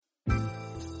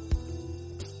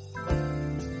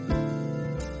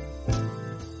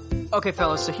Okay,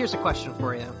 fellas, so here's a question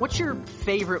for you. What's your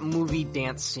favorite movie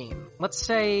dance scene? Let's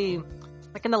say,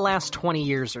 like in the last 20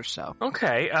 years or so.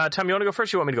 Okay, Tom, you want to go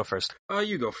first or you want me to go first?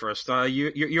 You go first.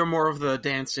 You're more of the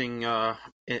dancing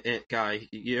guy.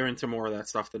 You're into more of that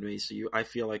stuff than me, so I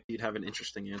feel like you'd have an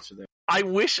interesting answer there. I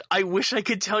wish I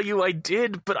could tell you I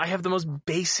did, but I have the most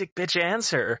basic bitch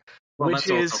answer. Well,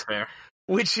 that's also fair.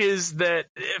 Which is that,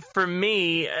 for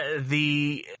me,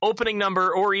 the opening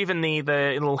number, or even the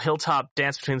little hilltop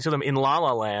dance between the two of them in La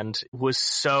La Land, was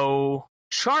so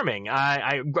charming.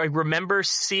 I remember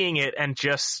seeing it and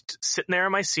just sitting there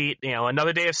in my seat,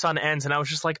 another day of sun ends, and I was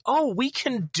just like, oh, we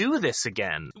can do this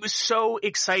again. It was so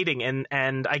exciting,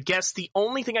 and I guess the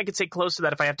only thing I could say close to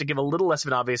that, if I have to give a little less of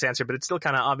an obvious answer, but it's still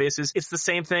kind of obvious, is it's the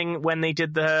same thing when they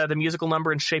did the musical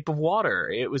number in Shape of Water.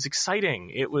 It was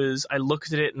exciting. I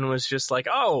looked at it and was just like,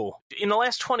 oh, in the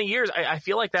last 20 years, I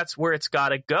feel like that's where it's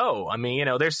gotta go. I mean,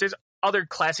 there's other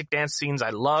classic dance scenes I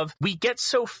love. We get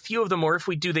so few of them, or if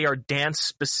we do, they are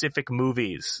dance-specific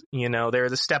movies. They're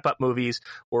the step-up movies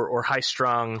or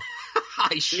high-strung.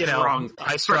 High-strung.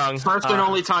 High-strung. First and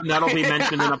only time that'll be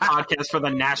mentioned in a podcast for the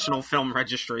National Film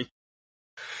Registry.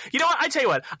 You know what? I tell you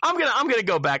what. I'm gonna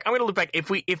go back. I'm gonna look back.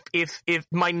 If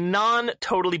my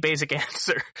non-totally basic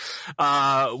answer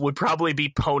would probably be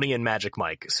Pony and Magic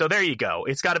Mike. So there you go.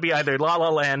 It's got to be either La La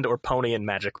Land or Pony and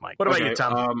Magic Mike. What about you,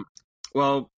 Tom?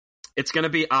 Well, it's going to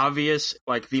be obvious,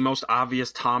 like the most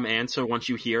obvious Tom answer once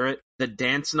you hear it. The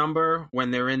dance number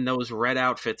when they're in those red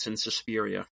outfits in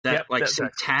Suspiria. That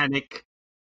satanic,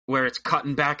 where it's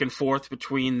cutting back and forth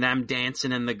between them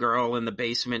dancing and the girl in the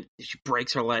basement. She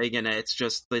breaks her leg and it's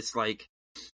just this like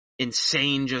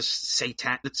insane, just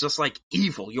satan. It's just like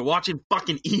evil. You're watching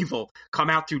fucking evil come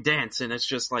out through dance, and it's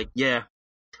just like, yeah.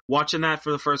 Watching that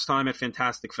for the first time at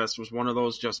Fantastic Fest was one of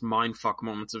those just mindfuck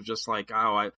moments of just like,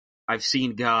 oh, I've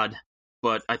seen God,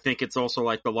 but I think it's also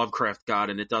like the Lovecraft God,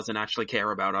 and it doesn't actually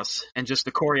care about us. And just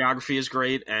the choreography is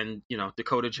great, and,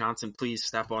 Dakota Johnson, please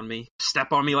step on me.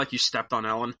 Step on me like you stepped on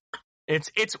Ellen. It's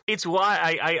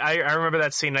why I remember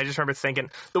that scene, and I just remember thinking,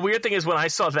 the weird thing is when I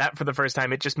saw that for the first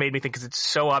time, it just made me think, because it's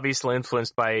so obviously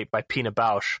influenced by Pina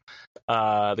Bausch,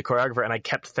 the choreographer, and I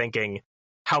kept thinking,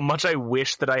 how much I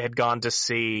wish that I had gone to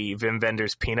see Wim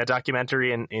Wenders' Pina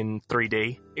documentary in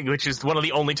 3D, which is one of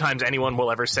the only times anyone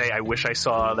will ever say, I wish I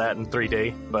saw that in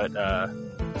 3D.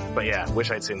 But yeah,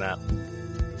 wish I'd seen that.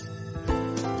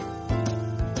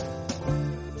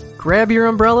 Grab your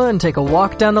umbrella and take a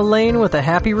walk down the lane with a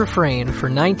happy refrain for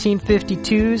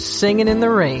 1952's Singin' in the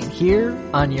Rain here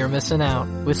on You're Missing Out,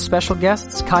 with special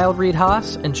guests Kyle Reid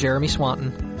Haas and Jeremy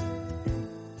Swanton.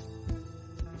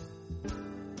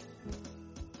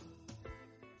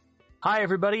 Hi,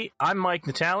 everybody. I'm Mike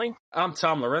Natale. I'm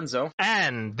Tom Lorenzo.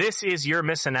 And this is You're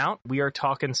Missing Out. We are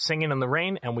talking Singin' in the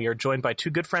Rain, and we are joined by two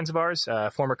good friends of ours,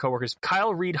 former coworkers,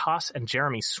 Kyle Reid Haas and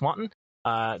Jeremy Swanton.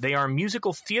 They are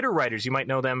musical theater writers. You might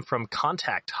know them from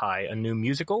Contact High, a new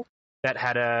musical that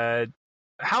had a...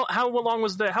 How long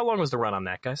was the run on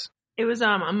that, guys? It was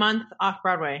a month off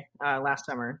Broadway last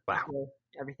summer. Wow.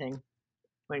 Everything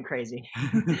went crazy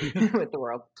with the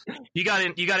world. You got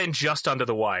in just under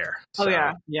the wire. So. Oh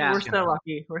yeah. We're so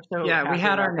lucky. We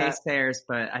had our naysayers,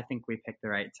 but I think we picked the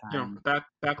right time.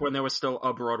 Back when there was still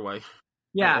a Broadway.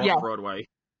 Yeah. Broadway.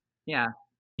 Yeah.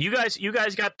 You guys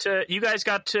got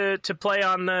to play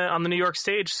on the New York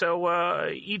stage. So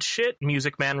eat shit,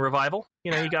 Music Man revival.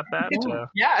 You got that.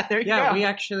 Yeah, there you go. Yeah, we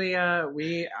actually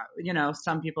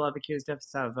some people have accused us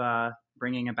of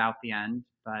bringing about the end,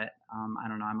 but I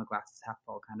don't know. I'm a glasses half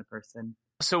full kind of person.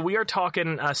 So we are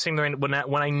talking Sing the Rain. When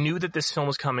I knew that this film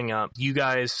was coming up, you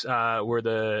guys were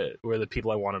the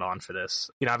people I wanted on for this.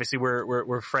 Obviously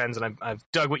we're friends, and I've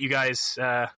dug what you guys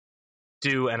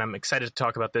do, and I'm excited to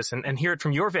talk about this and hear it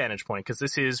from your vantage point, because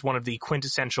this is one of the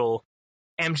quintessential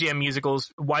MGM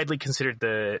musicals, widely considered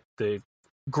the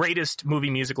greatest movie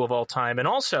musical of all time, and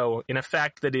also in a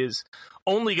fact that is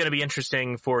only going to be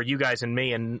interesting for you guys and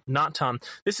me and not Tom.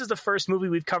 This is the first movie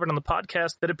we've covered on the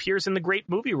podcast that appears in the Great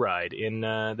Movie Ride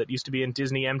that used to be in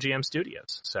Disney MGM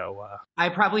Studios. So I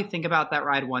probably think about that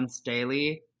ride once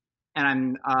daily,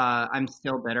 and I'm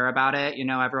still bitter about it.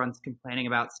 Everyone's complaining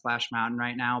about Splash Mountain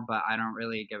right now, but I don't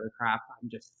really give a crap. I'm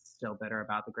just still bitter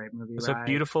about the Great Movie Ride.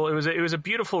 It was a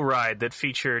beautiful ride that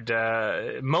featured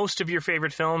most of your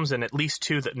favorite films and at least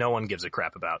two that no one gives a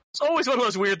crap about. It's always one of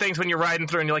those weird things when you're riding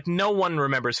through and you're like, no one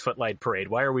remembers Footlight Parade.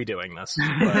 Why are we doing this?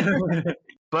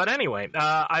 But anyway,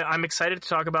 I'm excited to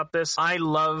talk about this. I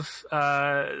love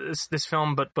this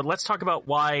film, but let's talk about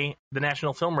why the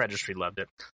National Film Registry loved it.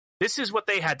 This is what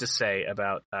they had to say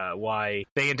about why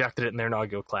they inducted it in their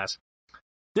inaugural class.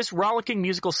 This rollicking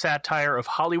musical satire of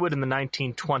Hollywood in the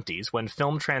 1920s, when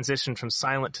film transitioned from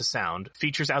silent to sound,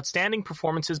 features outstanding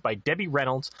performances by Debbie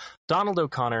Reynolds, Donald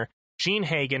O'Connor, Gene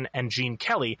Hagen, and Gene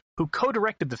Kelly, who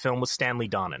co-directed the film with Stanley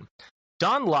Donen.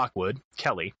 Don Lockwood,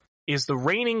 Kelly, is the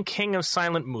reigning king of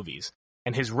silent movies,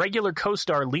 and his regular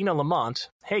co-star Lena Lamont,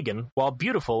 Hagen, while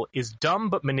beautiful, is dumb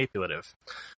but manipulative.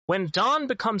 When Don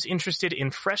becomes interested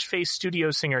in fresh-faced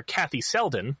studio singer Kathy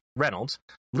Selden, Reynolds,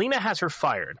 Lena has her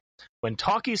fired. When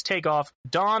talkies take off,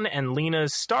 Don and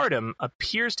Lena's stardom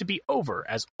appears to be over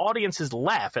as audiences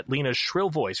laugh at Lena's shrill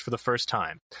voice for the first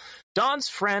time. Don's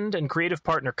friend and creative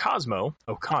partner Cosmo,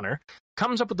 O'Connor,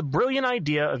 comes up with the brilliant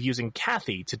idea of using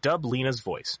Kathy to dub Lena's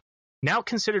voice. Now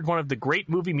considered one of the great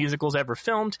movie musicals ever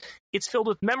filmed, it's filled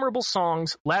with memorable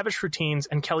songs, lavish routines,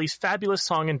 and Kelly's fabulous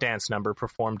song and dance number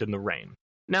performed in the rain.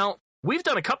 Now, we've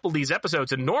done a couple of these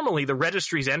episodes, and normally the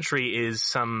registry's entry is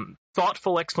some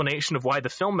thoughtful explanation of why the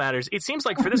film matters. It seems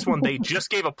like for this one, they just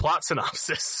gave a plot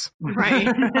synopsis. Right.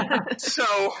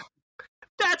 So,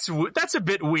 that's a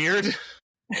bit weird.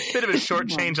 Bit of a short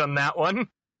change on that one.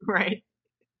 Right.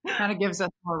 Kind of gives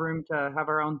us more room to have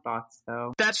our own thoughts,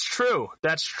 though. That's true.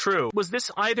 Was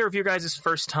this either of your guys'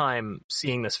 first time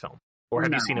seeing this film? Or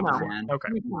have you seen it before? Man.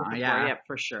 Okay. Yeah,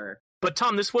 for sure. But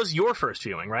Tom, this was your first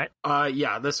viewing, right?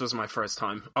 Yeah, this was my first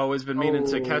time. Always been meaning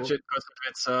to catch it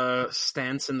because of its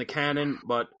stance in the canon,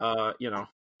 but,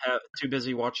 too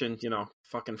busy watching,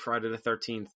 fucking Friday the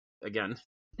 13th again.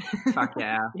 Fuck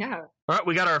yeah. Yeah. All right,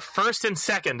 we got our first and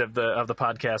second of the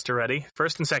podcast already.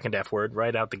 First and second F word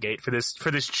right out the gate for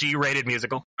this G-rated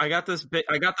musical. I got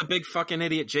the big fucking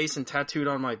idiot Jason tattooed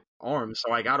on my arm,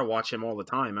 so I gotta watch him all the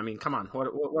time. I mean, come on, what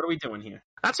are we doing here?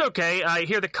 That's okay. I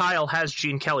hear that Kyle has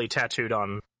Gene Kelly tattooed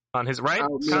on his right.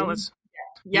 Kyle, let's...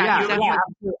 Yeah.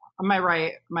 On my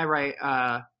right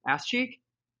ass cheek.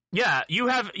 Yeah, you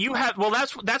have. Well,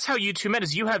 that's how you two met.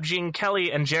 Is you have Gene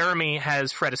Kelly and Jeremy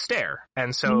has Fred Astaire,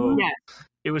 and so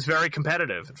it was very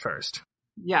competitive at first.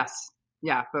 Yes,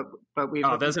 yeah, but we.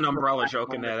 Oh, there's an umbrella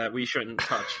joke in there that we shouldn't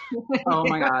touch. Oh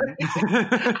my god!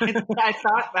 I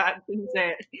thought that. Didn't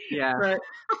say it. Yeah, but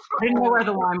I didn't know where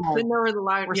the line was. Didn't know where the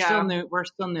line. We're still new. We're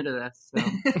still new to this.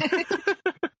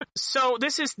 So. So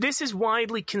this is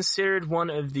widely considered one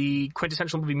of the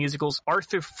quintessential movie musicals.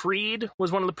 Arthur Freed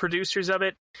was one of the producers of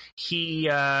it. He,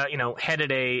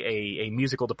 headed a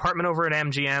musical department over at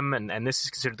MGM, and this is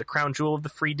considered the crown jewel of the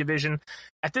Freed division.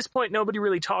 At this point, nobody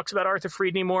really talks about Arthur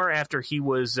Freed anymore after he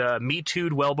was Me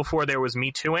Too'd well before there was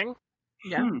Me Tooing.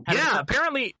 Yeah. Yeah,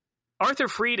 apparently Arthur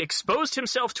Freed exposed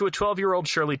himself to a 12-year-old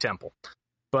Shirley Temple.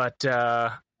 But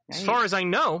as far as I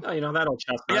know... Oh, that old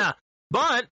chestnut. Yeah.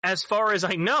 But, as far as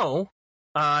I know,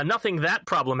 nothing that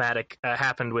problematic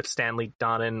happened with Stanley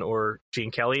Donen or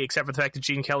Gene Kelly, except for the fact that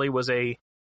Gene Kelly was a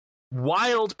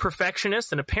wild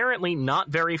perfectionist and apparently not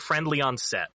very friendly on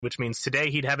set, which means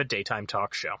today he'd have a daytime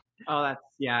talk show. Oh, that's,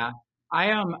 yeah.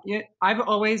 I've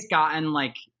always gotten,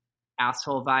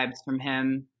 asshole vibes from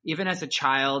him. Even as a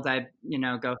child, I'd,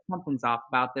 go, something's off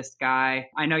about this guy.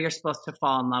 I know you're supposed to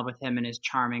fall in love with him and his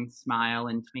charming smile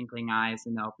and twinkling eyes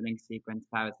in the opening sequence,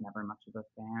 but I was never much of a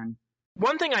fan.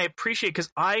 One thing I appreciate, because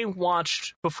I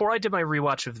watched, before I did my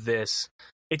rewatch of this,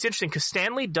 it's interesting because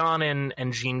Stanley Donen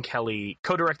and Gene Kelly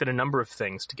co-directed a number of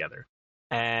things together.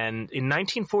 And in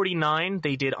 1949,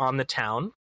 they did On the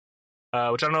Town,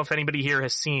 which I don't know if anybody here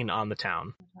has seen On the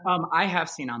Town. I have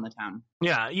seen On the Town.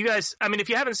 Yeah, you guys, I mean, if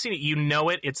you haven't seen it, you know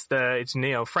it. It's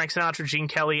Frank Sinatra, Gene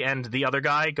Kelly, and the other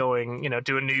guy going,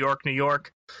 doing New York, New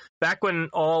York. Back when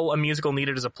all a musical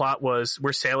needed as a plot was,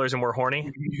 we're sailors and we're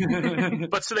horny.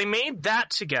 But so they made that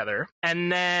together. And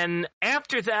then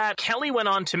after that, Kelly went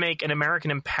on to make An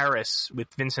American in Paris with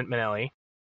Vincent Minnelli.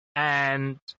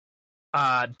 And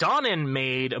Donen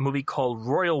made a movie called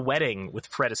Royal Wedding with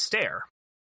Fred Astaire.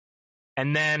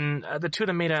 And then the two of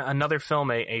them made another film,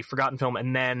 a forgotten film,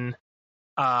 and then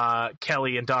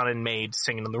Kelly and Donen made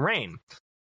Singin' in the Rain.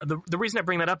 The reason I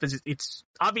bring that up is it's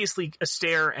obviously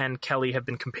Astaire and Kelly have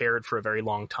been compared for a very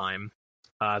long time.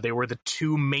 They were the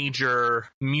two major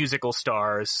musical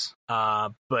stars,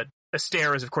 but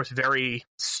Astaire is, of course, very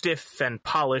stiff and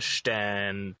polished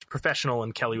and professional,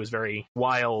 and Kelly was very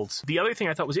wild. The other thing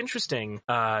I thought was interesting,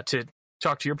 to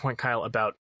talk to your point, Kyle,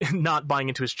 about not buying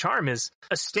into his charm is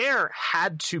Astaire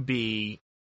had to be,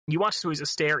 you watch the movies,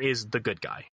 Astaire is the good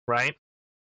guy, right?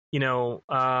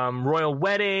 Royal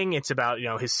Wedding, it's about,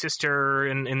 his sister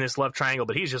in this love triangle,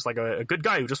 but he's just like a good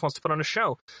guy who just wants to put on a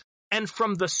show. And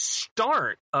from the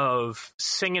start of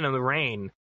Singin' in the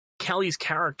Rain, Kelly's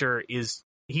character is,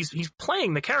 he's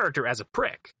playing the character as a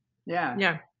prick. Yeah.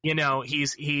 Yeah.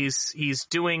 He's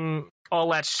doing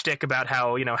all that shtick about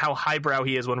how, how highbrow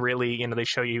he is when really, they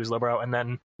show you he was lowbrow. And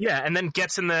then, and then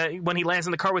when he lands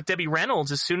in the car with Debbie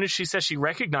Reynolds, as soon as she says she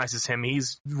recognizes him,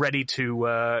 he's ready to,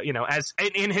 as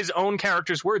in his own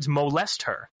character's words, molest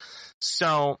her.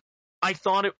 So I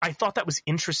thought that was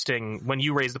interesting when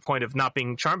you raised the point of not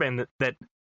being charmed, and that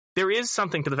there is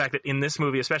something to the fact that in this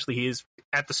movie, especially, he is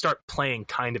at the start playing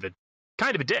kind of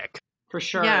a dick. For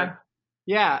sure.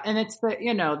 Yeah. And it's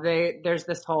there's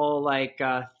this whole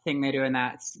thing they do in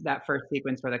that first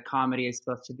sequence where the comedy is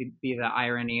supposed to be the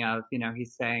irony of,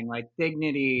 he's saying like,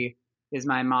 dignity is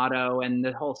my motto. And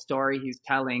the whole story he's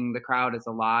telling the crowd is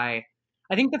a lie.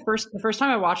 I think the first time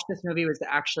I watched this movie was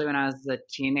actually when I was a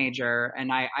teenager,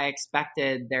 and I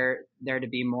expected there to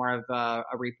be more of a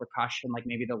repercussion, like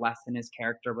maybe the lesson his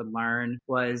character would learn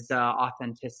was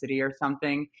authenticity or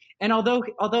something. And although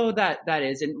that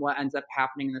isn't what ends up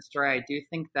happening in the story, I do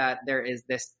think that there is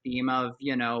this theme of,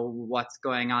 what's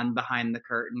going on behind the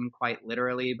curtain, quite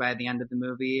literally by the end of the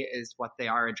movie, is what they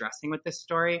are addressing with this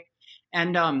story.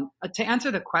 And to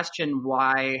answer the question,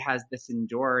 why has this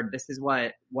endured? This is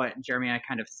what Jeremy and I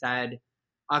kind of said,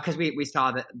 because we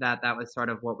saw that was sort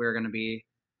of what we were going to be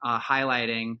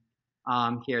highlighting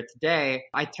here today.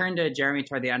 I turned to Jeremy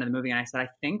toward the end of the movie and I said, I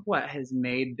think what has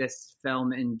made this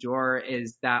film endure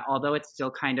is that although it's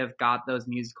still kind of got those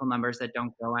musical numbers that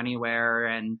don't go anywhere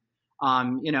and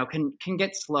can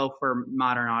get slow for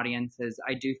modern audiences,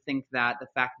 I do think that the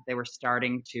fact that they were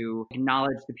starting to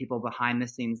acknowledge the people behind the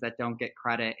scenes that don't get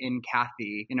credit in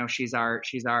Kathy, she's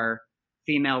our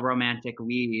female romantic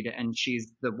lead, and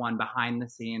she's the one behind the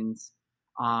scenes,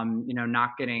 not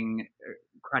getting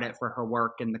credit for her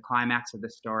work, and the climax of the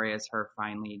story is her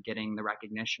finally getting the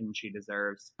recognition she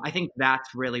deserves. I think that's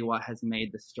really what has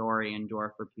made the story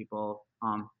endure for people.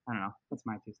 I don't know. That's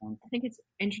my 2 cents. I think it's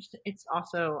interesting. It's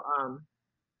also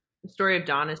the story of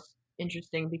Don is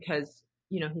interesting because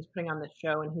he's putting on this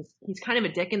show and he's kind of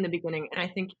a dick in the beginning, and I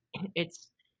think it's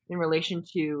in relation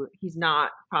to he's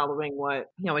not following what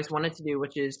he always wanted to do,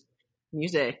 which is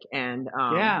music. And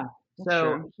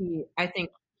so I think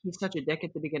he's such a dick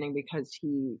at the beginning because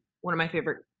one of my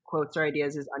favorite quotes or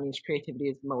ideas is unused creativity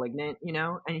is malignant,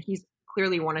 and he's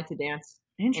clearly wanted to dance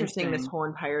and sing this whole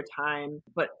entire time,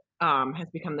 but has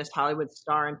become this Hollywood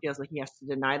star and feels like he has to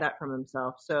deny that from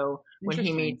himself. So when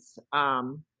he meets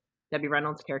Debbie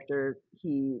Reynolds' character,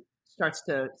 he starts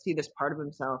to see this part of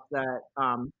himself that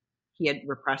he had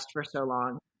repressed for so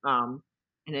long, and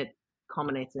it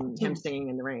culminates in him singing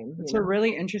in the rain. It's a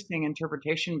really interesting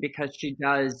interpretation because she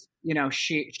does,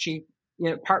 she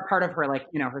part of her,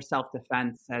 her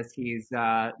self-defense as he's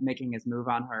making his move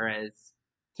on her is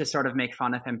to sort of make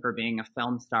fun of him for being a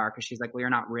film star, because she's like, well, you're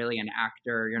not really an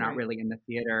actor, you're not really in the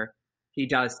theater. He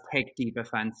does take deep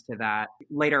offense to that.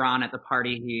 Later on at the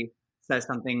party, he says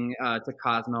something to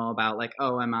Cosmo about like,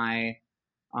 oh, am I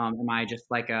just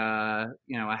like a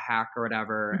hack or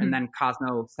whatever? Mm-hmm. And then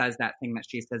Cosmo says that thing that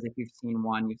she says, if you've seen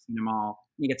one, you've seen them all.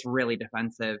 He gets really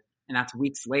defensive, and that's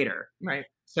weeks later. Right.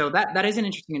 So that is an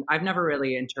interesting, I've never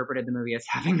really interpreted the movie as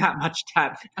having that much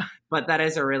depth, but that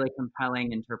is a really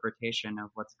compelling interpretation of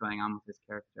what's going on with his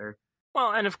character.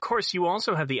 Well, and of course you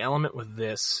also have the element with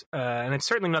this, and it's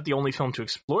certainly not the only film to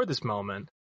explore this moment,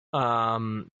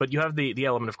 but you have the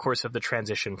element, of course, of the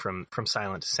transition from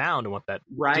silent to sound and what that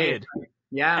did.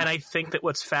 Yeah. And I think that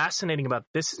what's fascinating about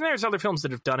this is there's other films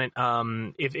that have done it.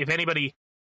 If anybody,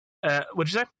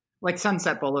 what'd you say? Like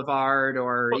Sunset Boulevard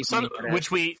or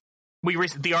which we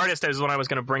The Artist is what I was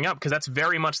going to bring up, because that's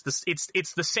very much this.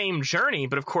 It's the same journey,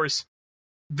 but of course,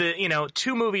 the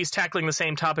two movies tackling the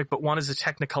same topic, but one is a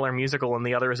Technicolor musical and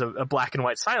the other is a black and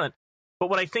white silent. But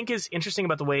what I think is interesting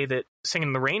about the way that Singin'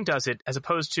 in the Rain does it, as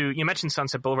opposed to, you mentioned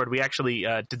Sunset Boulevard, we actually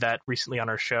did that recently on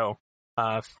our show.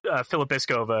 Philip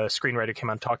Iskov, a screenwriter,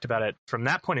 came on and talked about it from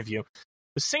that point of view.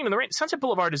 But Singin' in the Rain, Sunset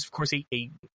Boulevard is, of course,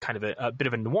 a kind of a bit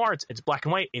of a noir. It's black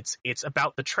and white. It's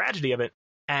about the tragedy of it.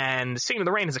 And Singin' in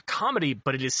the Rain is a comedy,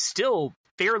 but it is still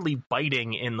fairly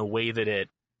biting in the way that it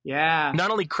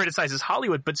not only criticizes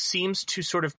Hollywood, but seems to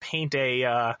sort of paint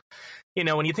a,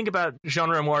 when you think about Jean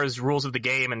Renoir's Rules of the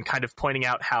Game and kind of pointing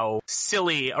out how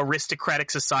silly aristocratic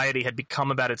society had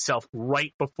become about itself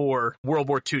right before World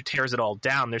War II tears it all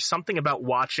down, there's something about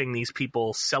watching these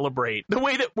people celebrate the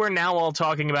way that we're now all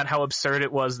talking about how absurd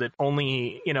it was that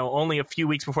only a few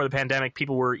weeks before the pandemic,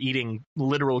 people were eating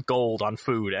literal gold on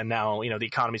food, and now, the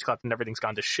economy's collapsed and everything's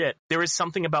gone to shit. There is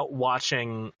something about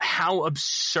watching how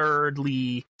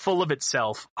absurdly full of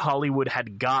itself Hollywood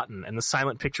had gotten and the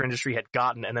silent picture industry had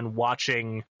gotten, and then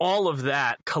watching all of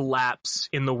that collapse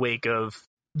in the wake of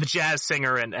the jazz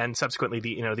singer and subsequently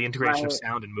the integration of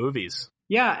sound in movies.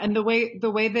 Yeah, and the way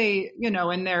they, in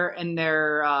their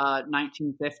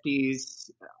 1950s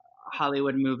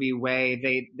Hollywood movie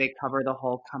way, they cover the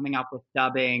whole coming up with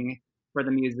dubbing for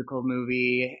the musical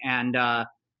movie, and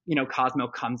Cosmo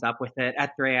comes up with it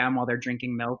at 3 a.m. while they're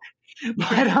drinking milk.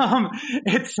 But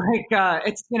it's like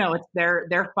it's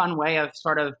their fun way of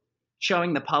sort of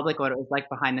showing the public what it was like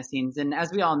behind the scenes. And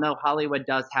as we all know, Hollywood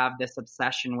does have this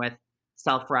obsession with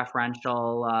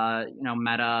self-referential,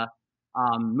 meta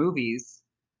movies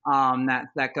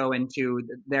that go into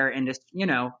their industry.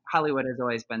 Hollywood has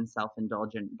always been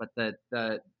self-indulgent, but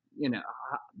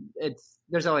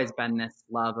there's always been this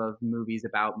love of movies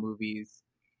about movies.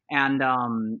 And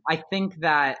I think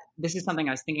that this is something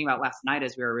I was thinking about last night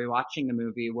as we were rewatching the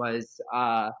movie, was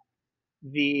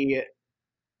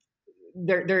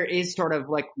there is sort of,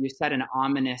 like you said, an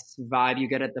ominous vibe you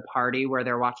get at the party where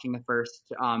they're watching the first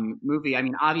movie. I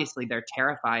mean, obviously they're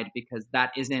terrified because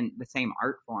that isn't the same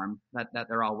art form that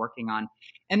they're all working on.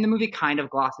 And the movie kind of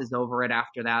glosses over it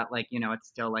after that. Like, it's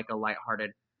still like a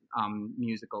lighthearted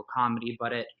musical comedy,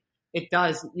 but it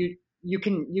does, you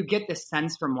get this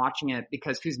sense from watching it,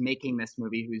 because who's making this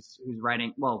movie, who's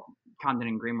writing, well, Condon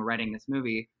and Green were writing this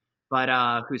movie,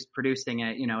 but who's producing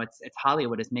it? It's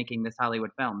Hollywood is making this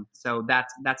Hollywood film, so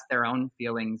that's their own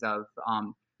feelings of,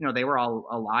 they were all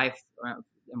alive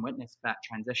and witnessed that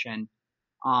transition,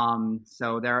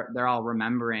 so they're all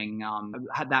remembering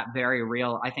that very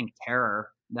real, I think, terror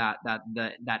that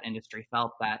industry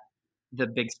felt, that the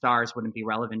big stars wouldn't be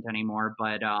relevant anymore,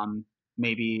 but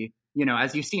maybe,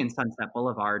 as you see in Sunset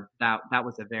Boulevard, that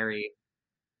was a very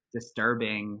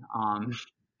disturbing,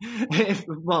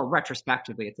 well,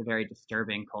 retrospectively, it's a very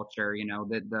disturbing culture.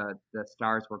 The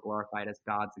stars were glorified as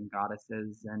gods and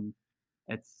goddesses, and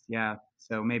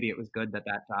so maybe it was good that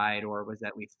died, or was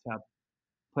at least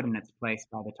put in its place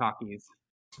by the talkies.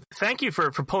 Thank you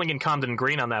for pulling in Condon and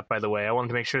Green on that, by the way. I wanted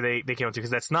to make sure they came up to, because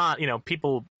that's not,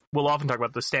 people will often talk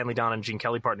about the Stanley Donen and Gene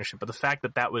Kelly partnership, but the fact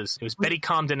that it was Betty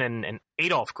Comden and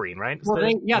Adolph Green, right? Well,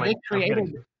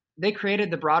 they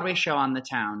created the Broadway show On the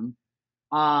Town,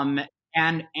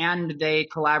 and they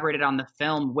collaborated on the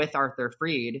film with Arthur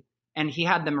Freed, and he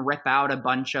had them rip out a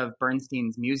bunch of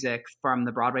Bernstein's music from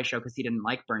the Broadway show because he didn't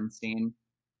like Bernstein.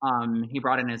 He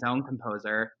brought in his own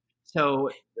composer. So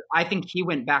I think he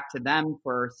went back to them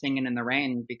for Singin' in the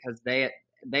Rain, because they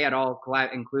had all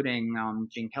including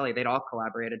Gene Kelly, they'd all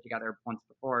collaborated together once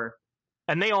before.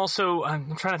 And they also,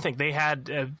 I'm trying to think, they had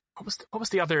what was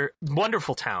the other?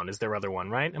 Wonderful Town is their other one,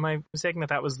 right? Am I mistaken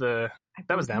that was them,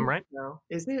 right? No.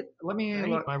 Is it? Let me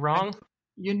look. Am I wrong?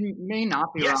 You may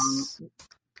not be wrong.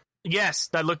 Yes,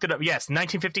 I looked it up. Yes,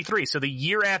 1953. So the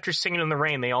year after Singin' in the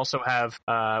Rain, they also have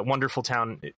Wonderful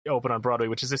Town open on Broadway,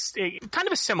 which is kind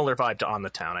of a similar vibe to On the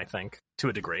Town, I think, to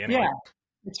a degree. Anyway. Yeah.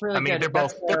 It's really good.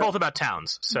 They're both about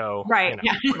towns, so right.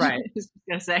 Yeah, right. I was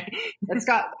gonna say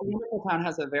Wonderful Town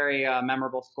has a very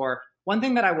memorable score. One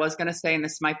thing that I was gonna say, and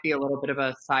this might be a little bit of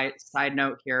a side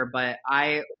note here, but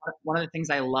one of the things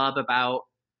I love about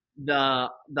the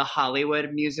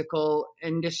Hollywood musical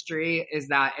industry is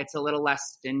that it's a little less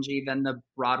stingy than the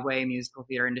Broadway musical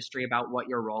theater industry about what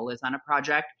your role is on a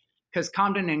project. Because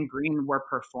Condon and Green were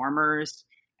performers,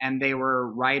 and they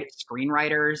were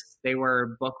screenwriters. They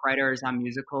were book writers on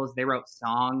musicals. They wrote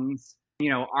songs.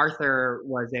 Arthur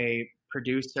was a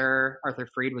producer. Arthur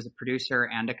Freed was a producer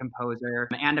and a composer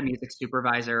and a music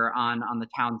supervisor on the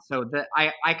Town. So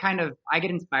I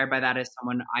get inspired by that as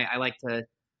someone. I like to,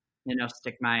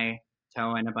 stick my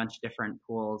toe in a bunch of different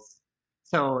pools.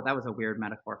 So that was a weird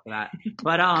metaphor for that.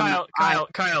 But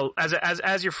Kyle,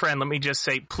 as your friend, let me just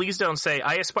say, please don't say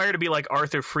I aspire to be like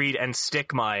Arthur Freed and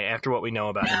stick my after what we know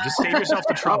about him. Just save yourself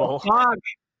the trouble.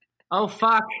 Oh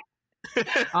fuck.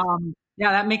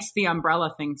 Yeah, that makes the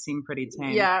umbrella thing seem pretty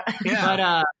tame. Yeah. But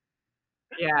I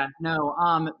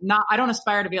don't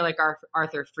aspire to be like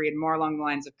Arthur Freed. More along the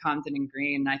lines of Condon and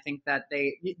Green. I think that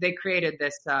they created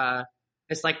this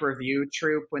like review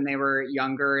troupe when they were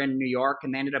younger in New York,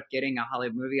 and they ended up getting a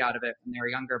Hollywood movie out of it when they were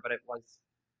younger, but it was,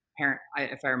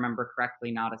 if I remember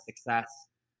correctly, not a success.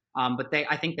 But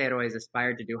I think they had always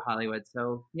aspired to do Hollywood,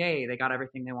 so yay, they got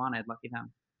everything they wanted. Lucky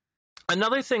them.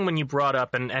 Another thing when you brought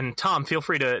up, and Tom, feel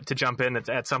free to jump in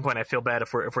at some point. I feel bad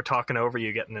if we're talking over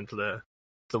you, getting into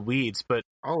the weeds, but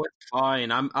it's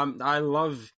fine. I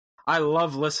love I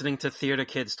love listening to theater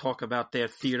kids talk about their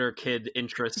theater kid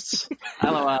interests.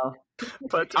 LOL.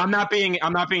 But I'm not being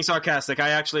sarcastic. I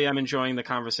actually am enjoying the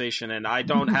conversation, and I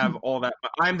don't have all that.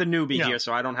 I'm the newbie here,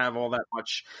 so I don't have all that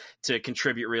much to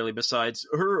contribute really. Besides,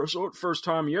 I saw it first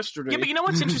time yesterday. Yeah, but you know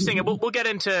what's interesting? We'll get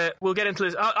into this. We'll get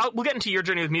into your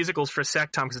journey with musicals for a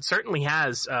sec, Tom, because it certainly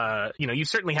has. You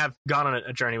certainly have gone on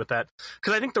a journey with that.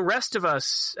 Because I think the rest of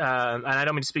us, and I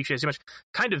don't mean to speak for you too much,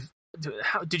 kind of.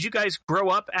 How did you guys grow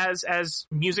up as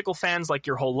musical fans like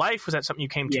your whole life? Was that something you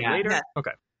came to later? Yeah.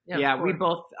 Okay. Yeah, we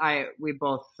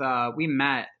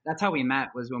met. That's how we met,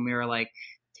 was when we were like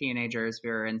teenagers. We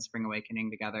were in Spring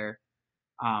Awakening together.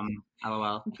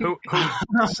 LOL. Hang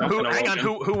on,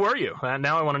 who were you?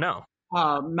 Now I want to know.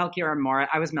 Melchior and Morris.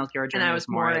 I was Melchior, and I was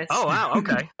Morris. Oh wow,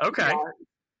 okay.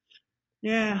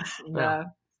 Yeah.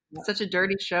 Such a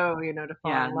dirty show, to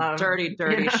fall in love. Dirty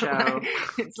show.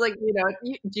 It's like,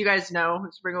 do you guys know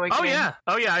Spring Awakening?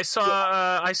 Oh yeah. I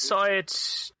saw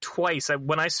it twice.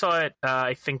 When I saw it,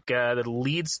 I think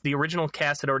the original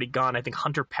cast had already gone. I think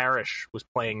Hunter Parrish was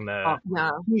playing the.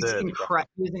 He's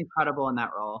incredible in that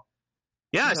role.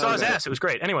 Yeah, I saw his ass. It was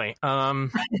great. Anyway,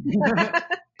 did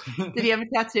he have a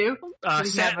tattoo?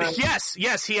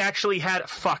 Yes, he actually had.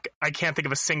 Fuck, I can't think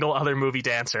of a single other movie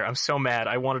dancer. I'm so mad.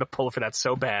 I wanted to pull for that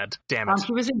so bad. Damn it.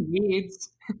 He was in Weeds.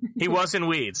 He was in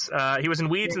Weeds.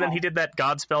 And then he did that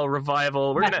Godspell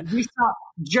revival.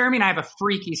 Jeremy and I have a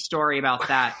freaky story about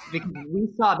that, because we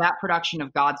saw that production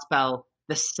of Godspell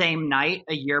the same night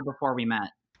a year before we met.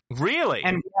 Really?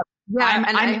 And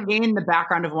I'm in the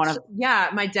background of one of. Yeah,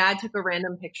 my dad took a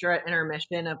random picture at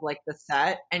intermission of like the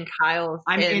set, and Kyle's.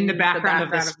 I'm in the background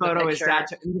of this photo. His dad.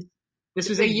 This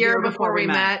was a year before we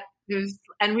met.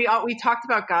 And we talked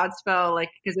about Godspell, like,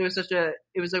 because it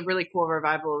was a really cool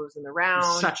revival. It was in the round,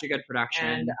 such a good production,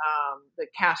 and the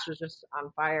cast was just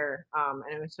on fire. And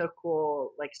it was so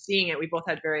cool, like, seeing it. We both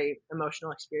had very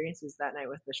emotional experiences that night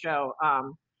with the show.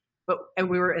 And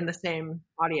we were in the same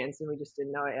audience, and we just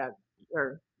didn't know it yet,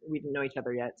 or we didn't know each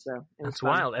other yet. So that's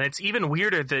fun. Wild, and it's even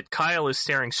weirder that Kyle is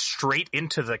staring straight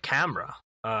into the camera.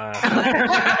 Well,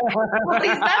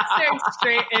 he's not staring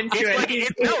straight into it.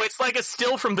 It's like a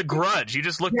still from The Grudge. You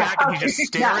just look back and he's just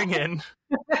staring in.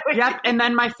 Yep, and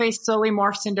then my face slowly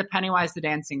morphs into Pennywise the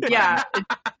Dancing Clown. Yeah.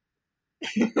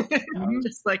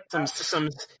 Just like some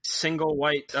single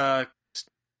white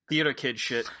theater kid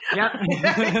shit. Yep.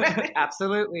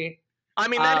 Absolutely. I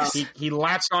mean, that is, he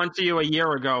latched onto you a year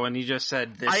ago, and he just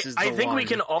said, "This is the one." I think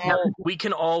we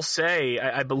can all say,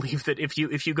 I believe that if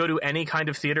you go to any kind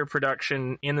of theater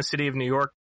production in the city of New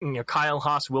York, Kyle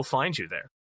Haas will find you there.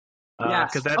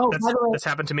 Because that's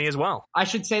happened to me as well. I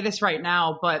should say this right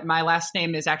now, but my last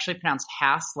name is actually pronounced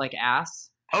Haas, like ass.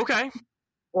 Okay.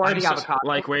 Or the avocado.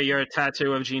 Like where your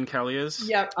tattoo of Gene Kelly is?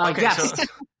 Yep. Okay, yes.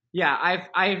 Yeah,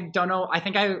 I don't know. I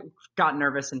think I got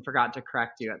nervous and forgot to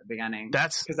correct you at the beginning.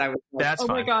 That's because I was like, that's oh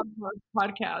fine. My god,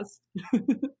 podcast.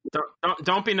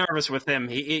 Don't be nervous with him.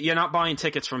 You're not buying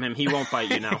tickets from him. He won't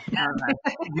bite you now.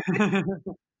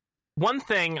 One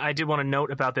thing I did want to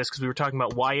note about this, because we were talking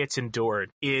about why it's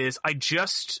endured, is I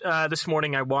just this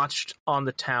morning I watched On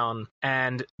the Town,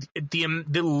 and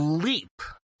the leap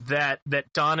that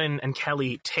Don and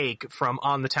Kelly take from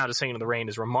On the Town to Singin' in the Rain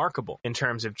is remarkable in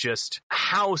terms of just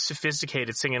how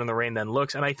sophisticated Singin' in the Rain then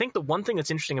looks. And I think the one thing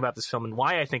that's interesting about this film, and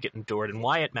why I think it endured and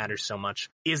why it matters so much,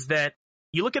 is that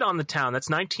you look at On the Town, that's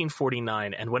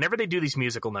 1949, and whenever they do these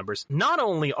musical numbers, not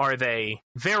only are they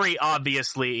very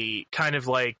obviously kind of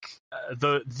like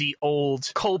the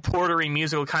old Cole Porter-y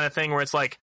musical kind of thing where it's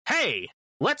like, hey,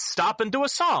 let's stop and do a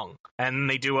song. And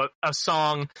they do a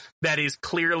song that is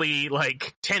clearly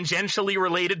like tangentially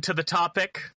related to the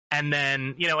topic. And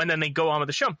then, and then they go on with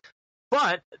the show.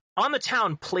 But On the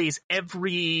Town plays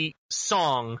every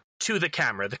song to the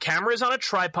camera. The camera is on a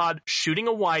tripod shooting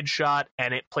a wide shot,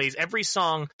 and it plays every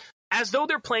song as though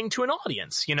they're playing to an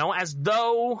audience, as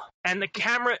though, and the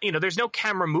camera, there's no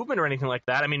camera movement or anything like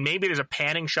that. I mean, maybe there's a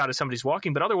panning shot as somebody's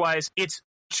walking, but otherwise it's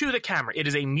to the camera. It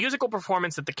is a musical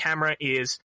performance that the camera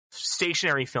is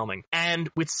stationary filming. And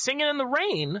with Singin' in the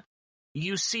Rain,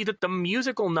 you see that the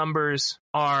musical numbers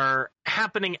are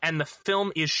happening and the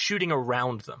film is shooting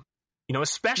around them.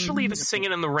 Especially the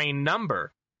Singin' in the Rain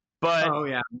number. But,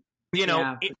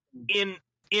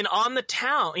 in On the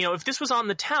Town, if this was On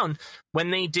the Town, when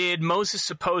they did Moses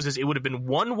Supposes, it would have been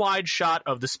one wide shot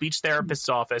of the speech therapist's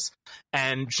office,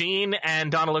 and Gene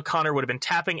and Donald O'Connor would have been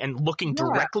tapping and looking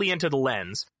directly into the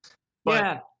lens.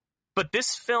 But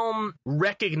this film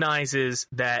recognizes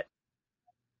that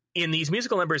in these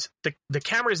musical numbers, the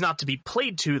camera is not to be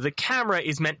played to. The camera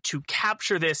is meant to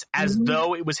capture this as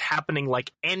though it was happening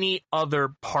like any other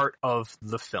part of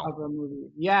the film. Of a movie.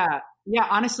 Yeah.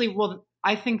 Honestly, well,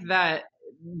 I think that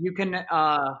you can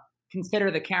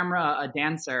consider the camera a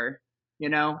dancer,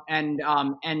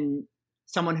 and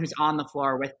someone who's on the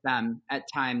floor with them at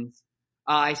times.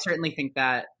 I certainly think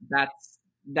that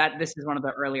this is one of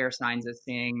the earlier signs of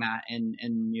seeing that in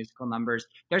musical numbers.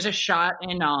 There's a shot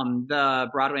in the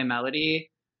Broadway Melody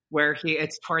where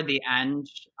it's toward the end.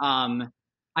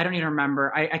 I don't even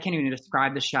remember. I can't even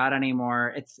describe the shot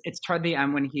anymore. It's toward the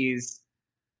end when he's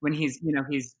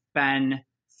been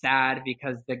sad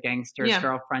because the gangster's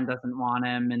girlfriend doesn't want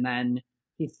him, and then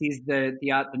he sees the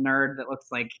nerd that looks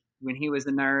like when he was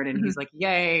a nerd, and he's like,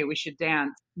 yay, we should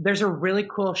dance. There's a really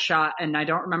cool shot, and I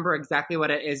don't remember exactly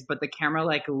what it is, but the camera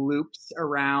like loops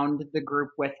around the group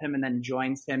with him and then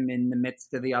joins him in the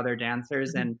midst of the other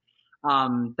dancers. And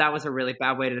that was a really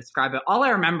bad way to describe it. All I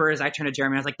remember is I turned to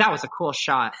Jeremy, I was like, that was a cool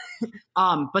shot.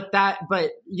 But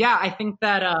yeah, I think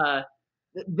that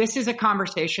this is a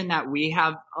conversation that we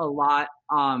have a lot,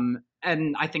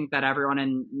 and I think that everyone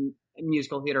in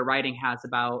musical theater writing has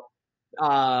about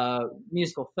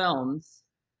musical films,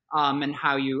 and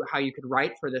how you could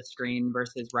write for the screen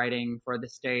versus writing for the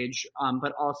stage,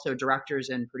 but also directors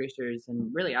and producers and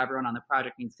really everyone on the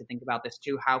project needs to think about this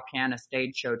too. How can a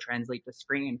stage show translate to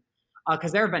screen?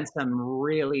 Because there have been some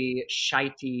really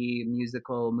shitey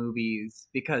musical movies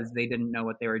because they didn't know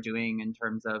what they were doing in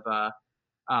terms of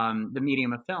the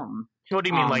medium of film. What do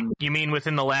you mean? Like, you mean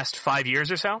within the last 5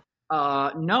 years or so?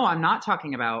 No, I'm not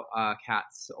talking about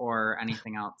Cats or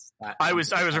anything else. I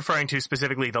was referring to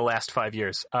specifically the last 5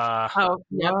 years. Yeah.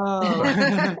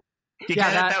 That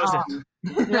was it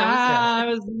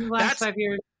the last 5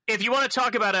 years. If you want to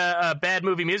talk about a bad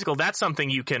movie musical, that's something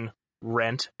you can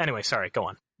rent. Anyway, sorry, go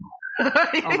on.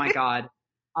 Oh my God.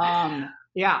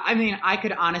 Yeah, I mean, I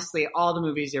could honestly, all the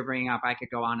movies you're bringing up, I could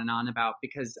go on and on about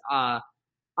because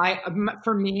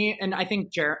for me, and I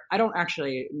think I don't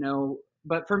actually know,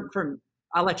 but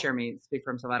I'll let Jeremy speak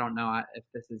for himself. I don't know if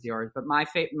this is yours, but my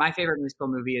favorite musical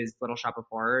movie is Little Shop of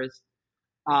Horrors.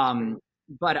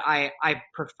 But I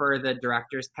prefer the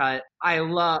director's cut. I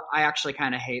actually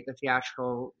kind of hate the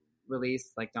theatrical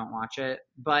release. Like, don't watch it.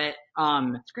 But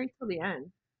it's great till the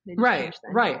end. Right.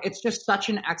 It's just such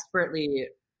an expertly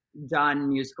done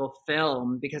musical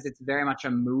film because it's very much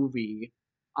a movie.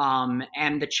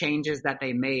 And the changes that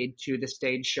they made to the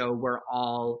stage show were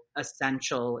all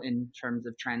essential in terms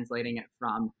of translating it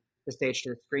from the stage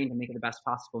to the screen to make it the best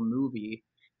possible movie.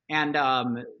 And,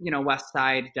 West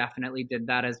Side definitely did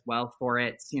that as well for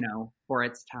its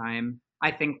time.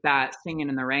 I think that Singin'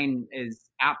 in the Rain is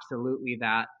absolutely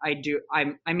that. I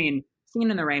mean,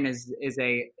 Singin' in the Rain is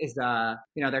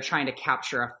they're trying to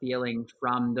capture a feeling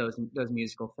from those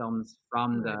musical films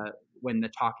from when the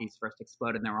talkies first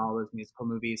exploded and there were all those musical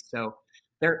movies. So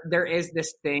there is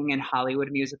this thing in Hollywood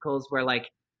musicals where like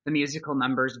the musical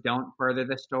numbers don't further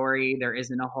the story. There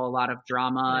isn't a whole lot of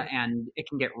drama and it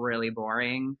can get really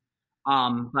boring.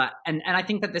 But I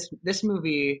think that this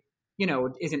movie,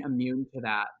 isn't immune to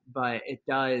that, but it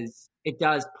does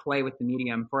play with the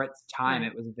medium for its time.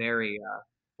 It was very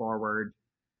forward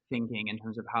thinking in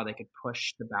terms of how they could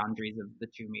push the boundaries of the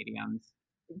two mediums.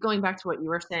 Going back to what you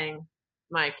were saying,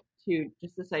 Mike, to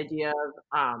just this idea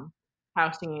of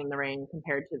how Singin' in the Rain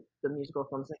compared to the musical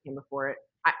films that came before it.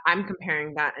 I'm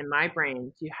comparing that in my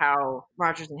brain to how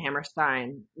Rodgers and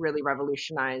Hammerstein really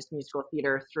revolutionized musical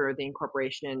theater through the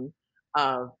incorporation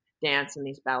of dance in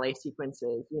these ballet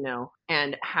sequences,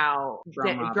 and how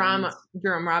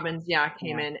Jerome Robbins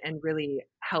came in and really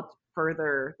helped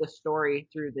further the story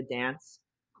through the dance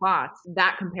plots.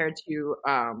 That compared to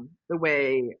the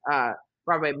way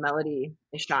Broadway Melody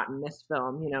is shot in this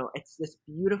film, it's this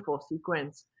beautiful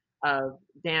sequence of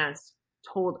dance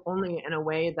told only in a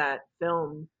way that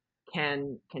film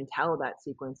can tell that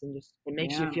sequence, and just it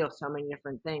makes you feel so many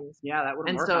different things. Yeah, that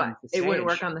wouldn't work on the stage. It wouldn't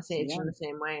work on the stage in the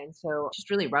same way, and so just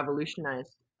really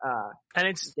revolutionized. And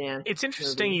it's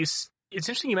interesting. It's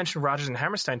interesting you mentioned Rodgers and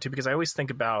Hammerstein too, because I always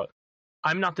think about.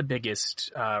 I'm not the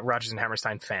biggest Rodgers and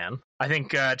Hammerstein fan. I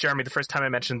think, Jeremy, the first time I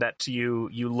mentioned that to you,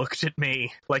 you looked at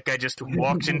me like I just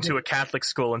walked into a Catholic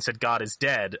school and said, God is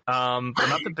dead. I'm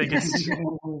not the biggest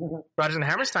Rodgers and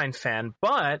Hammerstein fan,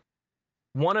 but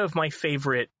one of my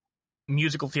favorite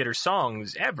musical theater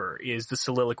songs ever is the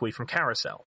soliloquy from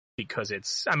Carousel, because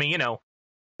it's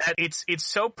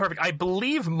so perfect. I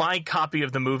believe my copy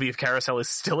of the movie of Carousel is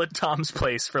still at Tom's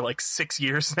place for like 6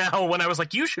 years now, when I was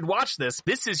like, you should watch this.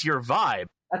 This is your vibe.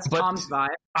 That's Tom's vibe.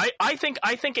 I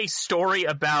think a story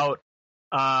about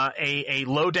a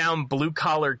low-down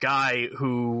blue-collar guy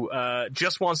who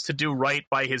just wants to do right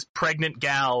by his pregnant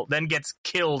gal, then gets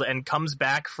killed and comes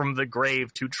back from the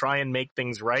grave to try and make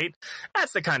things right.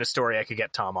 That's the kind of story I could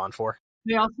get Tom on for.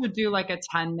 They also do like a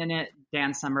 10-minute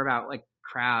dance number about like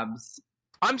crabs.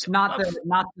 I'm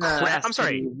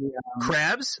sorry,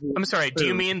 crabs. I'm sorry. Food. Do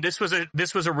you mean this was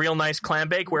a real nice clam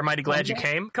bake? We're mighty glad you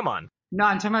came. Come on. No,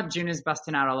 I'm talking about June is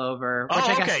busting out all over. Which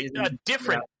I okay,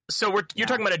 different. Yeah. So you're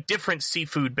talking about a different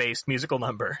seafood-based musical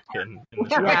number.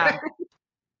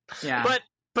 Yeah.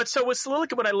 But so with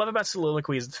Soliloquy, what I love about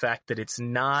Soliloquy is the fact that it is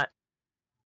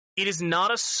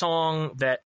not a song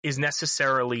that is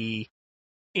necessarily,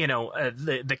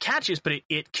 the catchiest, but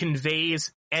it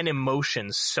conveys an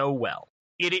emotion so well.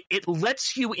 It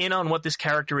lets you in on what this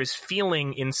character is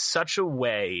feeling in such a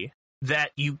way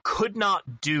that you could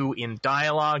not do in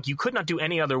dialogue. You could not do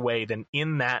any other way than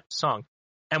in that song.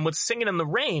 And with Singin' in the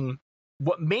Rain,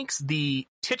 what makes the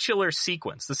titular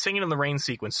sequence, the Singin' in the Rain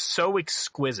sequence, so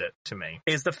exquisite to me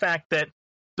is the fact that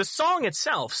the song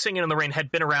itself, Singin' in the Rain, had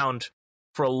been around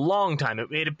for a long time.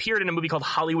 It appeared in a movie called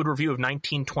Hollywood Review of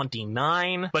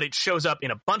 1929, but it shows up in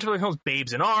a bunch of other films,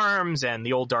 Babes in Arms and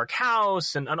The Old Dark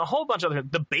House and a whole bunch of other,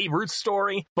 the Babe Ruth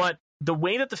story. But the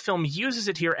way that the film uses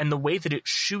it here and the way that it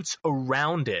shoots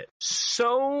around it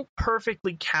so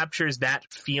perfectly captures that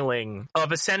feeling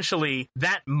of essentially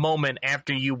that moment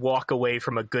after you walk away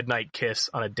from a goodnight kiss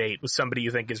on a date with somebody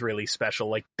you think is really special.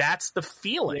 Like, that's the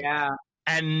feeling. Yeah.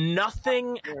 And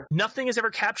nothing has ever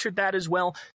captured that as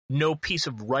well. No piece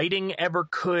of writing ever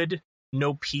could.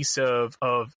 No piece of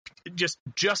just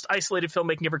isolated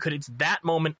filmmaking ever could. It's that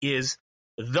moment is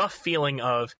the feeling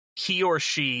of he or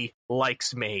she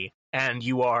likes me. And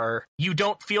you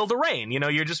don't feel the rain,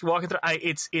 you're just walking through.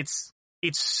 It's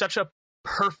such a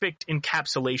perfect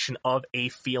encapsulation of a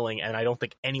feeling. And I don't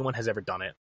think anyone has ever done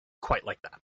it quite like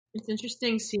that. It's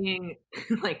interesting seeing,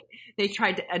 like, they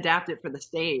tried to adapt it for the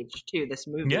stage too, this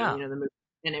movie, yeah. The movie.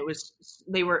 And it was,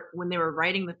 when they were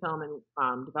writing the film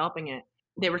and developing it,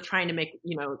 they were trying to make,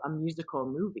 a musical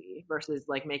movie versus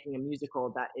like making a musical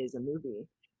that is a movie.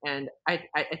 And I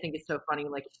think it's so funny,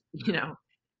 like,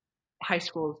 high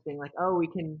schools being like, oh, we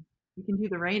can do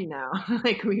the rain now.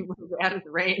 Like we added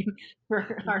the rain for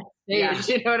our stage. Yeah.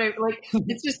 You know what I mean? Like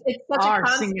it's such our a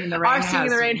concept. Singing in the Rain. Our Singing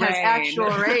in the Rain has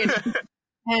actual rain.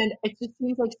 And it just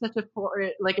seems like such a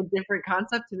different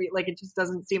concept to me. Like it just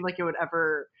doesn't seem like it would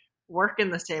ever work in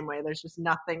the same way. There's just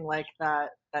nothing like that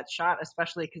shot,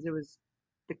 especially because it was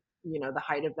the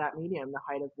height of that medium, the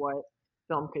height of what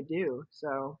film could do.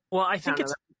 So well,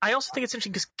 I also think it's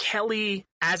interesting because Kelly,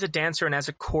 as a dancer and as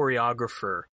a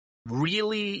choreographer,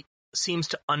 really seems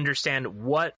to understand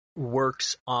what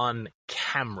works on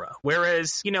camera.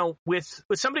 Whereas, with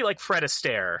somebody like Fred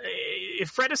Astaire, if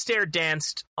Fred Astaire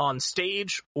danced on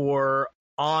stage or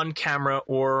on camera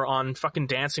or on fucking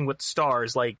Dancing with the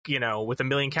Stars, like, with a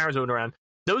million cameras moving around,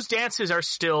 those dances are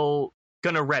still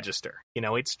gonna register.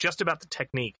 It's just about the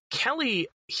technique. Kelly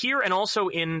here, and also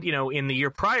in the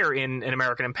year prior in An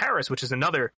American in Paris, which is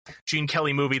another Gene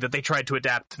Kelly movie that they tried to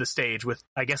adapt to the stage with,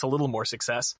 I guess, a little more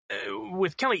success.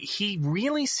 With Kelly, he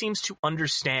really seems to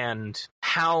understand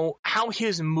how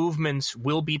his movements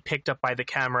will be picked up by the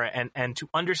camera and to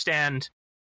understand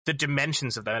the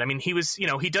dimensions of that. I mean, he was,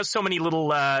 he does so many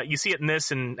little, you see it in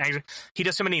this, and actually, he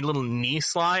does so many little knee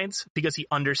slides because he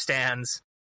understands,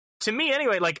 to me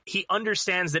anyway, like he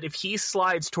understands that if he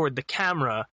slides toward the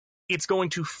camera, it's going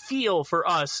to feel for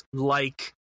us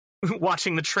like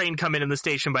watching the train come in the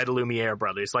station by the Lumiere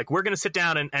brothers. Like we're going to sit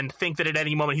down and think that at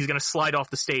any moment he's going to slide off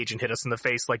the stage and hit us in the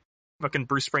face like fucking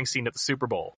Bruce Springsteen at the Super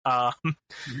Bowl. So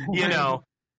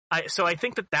I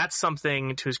think that that's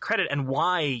something to his credit, and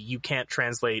why you can't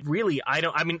translate. Really,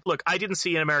 look, I didn't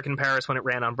see An American in Paris when it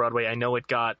ran on Broadway. I know it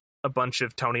got a bunch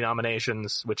of Tony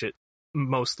nominations, which it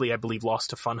mostly, I believe, lost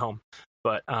to Fun Home,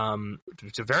 but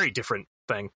it's a very different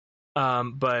thing.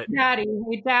 But Daddy,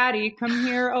 hey Daddy, come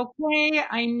here, okay?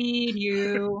 I need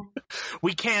you.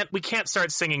 we can't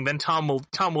start singing. Then Tom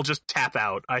will just tap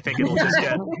out. I think it'll just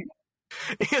get.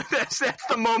 that's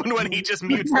the moment when he just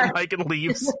mutes the mic and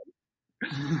leaves.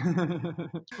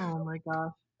 Oh my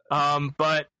gosh.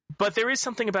 But there is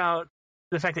something about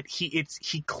the fact that he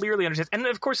clearly understands, and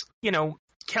of course,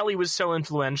 Kelly was so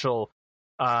influential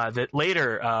that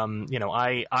later,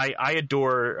 I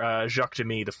adore Jacques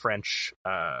Demy, the French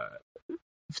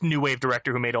new wave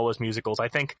director who made all those musicals. I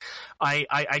think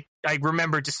I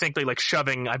remember distinctly like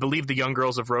shoving, I believe, The Young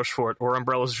Girls of Rochefort or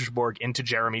Umbrellas of Cherbourg into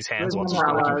Jeremy's hands once.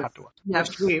 Like, you have to watch.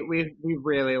 Yes, we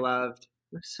really loved.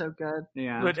 They're so good.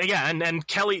 Yeah. But yeah, and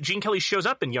Gene Kelly shows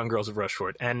up in Young Girls of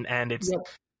Rochefort, and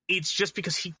it's just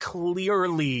because he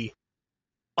clearly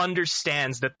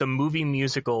understands that the movie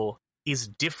musical is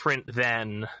different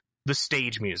than the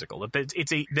stage musical. That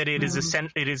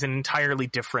it is an entirely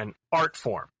different art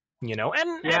form, you know.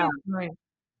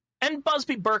 And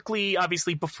Busby Berkeley,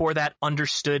 obviously, before that,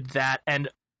 understood that. And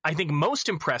I think most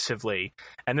impressively,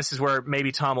 and this is where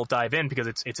maybe Tom will dive in because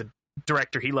it's a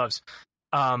director he loves.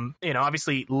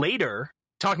 Obviously later,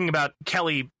 talking about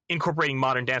Kelly incorporating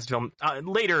modern dance film,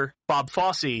 later Bob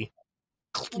Fosse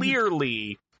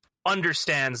clearly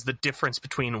understands the difference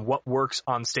between what works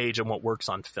on stage and what works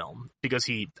on film, because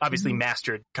he obviously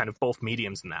mastered kind of both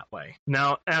mediums in that way.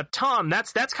 Now, Tom,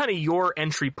 that's kind of your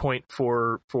entry point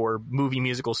for movie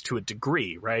musicals to a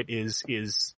degree, right? Is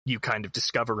you kind of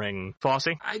discovering Fosse?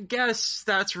 I guess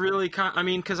that's really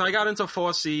because I got into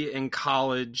Fosse in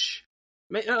college.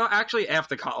 Actually,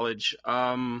 after college,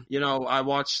 I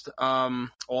watched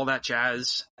All That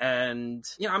Jazz, and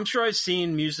I'm sure I've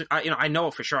seen music. I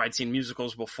know for sure I'd seen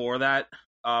musicals before that.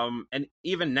 And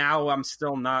even now, I'm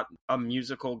still not a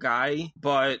musical guy,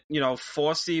 but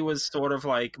Fosse was sort of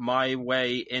like my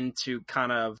way into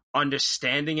kind of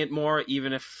understanding it more,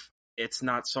 even if it's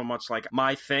not so much like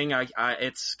my thing.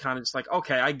 It's kind of just like,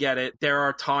 okay, I get it. There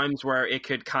are times where it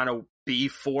could kind of be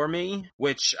for me,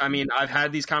 which I've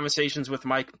had these conversations with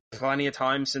Mike plenty of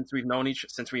times since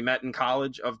we met in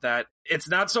college, of that it's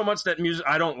not so much that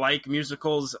I don't like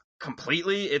musicals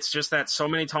completely, it's just that so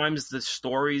many times the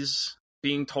stories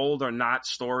being told are not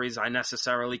stories I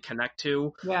necessarily connect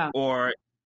to. Or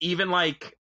even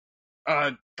like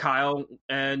Kyle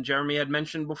and Jeremy had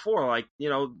mentioned before, like,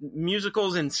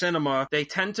 musicals in cinema, they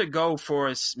tend to go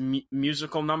for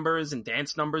musical numbers and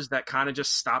dance numbers that kind of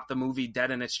just stop the movie dead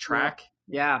in its track.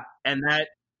 Yeah. And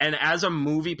as a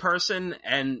movie person,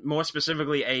 and more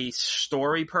specifically a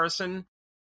story person,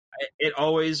 it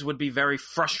always would be very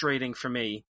frustrating for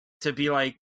me to be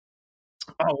like,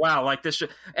 oh wow, like this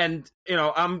and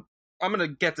I'm gonna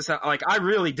get this out, like, I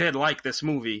really did like this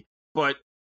movie, but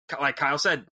like Kyle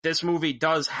said, this movie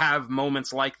does have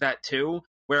moments like that too,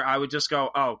 where I would just go,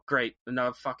 oh, great,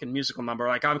 another fucking musical number.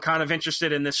 Like, I'm kind of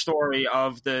interested in this story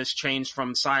of this change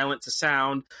from silent to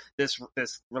sound, this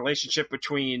relationship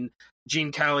between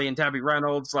Gene Kelly and Debbie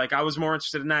Reynolds. Like, I was more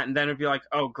interested in that, and then it'd be like,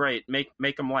 oh, great,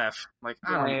 make them laugh. Like,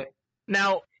 right.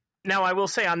 Now, I will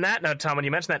say on that note, Tom, when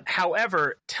you mentioned that,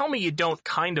 however, tell me you don't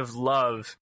kind of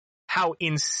love how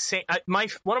insane.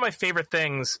 One of my favorite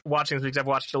things watching this, because I've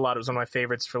watched it a lot, it was one of my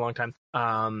favorites for a long time.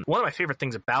 One of my favorite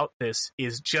things about this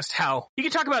is just how you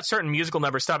can talk about certain musical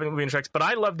numbers stopping the movie in tracks, but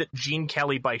I love that Gene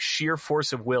Kelly, by sheer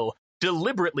force of will,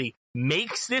 deliberately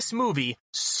makes this movie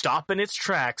stop in its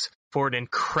tracks for an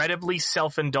incredibly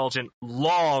self-indulgent,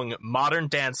 long modern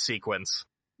dance sequence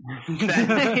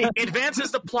that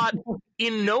advances the plot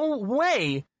in no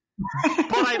way.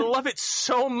 But I love it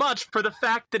so much for the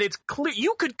fact that it's clear.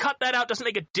 You could cut that out, doesn't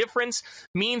make a difference,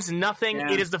 means nothing.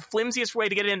 Yeah. It is the flimsiest way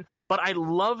to get it in. But I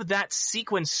love that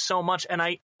sequence so much. And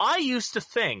I used to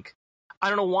think, I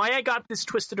don't know why I got this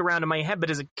twisted around in my head, but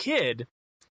as a kid,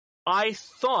 I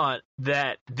thought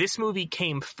that this movie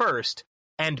came first.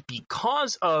 And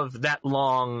because of that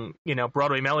long,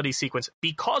 Broadway melody sequence,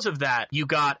 because of that, you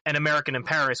got An American in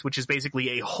Paris, which is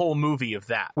basically a whole movie of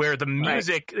that, where the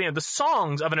music, the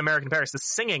songs of An American in Paris, the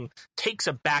singing takes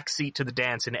a backseat to the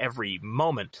dance in every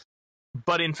moment.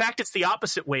 But in fact, it's the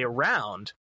opposite way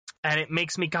around. And it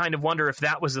makes me kind of wonder if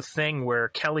that was a thing where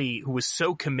Kelly, who was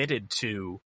so committed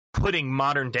to putting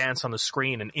modern dance on the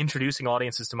screen and introducing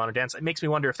audiences to modern dance, it makes me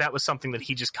wonder if that was something that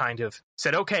he just kind of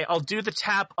said, okay, I'll do the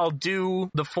tap, I'll do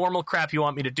the formal crap you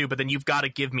want me to do, but then you've got to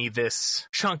give me this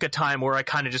chunk of time where I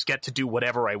kind of just get to do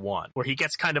whatever I want, where he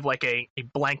gets kind of like a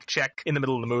blank check in the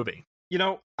middle of the movie.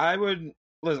 I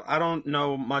don't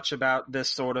know much about this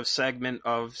sort of segment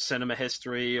of cinema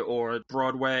history or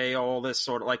Broadway, all this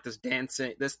sort of like this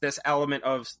dancing, this element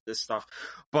of this stuff,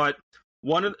 but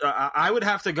I would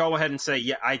have to go ahead and say,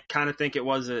 yeah, I kind of think it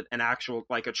was an actual,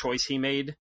 like, a choice he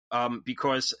made,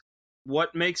 because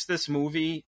what makes this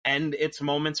movie and its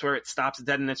moments where it stops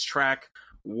dead in its track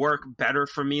work better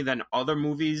for me than other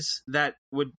movies that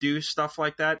would do stuff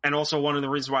like that. And also one of the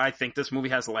reasons why I think this movie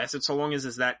has lasted so long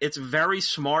is that it's very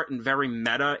smart and very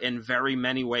meta in very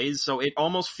many ways. So it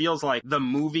almost feels like the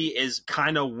movie is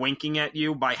kind of winking at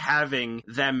you by having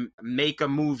them make a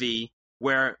movie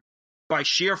where, by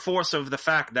sheer force of the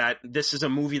fact that this is a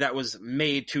movie that was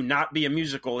made to not be a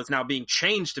musical, it's now being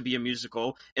changed to be a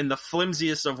musical in the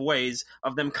flimsiest of ways,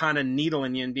 of them kind of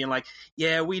needling you and being like,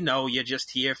 yeah, we know you're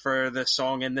just here for the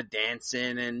song and the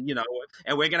dancing, and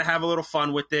and we're gonna have a little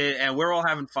fun with it, and we're all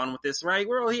having fun with this, right?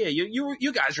 We're all here.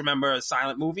 You guys remember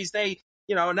silent movies?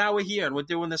 Now we're here and we're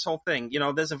doing this whole thing.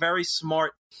 There's a very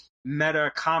smart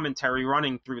meta commentary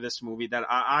running through this movie that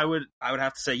I would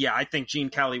have to say, yeah, I think Gene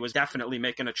Kelly was definitely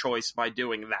making a choice by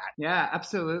doing that. Yeah,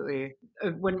 absolutely.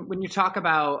 When you talk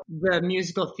about the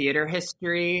musical theater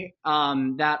history,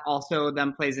 that also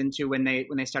then plays into when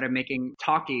they started making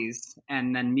talkies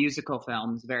and then musical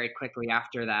films very quickly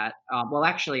after that. Well,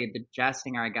 actually, The Jazz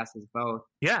Singer, I guess, is both.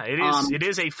 Yeah, it is. It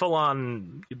is a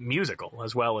full-on musical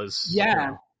as well as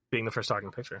being the first talking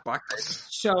picture.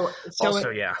 So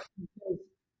also,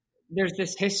 there's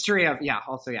this history of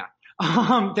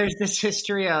there's this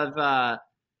history of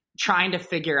trying to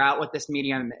figure out what this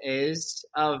medium is,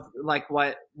 of like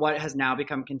what has now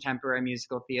become contemporary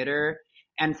musical theater.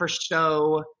 And for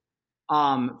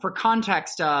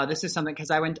context, this is something,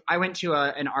 because I went to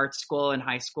an art school in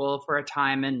high school for a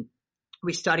time, and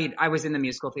I was in the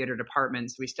musical theater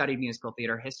department, so we studied musical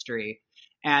theater history.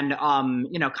 And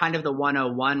kind of the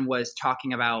 101 was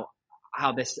talking about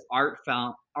how this art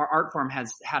form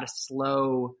has had a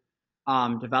slow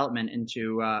development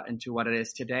into what it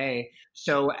is today.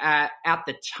 So at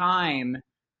the time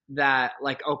that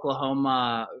like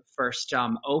Oklahoma first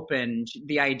opened,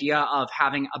 the idea of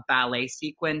having a ballet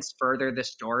sequence further the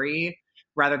story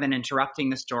rather than interrupting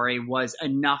the story was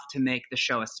enough to make the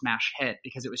show a smash hit,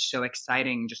 because it was so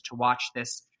exciting just to watch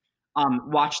this,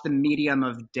 watch the medium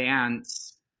of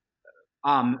dance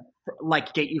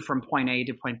like get you from point A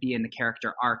to point B in the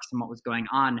character arcs and what was going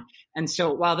on. And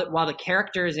so while the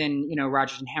characters in,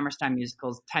 Rodgers and Hammerstein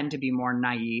musicals tend to be more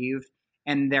naive,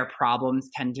 and their problems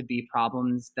tend to be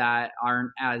problems that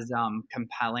aren't as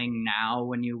compelling now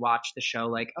when you watch the show,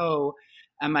 like, oh,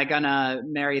 am I gonna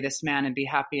marry this man and be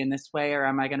happy in this way, or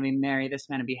am I gonna marry this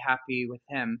man and be happy with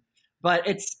him? But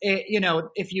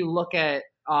if you look at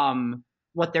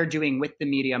what they're doing with the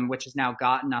medium, which has now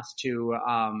gotten us to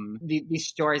these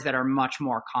stories that are much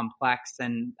more complex.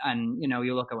 And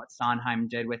you look at what Sondheim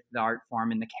did with the art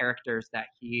form and the characters that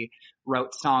he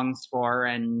wrote songs for.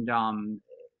 And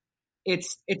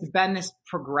it's been this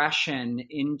progression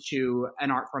into an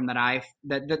art form that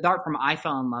the art form I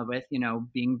fell in love with,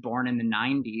 being born in the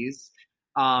 90s.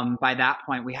 By that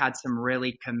point, we had some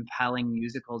really compelling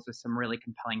musicals with some really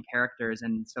compelling characters,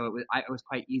 and so it was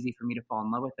quite easy for me to fall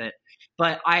in love with it.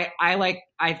 But I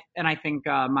think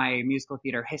my musical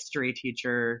theater history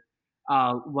teacher,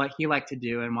 what he liked to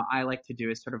do and what I like to do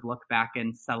is sort of look back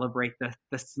and celebrate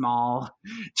the small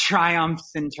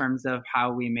triumphs in terms of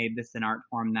how we made this an art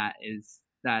form that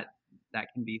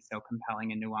can be so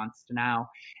compelling and nuanced now.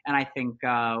 And I think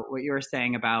what you were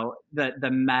saying about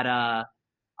the meta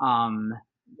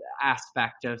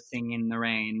aspect of Singin' in the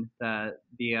Rain, the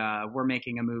we're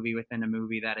making a movie within a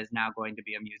movie that is now going to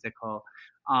be a musical,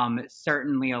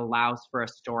 certainly allows for a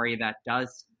story that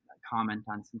does comment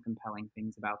on some compelling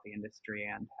things about the industry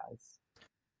and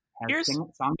has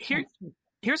songs.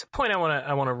 Here's a point I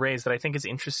want to raise that I think is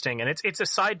interesting, and it's a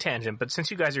side tangent, but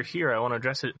since you guys are here, I want to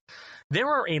address it. There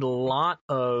are a lot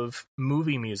of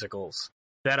movie musicals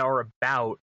that are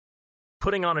about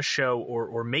putting on a show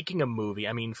or making a movie.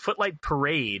 I mean, Footlight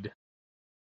Parade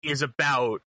is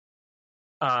about,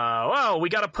 we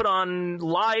got to put on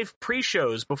live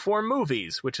pre-shows before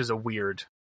movies, which is a weird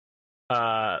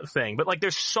thing. But like,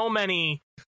 there's so many,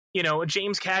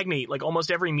 James Cagney, like almost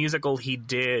every musical he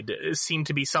did seemed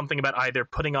to be something about either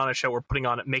putting on a show or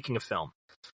making a film.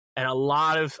 And a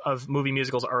lot of movie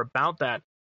musicals are about that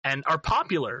and are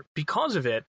popular because of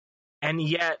it. And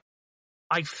yet,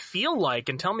 I feel like,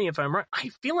 and tell me if I'm right, I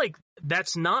feel like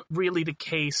that's not really the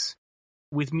case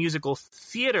with musical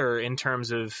theater in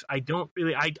terms of, I don't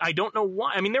know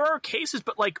why. I mean, there are cases,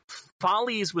 but like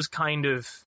Follies was kind of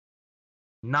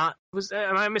am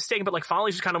I mistaken? But like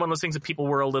Follies was kind of one of those things that people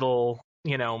were a little,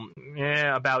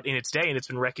 about in its day, and it's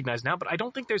been recognized now. But I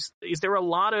don't think is there a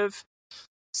lot of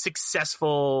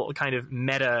successful kind of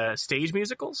meta stage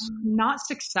musicals? Not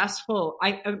successful.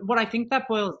 What I think that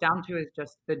boils down to is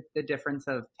just the difference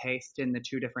of taste in the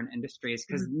two different industries,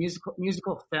 because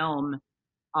musical film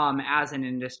as an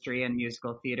industry and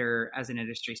musical theater as an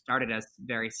industry started as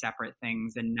very separate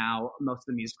things, and now most of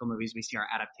the musical movies we see are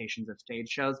adaptations of stage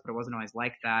shows, but it wasn't always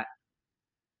like that.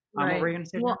 Right. What were you going to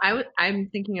say? Well, I'm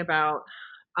thinking about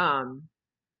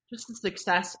just the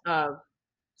success of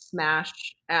Smash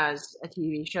as a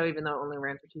TV show, even though it only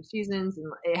ran for 2 seasons,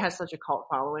 and it has such a cult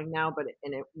following now, but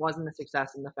it wasn't a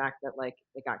success in the fact that like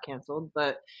it got canceled.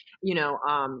 But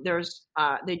there's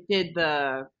they did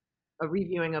a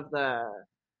reviewing of the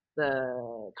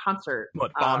concert.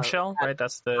 What, Bombshell, right?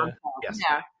 That's the Bombshell. Yes.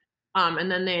 Yeah.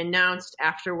 And then they announced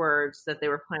afterwards that they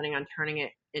were planning on turning it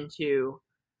into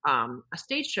a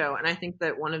stage show, and I think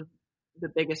that one of the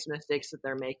biggest mistakes that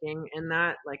they're making in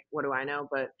that, like, what do I know,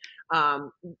 but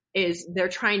is they're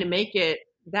trying to make it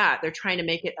that. They're trying to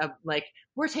make it like,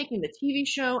 we're taking the TV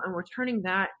show and we're turning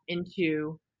that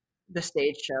into the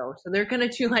stage show. So they're going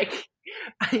to do like,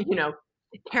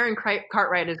 Karen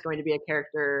Cartwright is going to be a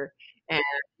character, and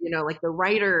like the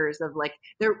writers of like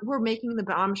we're making the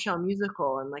Bombshell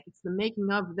musical, and like it's the making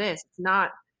of this. It's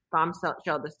not Bombshell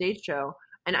the stage show,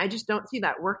 and I just don't see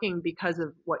that working because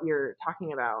of what you're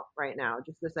talking about right now.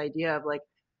 Just this idea of like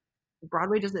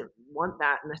Broadway doesn't want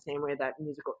that in the same way that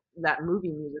movie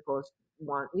musicals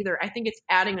want either. I think it's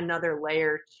adding another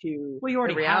layer to you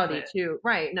already the reality have it too,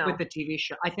 right? No, with the TV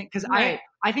show, I think, because right.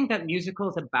 I think that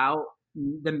musicals about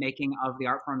the making of the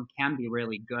art form can be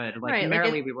really good, like right,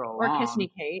 Merrily like We Roll Along, or Kiss Me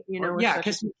Kate,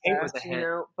 Kiss Me Kate was a hit,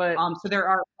 but so there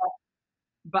are.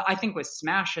 But I think with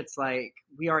Smash, it's like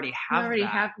we already have.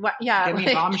 Yeah, give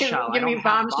me Bombshell. Give me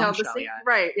Bombshell. Yet.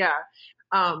 Right? Yeah.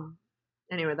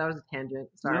 Anyway, that was a tangent.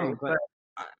 Sorry, no, but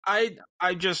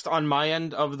I just, on my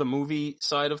end of the movie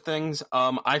side of things,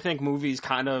 I think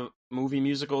movie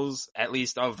musicals, at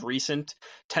least of recent,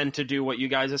 tend to do what you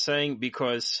guys are saying,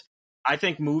 because I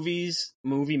think movie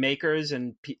makers,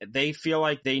 and they feel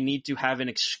like they need to have an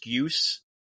excuse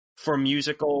for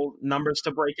musical numbers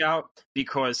to break out,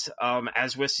 because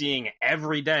as we're seeing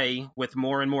every day with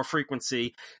more and more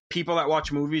frequency, people that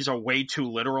watch movies are way too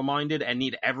literal minded and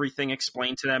need everything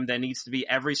explained to them. There needs to be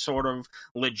every sort of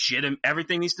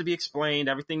everything needs to be explained,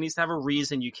 everything needs to have a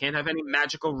reason. You can't have any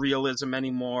magical realism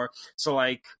anymore. So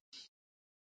like,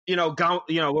 we're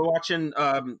watching,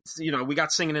 we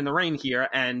got Singin' in the Rain here,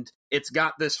 and it's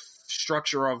got this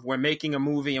structure of we're making a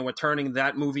movie and we're turning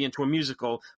that movie into a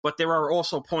musical, but there are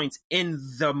also points in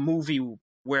the movie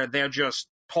where they're just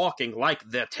talking, like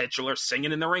the titular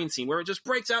Singin' in the Rain scene, where it just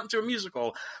breaks out into a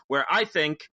musical, where I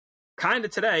think kind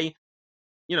of today,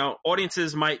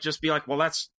 audiences might just be like, well,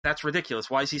 that's ridiculous.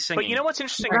 Why is he singing? But you know what's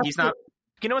interesting? He's not.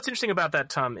 You know what's interesting about that,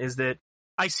 Tom, is that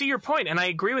I see your point, and I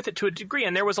agree with it to a degree.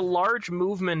 And there was a large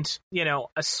movement,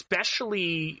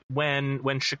 especially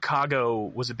when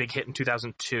Chicago was a big hit in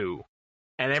 2002,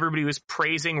 and everybody was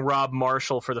praising Rob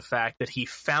Marshall for the fact that he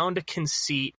found a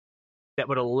conceit that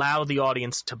would allow the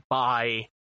audience to buy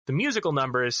the musical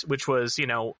numbers, which was,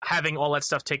 having all that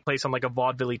stuff take place on like a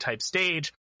vaudeville type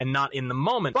stage and not in the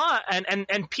moment. But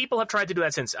and people have tried to do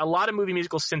that since. A lot of movie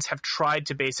musicals since have tried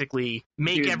to basically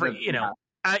make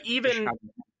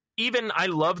even I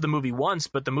love the movie Once,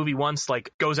 but the movie Once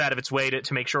like goes out of its way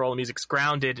to make sure all the music's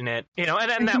grounded in it,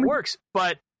 and that works.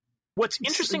 But what's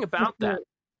interesting about that?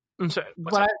 I'm sorry,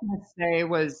 what I was going to say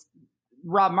was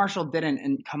Rob Marshall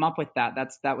didn't come up with that.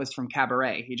 That was from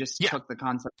Cabaret. He just took the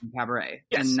concept from Cabaret,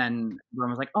 and then everyone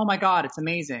was like, "Oh my god, it's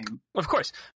amazing!" Of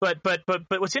course, but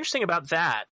what's interesting about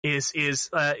that is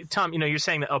Tom, you're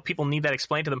saying that people need that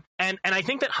explained to them, and I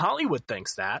think that Hollywood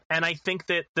thinks that, and I think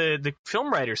that the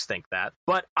film writers think that,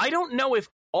 but I don't know if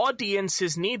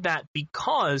audiences need that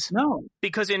because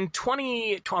in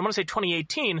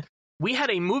 2018. We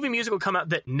had a movie musical come out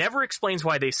that never explains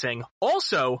why they sing.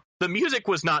 Also, the music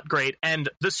was not great, and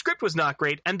the script was not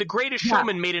great, and The Greatest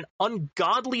Showman made an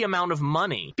ungodly amount of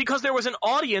money because there was an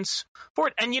audience for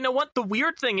it. And you know what? The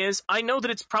weird thing is, I know that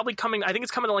it's probably coming, I think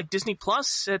it's coming to like Disney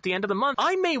Plus at the end of the month.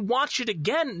 I may watch it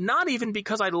again, not even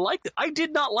because I liked it. I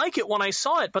did not like it when I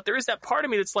saw it, but there is that part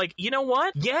of me that's like, you know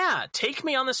what? Yeah, take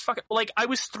me on this fucking, like, I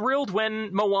was thrilled when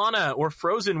Moana or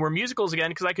Frozen were musicals again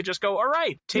because I could just go, all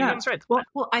right, take me on this ride.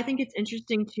 Well, I think it's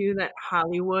interesting too that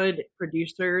Hollywood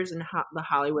producers and the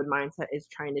Hollywood mindset is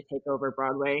trying to take over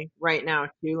Broadway right now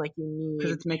too. Like you need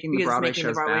because it's making the Broadway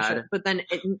shows bad. But then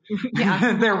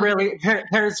they're really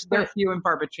they're few and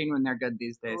far between when they're good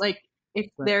these days. Like if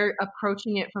they're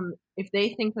approaching it if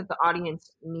they think that the audience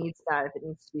needs that, if it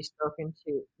needs to be spoken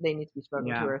to, they need to be spoken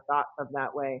to or thought of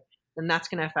that way, then that's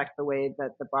going to affect the way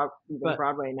that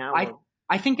Broadway now.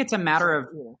 I think it's a matter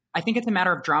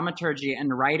of dramaturgy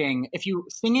and writing. If you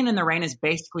Singin' in the Rain is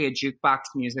basically a jukebox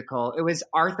musical. It was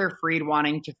Arthur Freed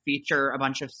wanting to feature a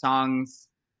bunch of songs,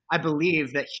 I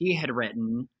believe, that he had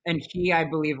written. And he, I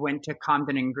believe, went to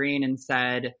Comden and Green and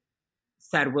said,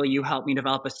 will you help me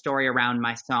develop a story around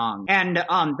my song? And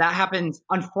that happens.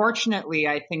 Unfortunately,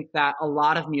 I think that a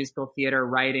lot of musical theater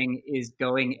writing is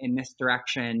going in this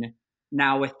direction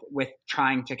now with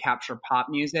trying to capture pop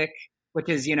music, which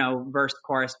is, verse,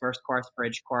 chorus,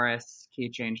 bridge, chorus, key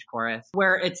change, chorus,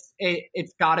 where it's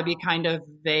got to be kind of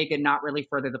vague and not really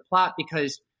further the plot.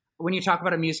 Because when you talk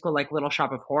about a musical like Little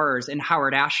Shop of Horrors, and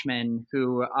Howard Ashman,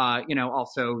 who,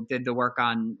 also did the work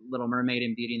on Little Mermaid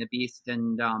and Beauty and the Beast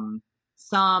and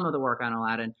some of the work on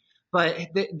Aladdin, but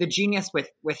the genius with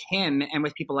him and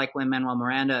with people like Lin-Manuel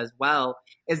Miranda as well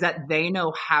is that they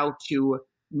know how to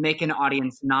make an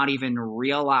audience not even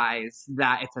realize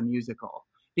that it's a musical.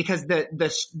 because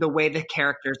the way the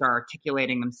characters are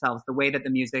articulating themselves, the way that the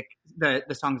music, the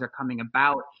songs are coming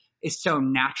about is so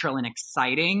natural and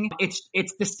exciting.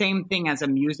 It's the same thing as a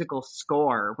musical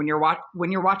score. When you're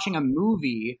watching a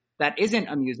movie that isn't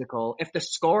a musical, if the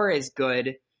score is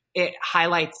good, it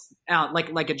highlights like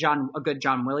a good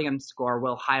John Williams score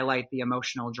will highlight the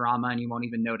emotional drama, and you won't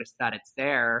even notice that it's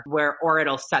there. Or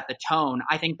it'll set the tone.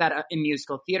 I think that in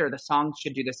musical theater, the songs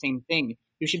should do the same thing.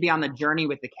 You should be on the journey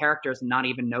with the characters and not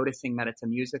even noticing that it's a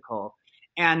musical.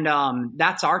 And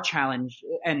that's our challenge.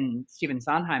 And Stephen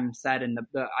Sondheim said in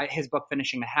his book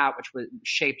Finishing the Hat, which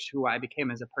shaped who I became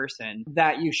as a person,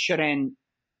 that you shouldn't.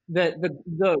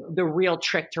 The real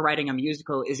trick to writing a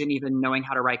musical isn't even knowing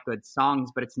how to write good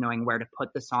songs, but it's knowing where to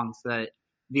put the songs so that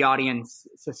the audience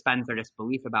suspends their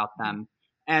disbelief about them.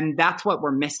 And that's what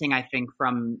we're missing, I think,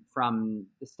 from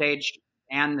the stage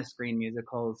and the screen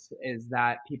musicals, is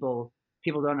that people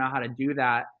don't know how to do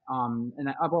that. And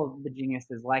the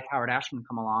geniuses like Howard Ashman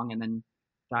come along and then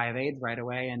die of AIDS right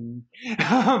away. And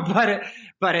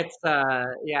but it's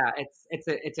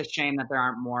it's a shame that there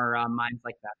aren't more minds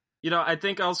like that. You know, I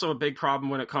think also a big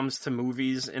problem when it comes to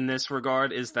movies in this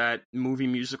regard is that movie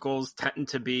musicals tend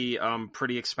to be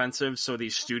pretty expensive. So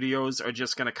these studios are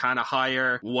just going to kind of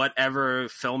hire whatever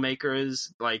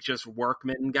filmmakers, like just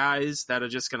workman guys that are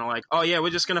just going to like, oh yeah, we're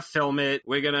just going to film it.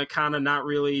 We're going to kind of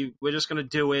we're just going to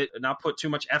do it and not put too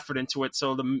much effort into it.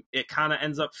 So it kind of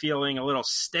ends up feeling a little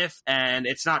stiff and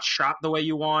it's not shot the way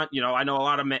you want. You know, I know a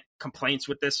lot of complaints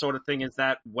with this sort of thing is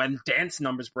that when dance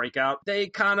numbers break out, they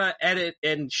kind of edit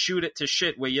and shoot it to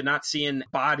shit where you're not seeing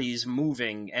bodies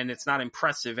moving and it's not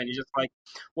impressive and you're just like,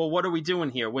 well, what are we doing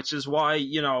here? Which is why,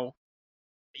 you know,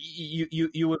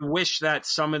 you would wish that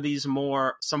some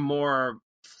more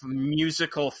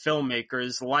musical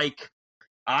filmmakers, like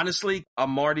honestly a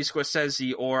Marty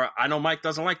Scorsese, or I know Mike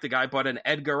doesn't like the guy, but an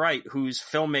Edgar Wright, whose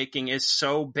filmmaking is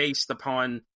so based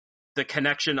upon the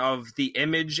connection of the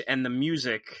image and the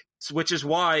music, which is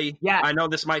why I know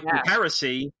this might be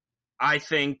heresy. I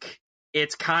think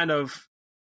it's kind of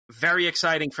very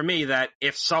exciting for me that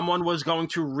if someone was going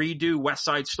to redo West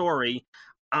Side Story,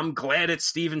 I'm glad it's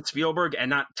Steven Spielberg and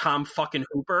not Tom fucking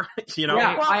Hooper, you know?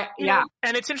 Yeah,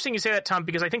 And it's interesting you say that, Tom,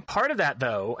 because I think part of that,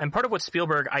 though, and part of what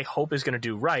Spielberg, I hope, is going to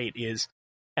do right is,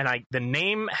 and the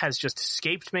name has just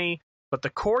escaped me, but the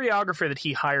choreographer that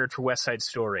he hired for West Side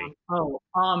Story.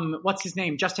 What's his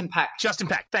name? Justin Peck. Justin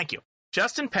Peck, thank you.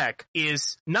 Justin Peck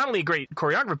is not only a great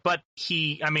choreographer, but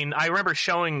I remember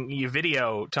showing you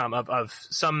video, Tom, of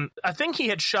a thing he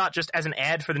had shot just as an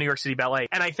ad for the New York City Ballet.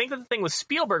 And I think that the thing with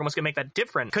Spielberg and what's going to make that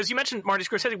different, because you mentioned Marty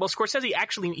Scorsese. Well, Scorsese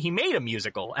actually, he made a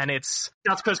musical, and that's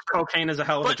because cocaine is a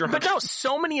hell of a drug. But no,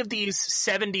 so many of these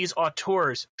 70s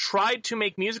auteurs tried to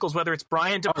make musicals, whether it's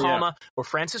Brian De Palma or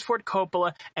Francis Ford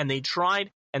Coppola, and they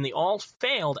tried, and they all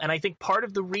failed. And I think part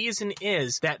of the reason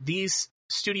is that these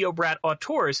studio brat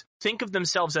auteurs think of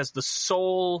themselves as the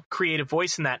sole creative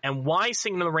voice in that. And why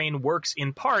Singin' in the Rain works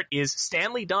in part is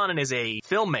Stanley Donen is a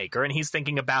filmmaker, and he's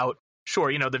thinking about,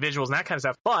 sure, you know, the visuals and that kind of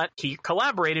stuff, but he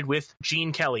collaborated with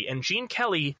Gene Kelly, and Gene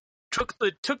Kelly took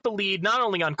the lead not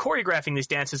only on choreographing these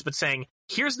dances, but saying,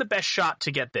 here's the best shot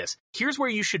to get this. Here's where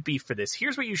you should be for this.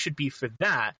 Here's where you should be for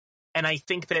that. And I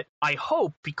think that, I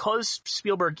hope, because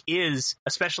Spielberg is,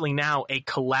 especially now, a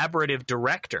collaborative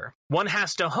director, one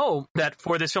has to hope that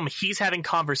for this film, he's having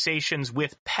conversations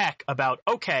with Peck about,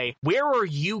 okay, where are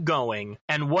you going?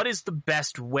 And what is the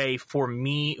best way for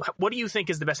me? What do you think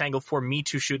is the best angle for me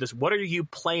to shoot this? What are you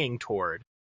playing toward?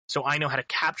 So I know how to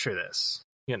capture this,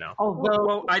 you know?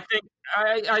 Well,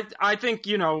 I think,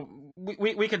 you know,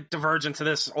 we could diverge into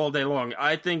this all day long.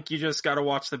 I think you just got to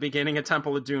watch the beginning of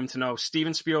Temple of Doom to know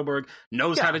Steven Spielberg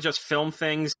knows how to just film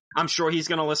things. I'm sure he's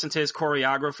going to listen to his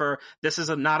choreographer. This is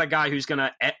not a guy who's going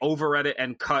to over edit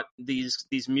and cut these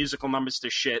musical numbers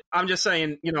to shit. I'm just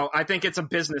saying, you know, I think it's a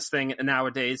business thing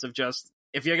nowadays of just,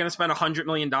 if you're going to spend $100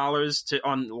 million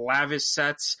on lavish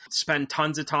sets, spend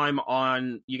tons of time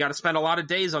you got to spend a lot of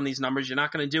days on these numbers. You're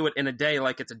not going to do it in a day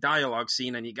like it's a dialogue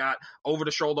scene and you got over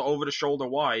the shoulder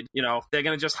wide. You know, they're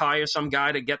going to just hire some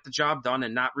guy to get the job done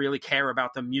and not really care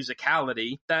about the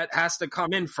musicality that has to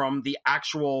come in from the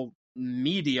actual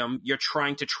medium you're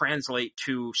trying to translate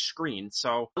to screen.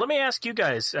 So let me ask you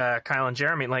guys, Kyle and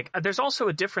Jeremy, like, there's also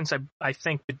a difference, I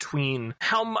think, between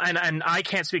and I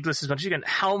can't speak to this as much as you can,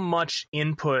 how much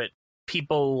input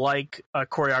people like a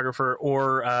choreographer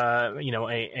or you know,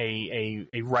 a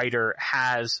writer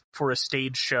has for a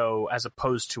stage show as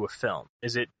opposed to a film.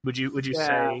 Is it, would you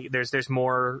say there's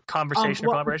more conversation or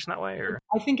collaboration that way? Or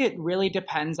I think it really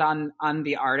depends on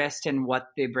the artist and what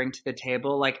they bring to the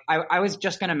table. Like I was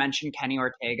just going to mention Kenny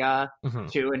Ortega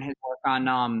too, and his work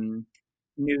on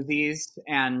Newsies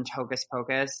and Hocus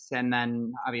Pocus, and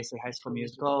then obviously High School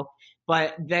Musical.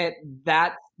 But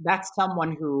that's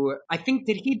someone who I think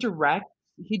did he direct?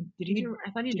 I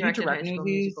thought he directed High School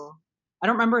Musical. I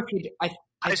don't remember if he.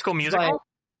 High School Musical.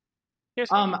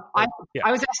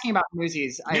 I was asking about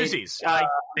Newsies. Newsies, I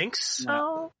think so.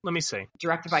 Yeah. Let me see.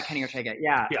 Directed by Kenny Ortega.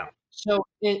 Yeah. Yeah. So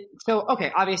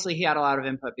okay. Obviously, he had a lot of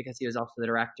input because he was also the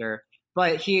director.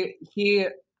 But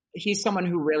he's someone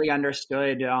who really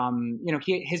understood.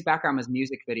 His background was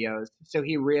music videos, so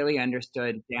he really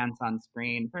understood dance on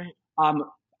screen. Right.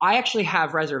 I actually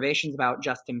have reservations about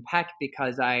Justin Peck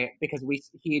because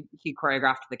he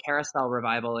choreographed the Carousel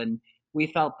revival, and we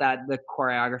felt that the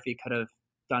choreography could have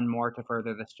done more to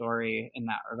further the story in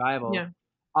that revival. Yeah.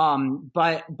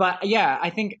 But yeah, I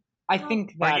think that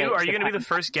are you going to be the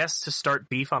first guest to start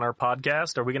beef on our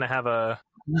podcast? Are we going to have a?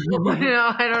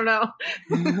 No, I don't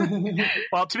know.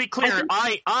 Well, to be clear,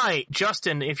 I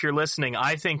Justin, if you're listening,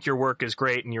 I think your work is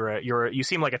great, and you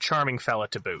seem like a charming fella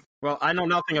to boot. Well, I know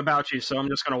nothing about you, so I'm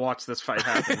just going to watch this fight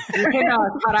happen. You can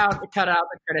cut out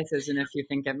the criticism if you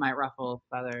think it might ruffle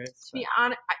feathers. To be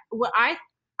honest,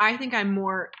 I think I'm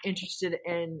more interested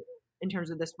in terms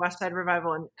of this West Side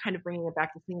revival and kind of bringing it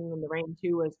back to Singing in the Rain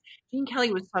too, was Gene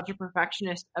Kelly was such a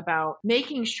perfectionist about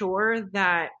making sure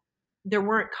that there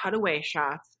weren't cutaway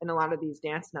shots in a lot of these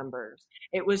dance numbers.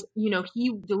 It was,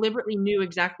 he deliberately knew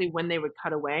exactly when they would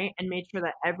cut away and made sure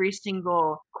that every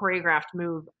single choreographed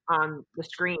move on the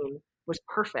screen was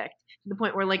perfect, to the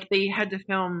point where like they had to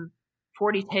film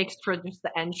 40 takes for just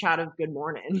the end shot of Good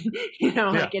Morning,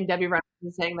 and Debbie Reynolds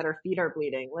is saying that her feet are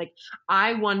bleeding. Like,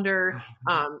 I wonder,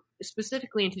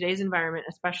 specifically in today's environment,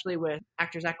 especially with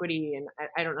Actors Equity, and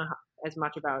I don't know as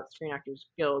much about Screen Actors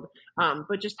Guild,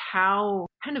 but just how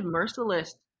kind of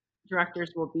merciless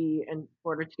directors will be in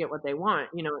order to get what they want,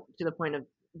 to the point of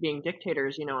being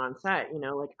dictators, on set,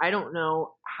 like, I don't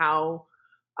know how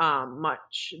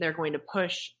much they're going to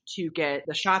push to get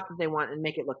the shot that they want and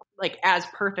make it look like as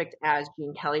perfect as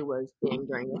Gene Kelly was being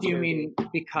during this. Do you mean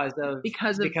because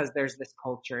there's this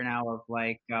culture now of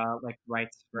like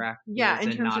rights for actors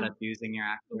and not abusing your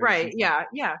actors? Right. Yeah.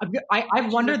 Yeah.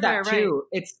 I've wondered that too.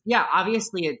 Right. It's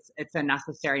obviously it's a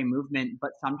necessary movement,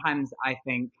 but sometimes I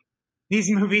think these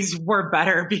movies were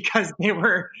better because they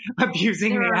were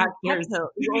abusing the actors.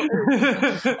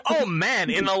 Oh man,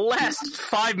 in the last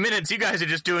 5 minutes, you guys are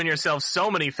just doing yourselves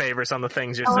so many favors on the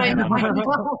things you're saying. No,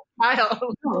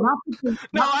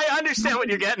 I understand what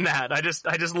you're getting at. I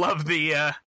just love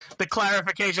the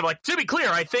clarification. Like, to be clear,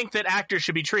 I think that actors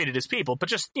should be treated as people, but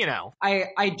just,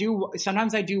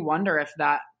 sometimes I do wonder if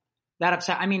that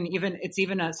upset. I mean, it's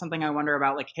even something I wonder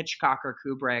about, like Hitchcock or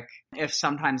Kubrick, if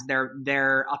sometimes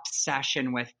their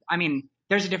obsession with, I mean,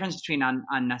 there's a difference between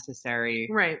unnecessary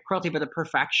cruelty, but the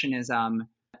perfectionism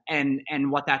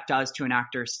and what that does to an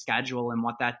actor's schedule and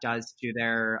what that does to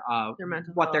their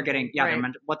mental what health. they're getting,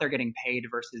 what they're getting paid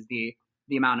versus the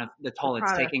amount of the toll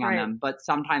it's taking on them. But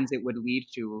sometimes it would lead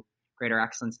to greater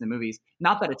excellence in the movies.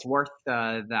 Not that it's worth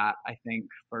that, I think,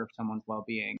 for someone's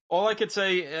well-being. All I could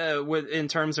say in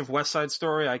terms of West Side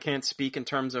Story, I can't speak in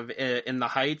terms of In the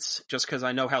Heights, just because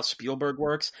I know how Spielberg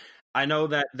works. I know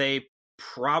that they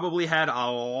probably had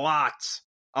a lot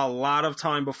of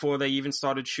time before they even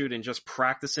started shooting, just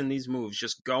practicing these moves,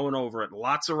 just going over it,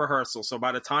 lots of rehearsal. So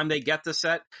by the time they get to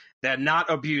set, they're not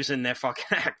abusing their fucking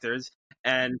actors.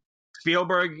 And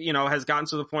Spielberg, has gotten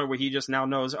to the point where he just now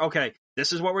knows, okay,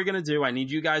 this is what we're going to do. I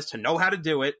need you guys to know how to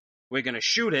do it. We're going to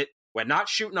shoot it. We're not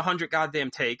shooting 100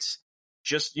 goddamn takes.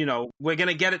 Just, we're going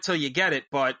to get it till you get it,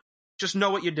 but just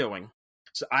know what you're doing.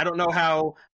 So I don't know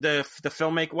how the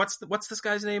filmmaker, what's this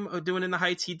guy's name doing In the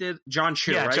Heights? He did John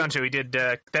Chu, right? John Chu. He did,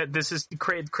 this is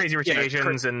Crazy Rich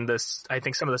Asians and this, I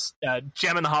think some of this,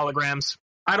 Gem and the Holograms.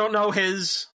 I don't know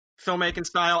his filmmaking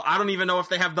style. I don't even know if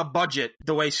they have the budget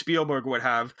the way Spielberg would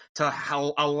have to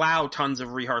allow tons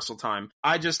of rehearsal time.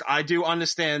 I do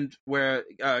understand where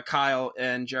Kyle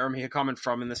and Jeremy are coming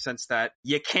from in the sense that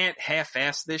you can't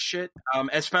half-ass this shit,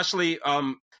 especially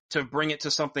to bring it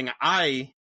to something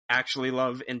I actually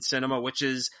love in cinema, which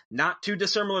is not too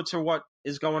dissimilar to what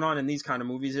is going on in these kind of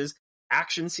movies, is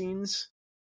action scenes,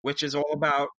 which is all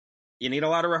about you need a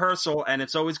lot of rehearsal, and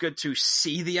it's always good to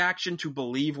see the action, to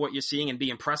believe what you're seeing and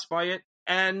be impressed by it.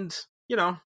 And,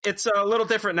 it's a little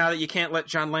different now that you can't let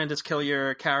John Landis kill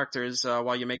your characters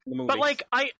while you're making the movie. But, like,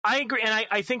 I agree, and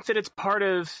I think that it's part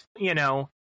of,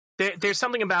 there's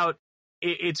something about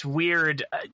it's weird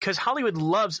because Hollywood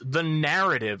loves the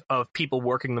narrative of people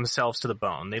working themselves to the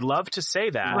bone. They love to say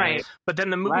that, right? But then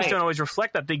the movies don't always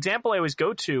reflect that. The example I always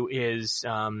go to is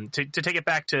to take it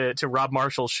back to Rob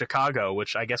Marshall's Chicago,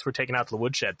 which I guess we're taking out to the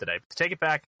woodshed today. To take it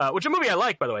back, which is a movie I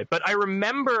like, by the way. But I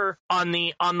remember on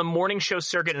the morning show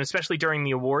circuit, and especially during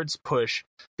the awards push,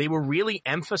 they were really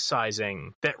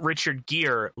emphasizing that Richard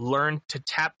Gere learned to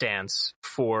tap dance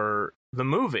for the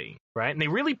movie, right? And they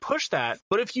really pushed that.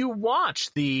 But if you watch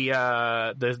the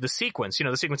sequence,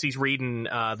 the sequence he's reading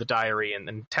the diary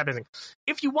and tap dancing,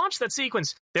 if you watch that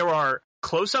sequence, there are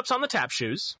close-ups on the tap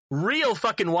shoes, real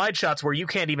fucking wide shots where you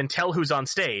can't even tell who's on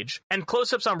stage, and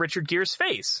close-ups on Richard Gere's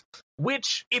face.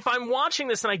 Which, if I'm watching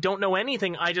this and I don't know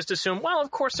anything, I just assume, well, of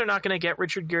course they're not going to get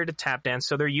Richard Gere to tap dance,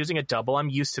 so they're using a double. I'm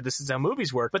used to this is how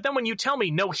movies work. But then when you tell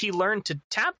me, no, he learned to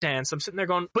tap dance, I'm sitting there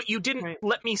going, but you didn't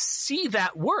let me see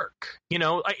that work.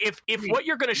 If what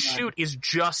you're going to shoot is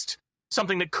just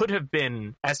something that could have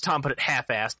been, as Tom put it,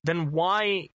 half-assed, then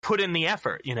why put in the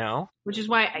effort, Which is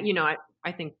why,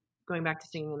 I think going back to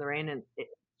Singing in the Rain, and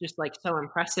it's just like so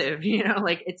impressive,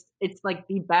 like it's like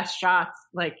the best shots,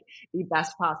 like the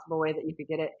best possible way that you could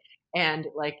get it, and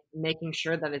like making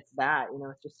sure that it's that,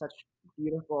 it's just such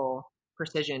beautiful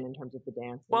precision in terms of the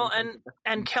dance. Well,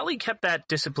 and Kelly kept that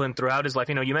discipline throughout his life.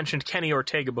 You mentioned Kenny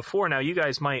Ortega before. Now you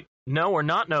guys might know or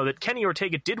not know that Kenny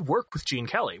Ortega did work with Gene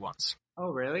Kelly once. Oh,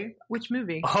 really? Which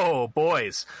movie? Oh,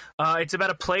 boys. It's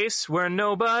about a place where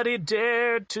nobody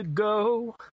dared to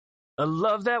go. A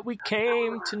love that we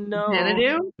came to know.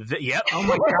 Xanadu? Yep. Oh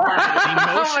my god.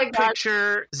 The motion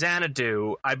picture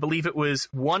Xanadu. I believe it was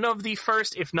one of the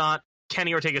first, if not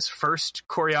Kenny Ortega's first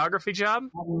choreography job.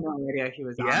 I had no idea he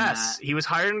was on that. Yes, he was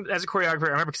hired as a choreographer.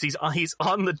 I remember because he's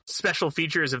on the special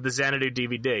features of the Xanadu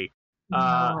DVD.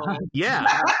 Yeah,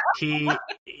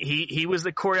 he was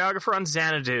the choreographer on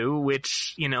Xanadu,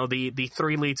 which, the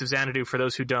three leads of Xanadu, for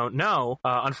those who don't know,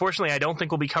 unfortunately, I don't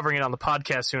think we'll be covering it on the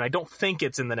podcast soon. I don't think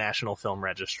it's in the National Film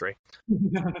Registry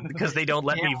because they don't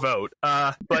let me vote.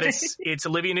 But it's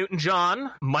Olivia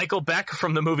Newton-John, Michael Beck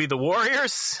from the movie The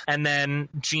Warriors, and then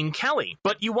Gene Kelly.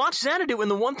 But you watch Xanadu, and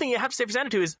the one thing you have to say for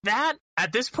Xanadu is that,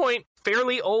 at this point,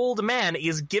 fairly old man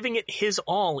is giving it his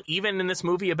all, even in this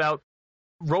movie about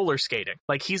roller skating.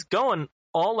 Like, he's going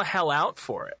all the hell out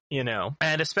for it,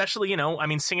 and especially,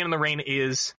 Singin' in the Rain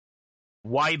is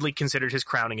widely considered his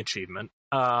crowning achievement.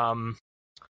 And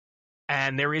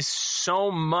there is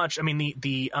so much,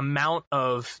 the amount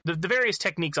of the various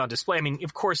techniques on display.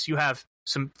 Of course you have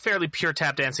some fairly pure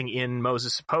tap dancing in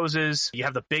Moses Supposes. You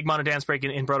have the big mono dance break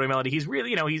in Broadway Melody. He's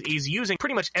really, he's using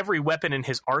pretty much every weapon in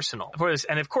his arsenal for this.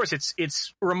 And of course,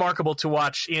 it's remarkable to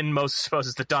watch in Moses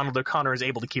Supposes that Donald O'Connor is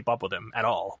able to keep up with him at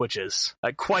all, which is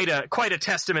quite a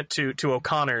testament to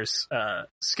O'Connor's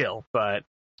skill. But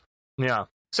yeah.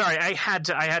 Sorry, I had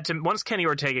to. Once Kenny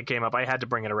Ortega came up, I had to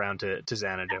bring it around to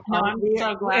Xanadu. No, I'm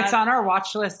so glad. It's on our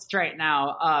watch list right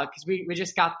now because we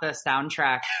just got the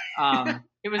soundtrack.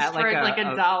 It was at for like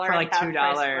 $1 for like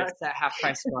 $2 at half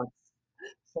price books.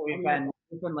 So we've been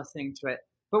listening to it.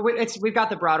 But we've got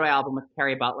the Broadway album with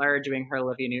Carrie Butler doing her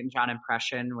Olivia Newton-John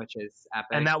impression, which is epic.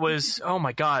 And that was, oh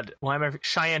my God,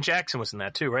 Cheyenne Jackson was in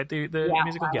that too, right? The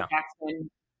musical, Cheyenne Jackson,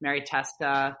 Mary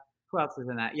Testa. Who else is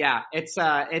in that? Yeah,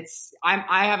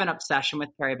 I have an obsession with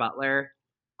Carrie Butler.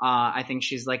 I think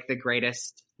she's like the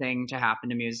greatest thing to happen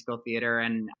to musical theater,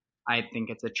 and I think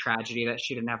it's a tragedy that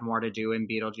she didn't have more to do in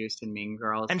Beetlejuice and Mean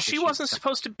Girls. And she wasn't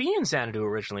supposed to be in Xanadu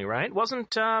originally, right?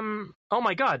 Wasn't, oh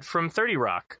my God, from 30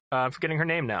 Rock. I'm forgetting her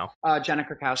name now. Jenna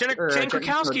Krakowski. Jane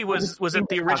Krakowski was at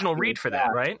the original read for that,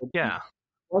 right? Yeah.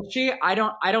 Well, I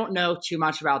don't know too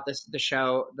much about the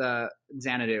show, the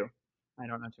Xanadu. I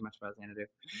don't know too much about Xanadu,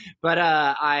 but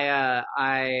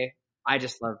I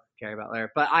just love Carrie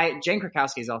Butler. But Jane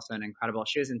Krakowski is also an incredible.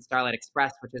 She was in Starlight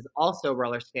Express, which is also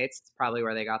roller skates. It's probably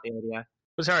where they got the idea.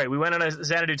 Sorry, we went on a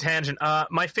Xanadu tangent.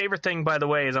 My favorite thing, by the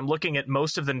way, is I'm looking at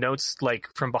most of the notes, like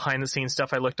from behind the scenes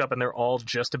stuff I looked up, and they're all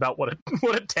just about what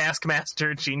a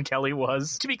taskmaster Gene Kelly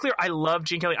was. To be clear, I love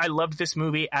Gene Kelly. I loved this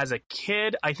movie as a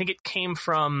kid. I think it came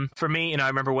from, for me, I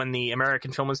remember when the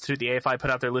American Film Institute, the AFI, put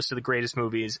out their list of the greatest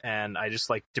movies, and I just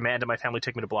demanded my family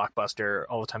take me to Blockbuster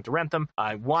all the time to rent them.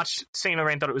 I watched Singin' in the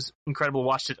Rain, thought it was incredible,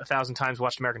 watched it 1,000 times,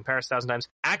 watched American Paris 1,000 times.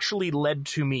 Actually led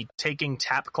to me taking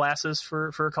tap classes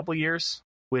for a couple years,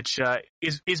 which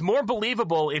is more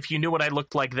believable if you knew what I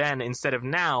looked like then instead of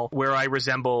now, where I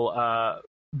resemble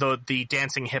the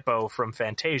dancing hippo from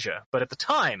Fantasia. But at the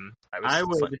time, I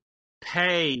would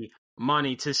pay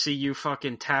money to see you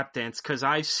fucking tap dance, because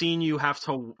I've seen you have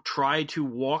to try to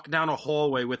walk down a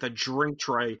hallway with a drink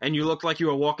tray, and you look like you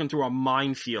were walking through a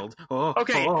minefield.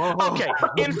 Okay.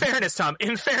 In fairness, Tom,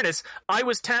 I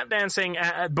was tap dancing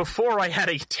before I had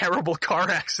a terrible car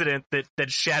accident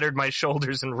that shattered my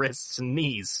shoulders and wrists and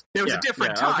knees. It was a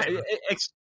different time. Okay.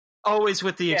 Always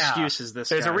with the excuses.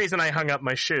 There's a reason I hung up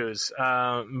my shoes.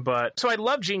 But so I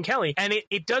love Gene Kelly, and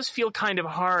it does feel kind of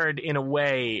hard in a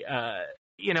way.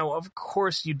 Of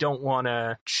course you don't want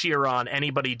to cheer on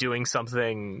anybody doing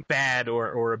something bad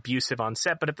or abusive on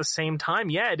set, but at the same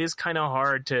time, it is kind of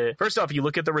hard to, first off, you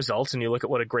look at the results and you look at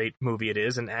what a great movie it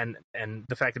is and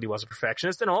the fact that he was a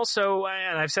perfectionist, and also,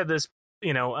 and I've said this,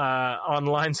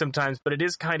 online sometimes, but it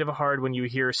is kind of hard when you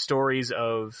hear stories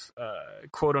of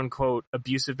quote unquote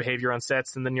abusive behavior on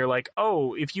sets, and then you're like,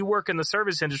 oh, if you work in the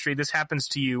service industry, this happens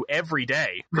to you every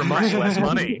day for much less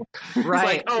money.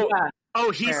 Right.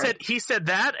 It's like, he said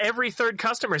that every third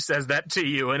customer says that to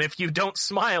you, and if you don't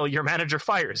smile, your manager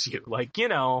fires you. Like,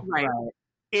 right.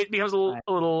 It becomes a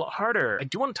little harder. I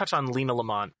do want to touch on Lena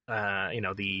Lamont,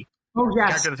 the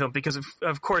character of the film, because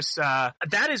of course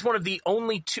that is one of the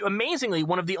only two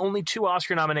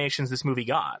Oscar nominations this movie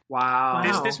got.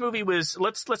 Wow. This movie was,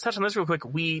 let's touch on this real quick.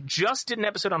 We just did an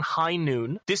episode on High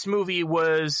Noon. This movie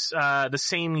was the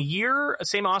same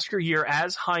Oscar year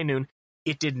as High Noon.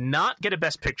 It did not get a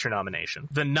Best Picture nomination.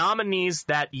 The nominees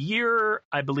that year,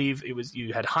 I believe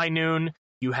you had High Noon,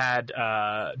 you had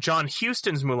John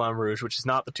Huston's Moulin Rouge, which is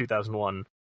not the 2001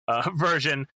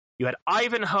 version. You had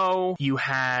Ivanhoe,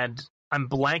 I'm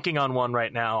blanking on one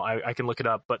right now, I can look it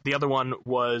up, but the other one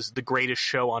was The Greatest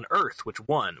Show on Earth, which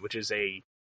is a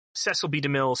Cecil B.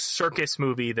 DeMille circus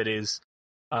movie that is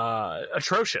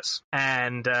atrocious.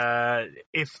 And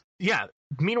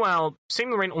meanwhile, Singin'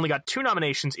 in the Rain only got 2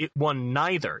 nominations. It won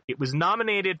neither. It was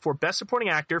nominated for Best Supporting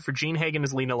Actor for Gene Hagen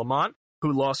as Lena Lamont,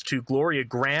 who lost to Gloria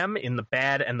Graham in The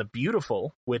Bad and the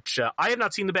Beautiful, which I have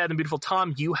not seen The Bad and the Beautiful.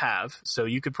 Tom, you have, so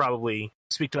you could probably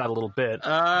speak to that a little bit.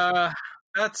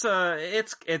 That's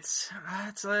it's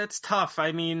tough.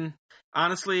 I mean,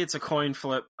 honestly, it's a coin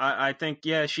flip. I think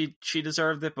she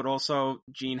deserved it, but also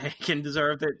Gene Hagen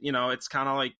deserved it. It's kind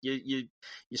of like you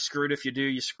screwed if you do,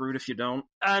 you screwed if you don't.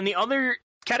 And the other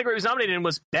category it was nominated in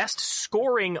was Best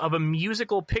Scoring of a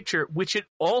Musical Picture, which it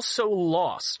also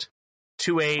lost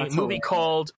to a movie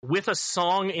called With a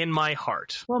Song in My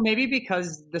Heart. Well, maybe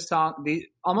because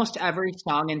almost every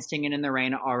song in Singin' in the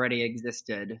Rain already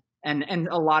existed, and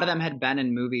a lot of them had been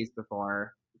in movies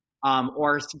before,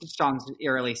 or songs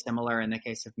eerily similar in the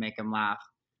case of Make 'Em Laugh.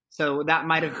 So that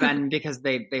might have been because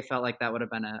they felt like that would have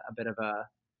been a bit of a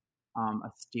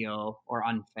steal or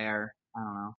unfair. I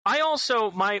don't know. I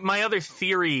also, my other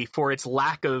theory for its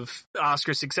lack of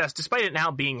Oscar success, despite it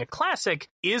now being a classic,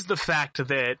 is the fact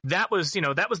that was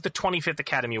the 25th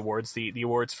Academy Awards, the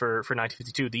awards for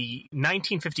 1952. The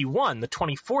 1951, the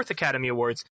 24th Academy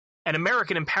Awards, An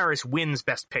American in Paris wins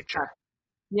Best Picture.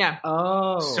 Yeah.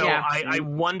 Oh. So yeah. I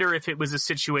wonder if it was a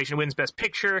situation, wins Best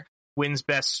Picture, wins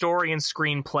Best Story and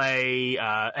Screenplay.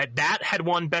 That had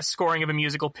won Best Scoring of a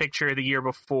Musical Picture the year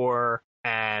before.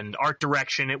 And art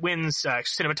direction, it wins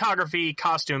cinematography,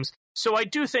 costumes. So I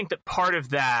do think that part of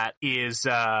that is,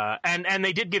 and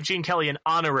they did give Gene Kelly an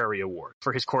honorary award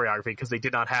for his choreography because they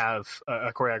did not have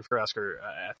a choreographer Oscar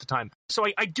at the time. So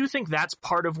I do think that's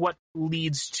part of what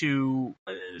leads to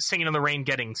Singin' in the Rain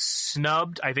getting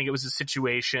snubbed. I think it was a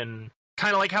situation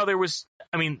kind of like how there was,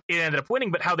 it ended up winning,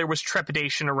 but how there was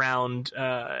trepidation around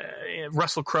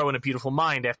Russell Crowe in A Beautiful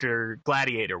Mind after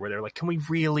Gladiator, where they're like, can we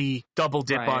really double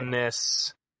dip on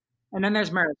this? And then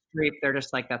there's Meryl Streep. They're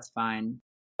just like, that's fine.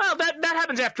 Well, that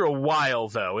happens after a while,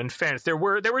 though. In fairness, there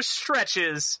were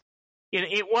stretches.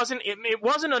 It wasn't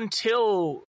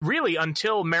until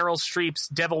Meryl Streep's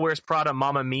Devil Wears Prada,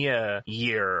 Mamma Mia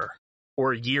year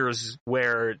or years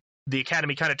where the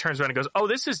Academy kind of turns around and goes, oh,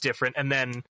 this is different, and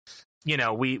then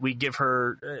we give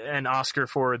her an Oscar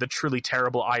for the truly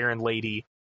terrible Iron Lady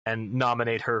and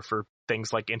nominate her for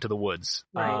things like Into the Woods.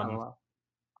 Right.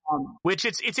 Which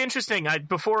it's interesting.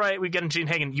 Before we get into Gene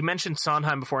Hagen, you mentioned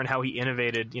Sondheim before and how he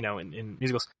innovated, in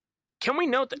musicals. Can we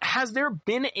note that has there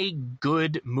been a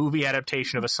good movie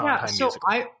adaptation of a Sondheim musical?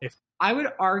 I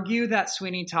would argue that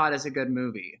Sweeney Todd is a good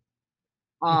movie.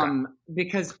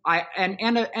 Because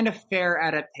and a fair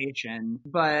adaptation,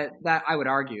 but that I would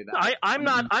argue that I'm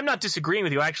not disagreeing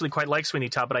with you. I actually quite like Sweeney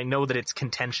Todd, but I know that it's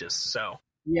contentious. So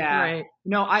yeah, right.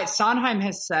 No, Sondheim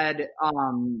has said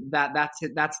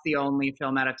that's the only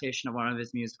film adaptation of one of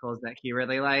his musicals that he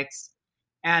really likes,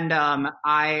 and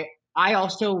I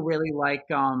also really like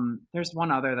there's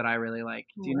one other that I really like.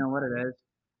 Do you know what it is?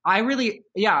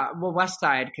 West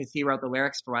Side, because he wrote the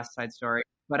lyrics for West Side Story.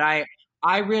 But I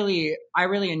really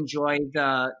enjoyed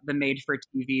the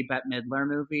made-for-TV Bette Midler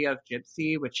movie of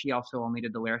Gypsy, which he also only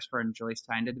did the lyrics for, and Julie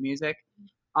Stein did the music.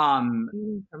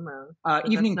 Evening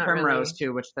Primrose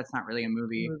too, which that's not really a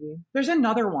movie. There's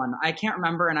another one I can't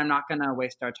remember, and I'm not gonna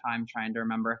waste our time trying to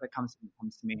remember. If it comes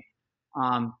to me.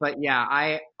 But yeah,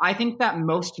 I think that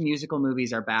most musical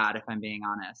movies are bad. If I'm being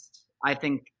honest, I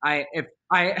think if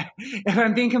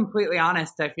I'm being completely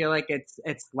honest, I feel like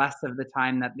it's less of the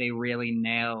time that they really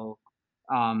nail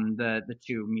the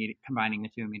two combining the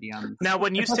two mediums. Now,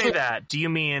 when you say that, do you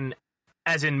mean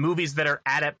as in movies that are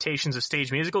adaptations of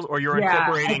stage musicals, or you're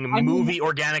incorporating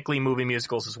organically movie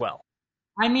musicals as well?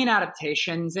 I mean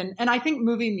adaptations, and I think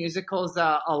movie musicals,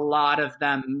 a lot of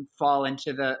them fall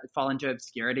into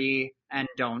obscurity and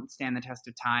don't stand the test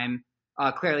of time.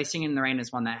 Clearly, Singin' in the Rain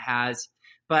is one that has,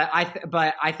 but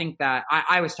I think that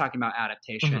I was talking about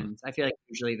adaptations. I feel like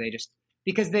usually they just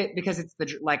because it's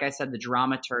like I said, the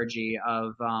dramaturgy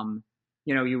of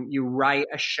you write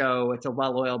a show, it's a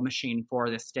well-oiled machine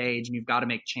for the stage, and you've got to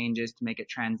make changes to make it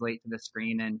translate to the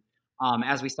screen. And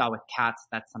as we saw with Cats,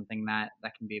 that's something that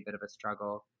can be a bit of a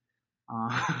struggle.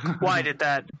 Why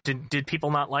did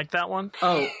people not like that one?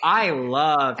 Oh, I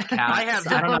loved Cats.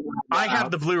 I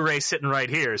have the Blu-ray sitting right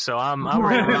here, so I'm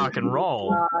ready to rock and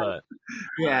roll. But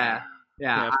yeah.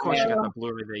 Of course you got the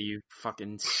Blu-ray there, you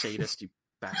fucking sadist, you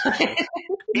bastard.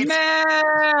 Do you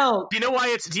know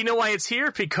why it's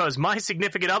here? Because my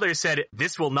significant other said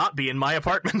this will not be in my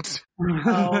apartment.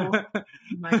 Oh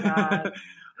my god.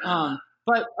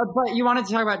 But you wanted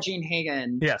to talk about Gene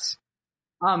Hagen. Yes.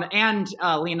 And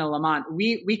Lena Lamont.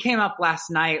 We came up last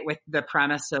night with the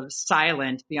premise of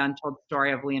Silent, the untold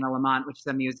story of Lena Lamont, which is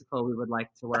a musical we would like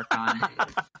to work on.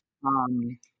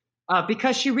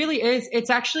 Because she really is.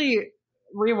 It's actually,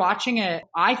 rewatching it,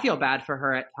 I feel bad for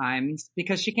her at times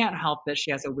because she can't help that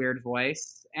she has a weird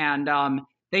voice, and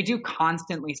they do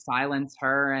constantly silence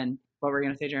her. And what were you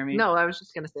gonna say, Jeremy? No, I was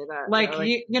just gonna say that. Like,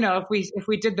 if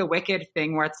we did the Wicked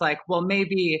thing where it's like, well,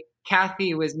 maybe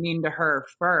Kathy was mean to her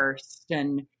first,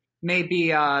 and maybe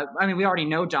we already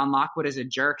know John Lockwood is a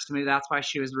jerk, so maybe that's why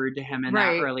she was rude to him in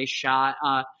that early shot.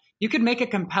 You could make a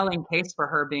compelling case for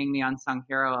her being the unsung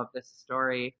hero of this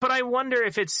story. But I wonder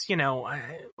if it's,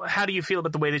 how do you feel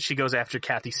about the way that she goes after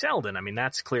Kathy Selden? I mean,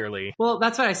 that's clearly... Well,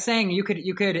 that's what I was saying. You could,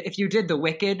 if you did the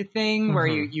Wicked thing where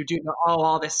you do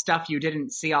all this stuff you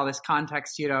didn't see, all this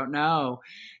context you don't know.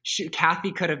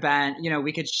 Kathy could have been,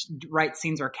 we could write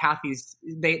scenes where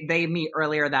they meet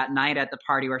earlier that night at the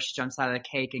party where she jumps out of the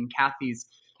cake, and Kathy's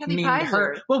mean to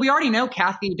her. Well, we already know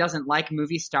Kathy doesn't like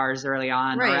movie stars early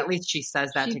on, or at least she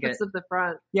says that she puts up the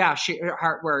front. Yeah,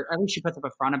 at least she puts up a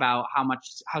front about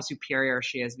how superior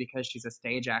she is because she's a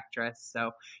stage actress. So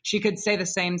she could say the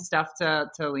same stuff to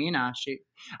Lena.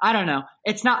 I don't know.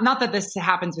 It's not that this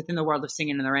happens within the world of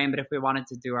Singin' in the Rain, but if we wanted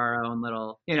to do our own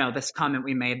little, this comment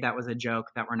we made that was a joke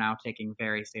that we're now taking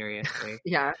very seriously.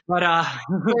 Yeah. But I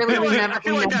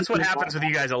feel like that's what happens with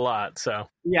you guys a lot. So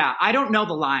yeah, I don't know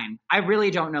the line. I really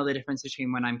don't know the difference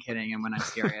between when I'm kidding and when I'm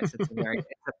serious. It's a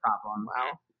problem.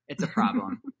 Wow. It's a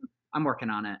problem. I'm working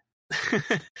on it.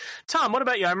 Tom, what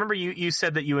about you? I remember you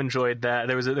said that you enjoyed that.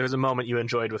 There was a moment you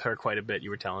enjoyed with her quite a bit.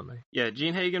 You were telling me. Yeah,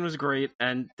 Gene Hagen was great,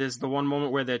 and there's the one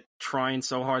moment where they're trying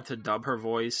so hard to dub her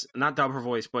voice. Not dub her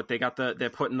voice, but they're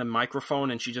putting the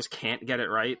microphone and she just can't get it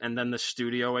right, and then the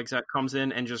studio exec comes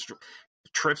in and just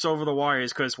trips over the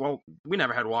wires because, well, we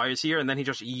never had wires here, and then he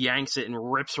just yanks it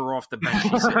and rips her off the bench.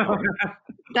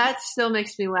 That still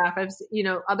makes me laugh. I've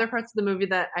other parts of the movie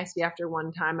that I see after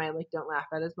one time I don't laugh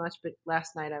at as much, but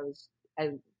last night I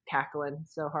cackling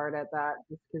so hard at that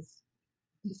because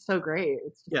it's so great.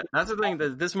 That's the thing.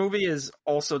 This movie is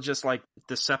also just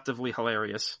deceptively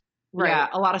hilarious. Right. Yeah,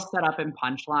 a lot of setup and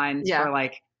punchlines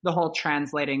for the whole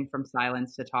translating from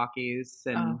silence to talkies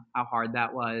and how hard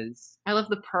that was. I love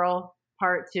the Pearl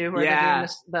part too, where they're doing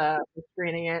the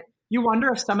screening it. You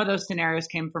wonder if some of those scenarios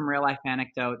came from real life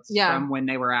anecdotes from when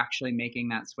they were actually making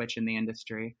that switch in the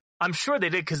industry. I'm sure they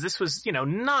did, because this was,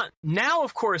 not now,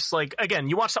 of course, again,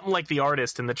 you watch something like The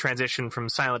Artist and the transition from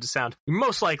silent to sound,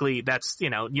 most likely that's,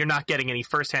 you're not getting any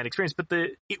firsthand experience, but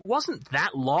it wasn't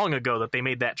that long ago that they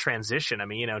made that transition. I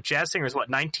mean, Jazz Singer is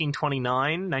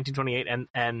 1929, 1928,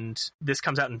 and this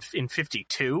comes out in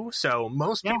 52. So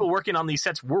most people working on these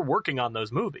sets were working on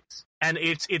those movies. And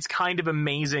it's kind of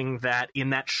amazing that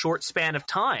in that short span of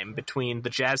time between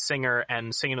The Jazz Singer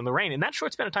and Singin' in the Rain, in that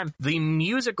short span of time, the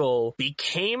musical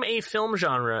became a film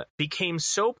genre, became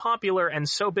so popular and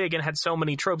so big and had so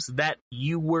many tropes that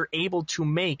you were able to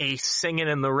make a Singin'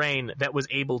 in the Rain that was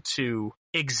able to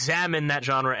examine that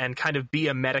genre and kind of be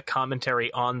a meta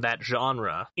commentary on that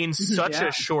genre in such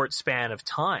a short span of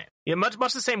time. Yeah, much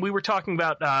the same. We were talking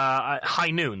about High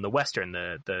Noon, the Western,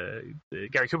 the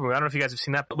Gary Cooper movie. I don't know if you guys have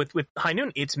seen that, but with High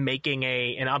Noon, it's making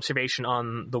an observation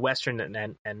on the Western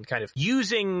and kind of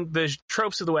using the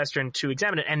tropes of the Western to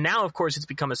examine it. And now, of course, it's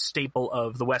become a staple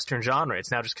of the Western genre.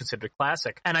 It's now just considered a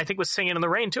classic. And I think with Singin' in the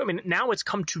Rain, too, I mean, now it's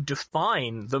come to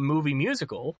define the movie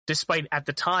musical, despite at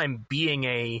the time being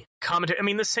a commentary. I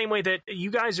mean, the same way that you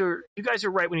guys are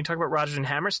right when you talk about Rodgers and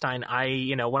Hammerstein.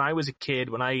 When I was a kid,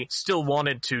 when I still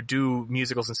wanted to do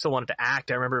musicals and still wanted to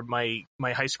act, I remember my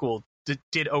high school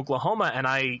did Oklahoma, and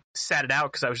I sat it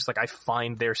out because I was just like, I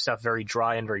find their stuff very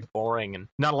dry and very boring and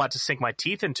not a lot to sink my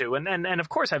teeth into. And of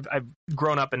course I've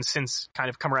grown up and since kind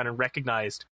of come around and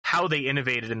recognized how they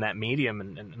innovated in that medium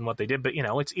and what they did. But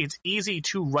it's easy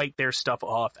to write their stuff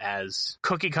off as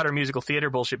cookie cutter musical theater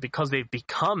bullshit because they've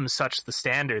become such the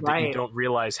standard that you don't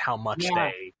realize how much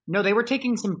they were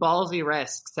taking some ballsy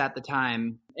risks at the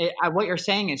time. What you're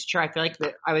saying is true. I feel like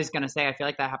I feel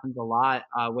like that happens a lot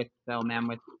with film and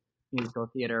with musical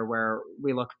theater, where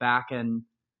we look back and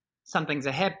something's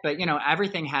a hit, but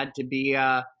everything had to be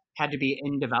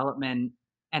in development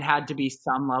and had to be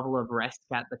some level of risk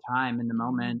at the time in the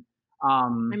moment. I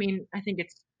mean, I think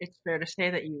it's fair to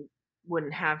say that you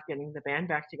wouldn't have getting the band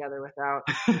back together without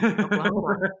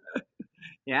Oklahoma.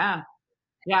 Yeah.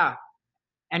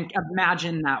 And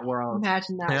imagine that world.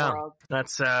 World.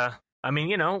 That's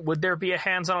would there be a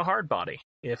Hands on a Hard Body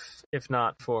if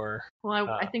not for? Well,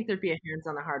 I think there'd be a Hands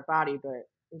on a Hard Body, but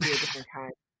it'd be a different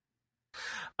kind.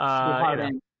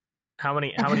 How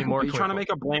many more? Are you trying to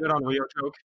make a Blame It on Rio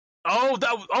joke? Oh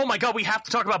my God! We have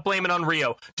to talk about Blame It on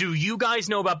Rio. Do you guys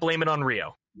know about Blame It on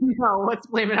Rio? No, what's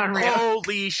Blame It on Rio?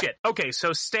 Holy shit. Okay,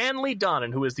 so Stanley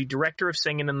Donen, who is the director of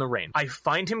Singin' in the Rain, I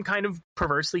find him kind of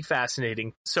perversely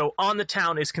fascinating. So On the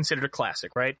Town is considered a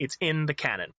classic, right? It's in the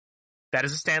canon. That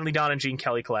is a Stanley Donen and Gene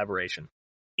Kelly collaboration.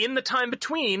 In the time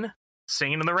between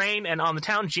Singin' in the Rain and On the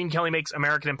Town, Gene Kelly makes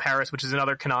American in Paris, which is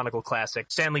another canonical classic.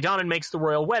 Stanley Donen makes The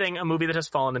Royal Wedding, a movie that has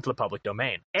fallen into the public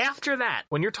domain. After that,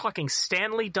 when you're talking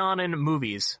Stanley Donen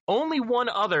movies, only one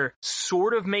other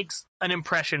sort of makes an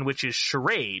impression, which is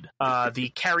Charade,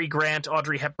 the Cary Grant,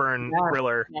 Audrey Hepburn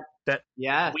thriller that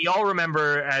we all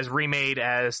remember as remade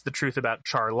as The Truth About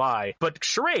Charlie. But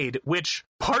Charade, which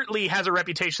partly has a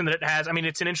reputation that it has, I mean,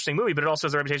 it's an interesting movie, but it also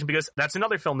has a reputation because that's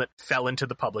another film that fell into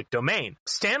the public domain.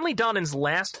 Stanley Donen's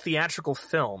last theatrical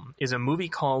film is a movie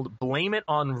called Blame It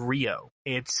on Rio.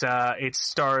 It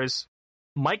stars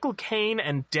Michael Caine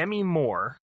and Demi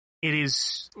Moore. It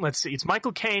is, it's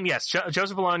Michael Caine, yes,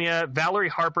 Joseph Bologna, Valerie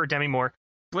Harper, Demi Moore.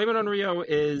 Blame It on Rio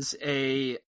is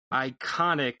a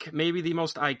iconic, maybe the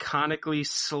most iconically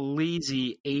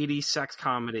sleazy 80s sex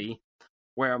comedy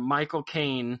where Michael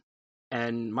Caine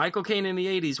in the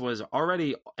 80s was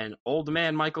already an old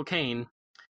man. Michael Caine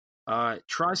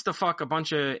tries to fuck a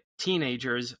bunch of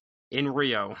teenagers in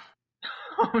Rio.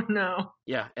 Oh no.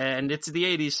 Yeah, and it's the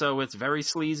 80s, so it's very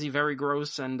sleazy, very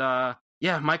gross, and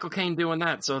Michael Caine doing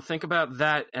that. So think about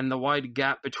that and the wide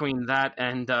gap between that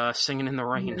and Singin' in the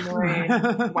Rain.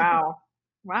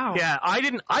 Wow. Yeah, I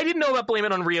didn't know about Blame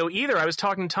It on Rio either. I was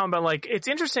talking to Tom about, like, it's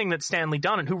interesting that Stanley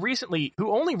Donen, who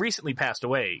only recently passed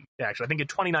away, actually, I think in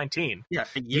 2019. Yeah,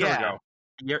 a year ago.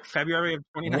 February of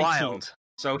 2019. Wild.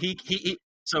 So he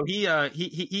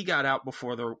got out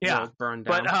before the world burned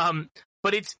down.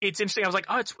 But it's interesting. I was like,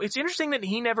 it's interesting that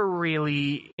he never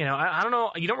really, I don't know,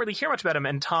 you don't really hear much about him.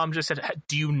 And Tom just said,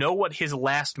 do you know what his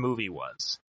last movie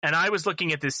was? And I was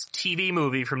looking at this TV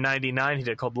movie from 99 he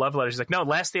did called Love Letters. He's like, no,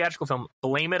 last theatrical film,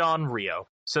 Blame It on Rio.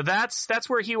 So that's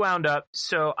where he wound up.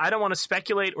 So I don't want to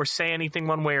speculate or say anything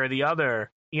one way or the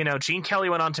other. Gene Kelly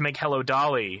went on to make Hello,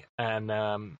 Dolly, and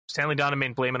Stanley Donen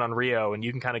made Blame It on Rio, and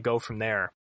you can kind of go from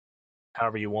there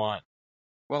however you want.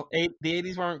 Well, the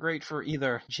 80s weren't great for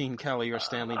either Gene Kelly or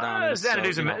Stanley Donen.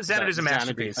 Xanadu's a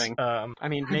masterpiece. I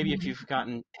mean, maybe if you've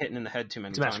gotten hit in the head too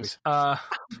many times.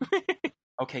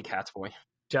 Okay, Catsboy.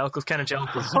 Jellicles can and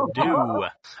Jellicles do.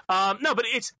 No, but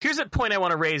here's a point I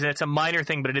want to raise, and it's a minor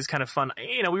thing, but it is kind of fun.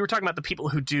 We were talking about the people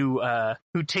who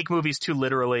take movies too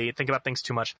literally, think about things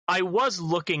too much. I was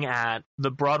looking at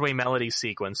the Broadway Melody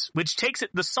sequence, which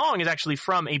the song is actually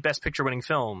from a Best Picture winning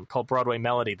film called Broadway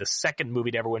Melody, the second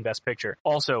movie to ever win Best Picture.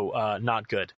 Also, not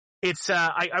good. It's,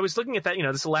 I was looking at that,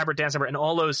 this elaborate dance number and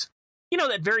all those,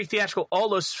 that very theatrical, all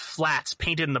those flats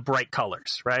painted in the bright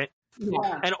colors, right?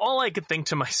 Yeah. And all I could think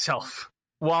to myself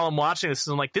while I'm watching this is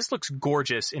I'm like, this looks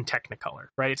gorgeous in Technicolor,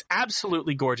 right? It's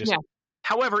absolutely gorgeous. Yeah.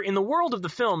 However, in the world of the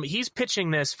film, he's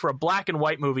pitching this for a black and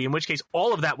white movie, in which case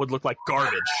all of that would look like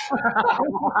garbage.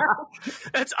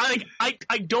 That's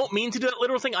I don't mean to do that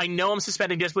literal thing. I know I'm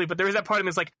suspending disbelief, but there is that part of me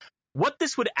that's like, what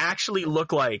this would actually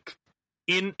look like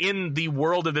in the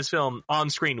world of this film on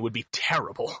screen would be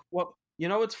terrible. Well, you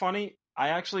know what's funny? I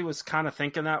actually was kind of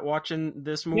thinking that watching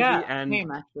this movie, and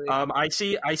same,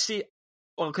 actually. I see.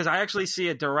 Well, because I actually see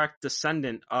a direct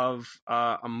descendant of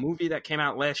a movie that came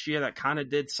out last year that kind of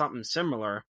did something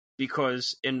similar.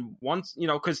 Because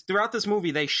because throughout this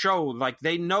movie they show, like,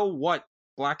 they know what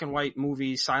black and white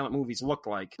movies, silent movies look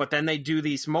like, but then they do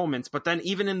these moments. But then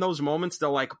even in those moments,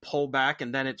 they'll like pull back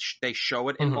and then they show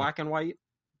it in black and white.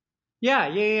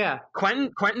 Yeah.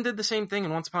 Quentin did the same thing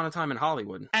in Once Upon a Time in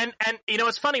Hollywood. And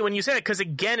it's funny when you say that, because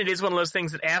again, it is one of those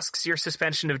things that asks your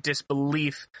suspension of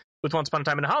disbelief with Once Upon a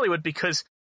Time in Hollywood, because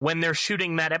when they're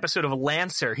shooting that episode of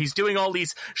Lancer, he's doing all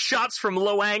these shots from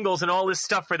low angles and all this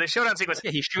stuff for the showdown sequence. Yeah,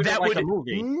 he's shooting like a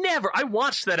movie. I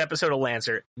watched that episode of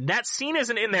Lancer. That scene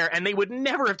isn't in there, and they would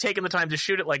never have taken the time to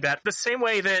shoot it like that. The same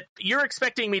way that you're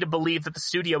expecting me to believe that the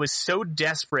studio is so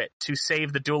desperate to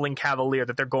save the Dueling Cavalier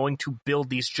that they're going to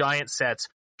build these giant sets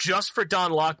just for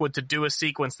Don Lockwood to do a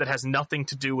sequence that has nothing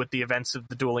to do with the events of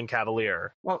the Dueling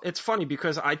Cavalier. Well, it's funny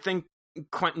because I think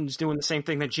Quentin's doing the same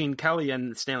thing that Gene Kelly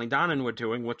and Stanley Donen were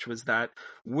doing, which was that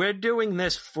we're doing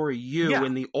this for you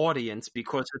in the audience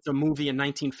because it's a movie in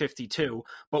 1952,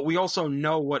 but we also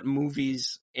know what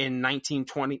movies in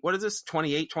 1920, what is this,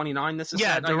 28, 29 this is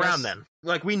set, around then.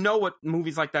 Like, we know what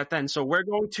movies like that then, so we're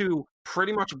going to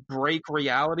pretty much break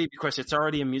reality because it's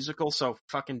already a musical, so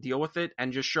fucking deal with it,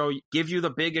 and just give you the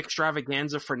big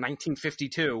extravaganza for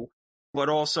 1952, but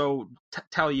also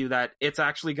tell you that it's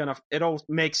actually it'll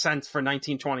make sense for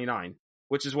 1929,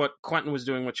 which is what Quentin was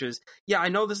doing, which is, I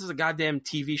know this is a goddamn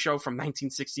TV show from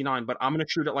 1969, but I'm going to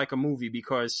treat it like a movie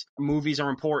because movies are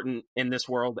important in this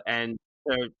world, and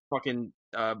fucking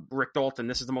Rick Dalton,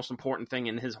 this is the most important thing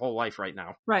in his whole life right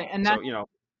now. Right, and that's,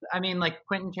 I mean, like,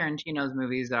 Quentin Tarantino's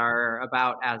movies are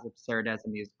about as absurd as a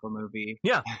musical movie.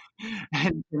 Yeah.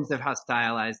 In terms of how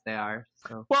stylized they are.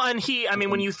 So. Well, and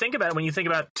when you think about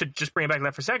it, to just bring it back to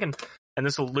that for a second, and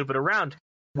this will loop it around,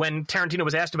 when Tarantino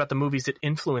was asked about the movies that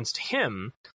influenced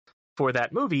him for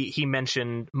that movie, he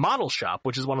mentioned Model Shop,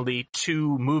 which is one of the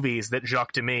two movies that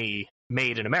Jacques Demy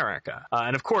made in America.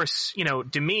 And of course,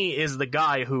 Demy is the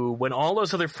guy who, when all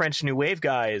those other French New Wave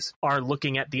guys are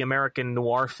looking at the American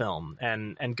noir film,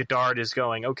 and Godard is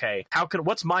going, okay,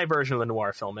 what's my version of the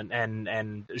noir film?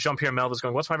 And Jean-Pierre Melville's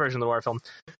going, what's my version of the noir film?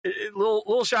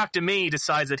 Little Jacques Demy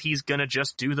decides that he's gonna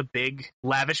just do the big,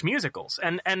 lavish musicals.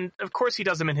 And of course he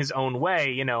does them in his own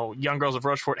way. Young Girls of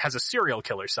Rochefort has a serial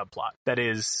killer subplot that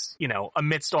is,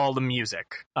 amidst all the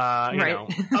music.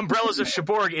 Umbrellas of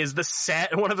Cherbourg is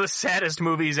one of the saddest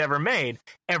movies ever made.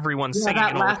 Everyone's singing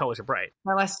and all the colors are bright.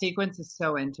 That last sequence is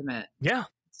so intimate. Yeah.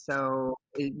 So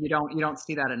you don't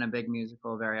see that in a big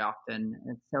musical very often.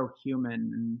 It's so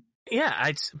human.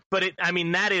 Yeah,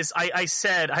 that is, I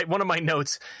said, one of my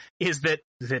notes is that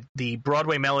the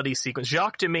Broadway melody sequence,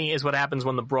 Jacques Demy is what happens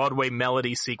when the Broadway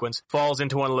melody sequence falls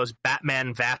into one of those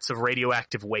Batman vats of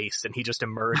radioactive waste, and he just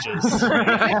emerges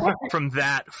from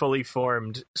that fully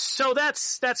formed. So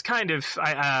that's kind of,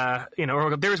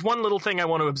 there's one little thing I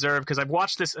want to observe, because I've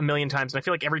watched this a million times, and I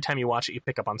feel like every time you watch it, you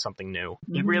pick up on something new.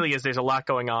 Mm-hmm. It really is, there's a lot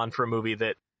going on for a movie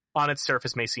that on its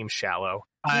surface may seem shallow.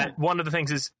 One of the things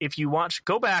is, if you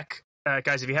go back,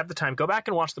 guys, if you have the time, go back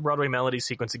and watch the Broadway melody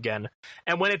sequence again.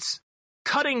 And when it's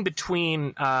cutting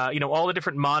between, all the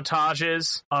different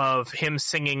montages of him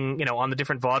singing, on the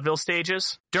different vaudeville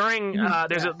stages,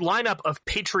 there's a lineup of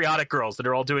patriotic girls that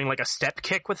are all doing like a step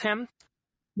kick with him.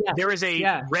 Yes. There is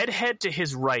a redhead to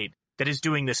his right that is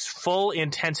doing this full,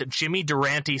 intense Jimmy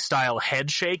Durante style head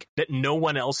shake that no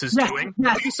one else is doing.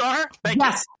 Yes. Oh, you saw her? Thank you.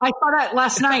 I saw that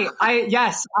last night. I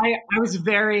was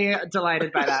very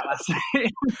delighted by that last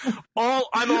night.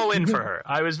 I'm all in for her.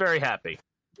 I was very happy.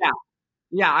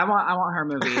 Yeah. I want her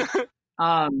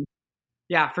movie.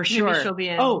 Yeah, for sure. Maybe she'll be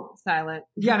in Silent.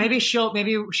 Yeah, maybe she'll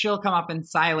come up in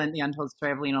Silent, The Untold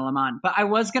Story of Lena Lamont. But I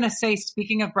was going to say,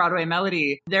 speaking of Broadway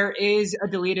melody, there is a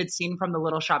deleted scene from the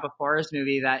Little Shop of Horrors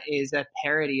movie that is a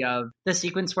parody of the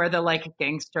sequence where the like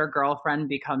gangster girlfriend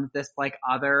becomes this like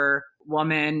other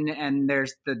woman, and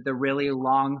there's the really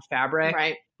long fabric.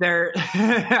 Right.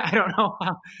 I don't know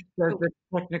how there's the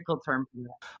technical term for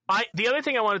that. The other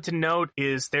thing I wanted to note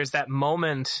is there's that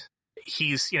moment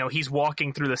he's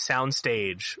walking through the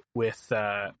soundstage with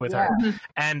her,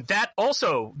 and that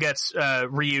also gets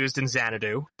reused in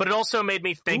Xanadu. But it also made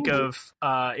me think of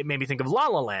La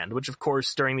La Land, which of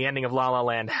course during the ending of La La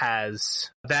Land has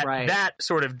that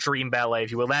sort of dream ballet,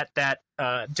 if you will, that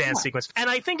dance sequence. And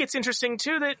I think it's interesting,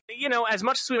 too, that, as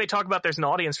much as we may talk about there's an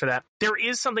audience for that, there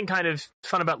is something kind of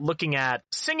fun about looking at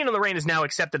Singin' in the Rain is now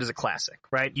accepted as a classic,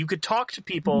 right? You could talk to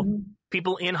people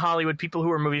in Hollywood, people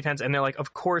who are movie fans, and they're like,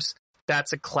 of course,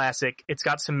 that's a classic. It's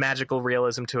got some magical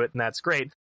realism to it, and that's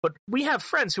great. But we have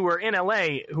friends who are in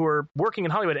LA who are working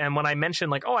in Hollywood, and when I mention,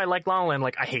 like, oh, I like La La Land,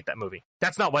 like, I hate that movie.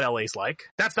 That's not what LA's like.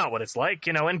 That's not what it's like,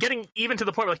 and getting even to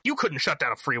the point where, like, you couldn't shut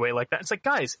down a freeway like that. It's like,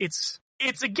 guys, it's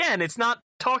not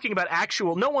talking about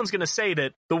actual, no one's going to say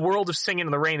that the world of Singin'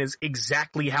 in the Rain is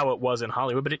exactly how it was in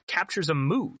Hollywood, but it captures a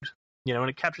mood, and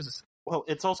it captures a... Well,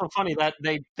 it's also funny that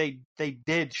they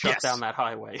did shut down that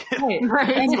highway.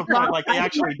 Right. That's the point, like, they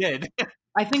actually did.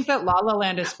 I think that La La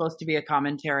Land is supposed to be a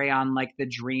commentary on, like, the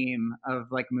dream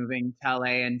of, like, moving to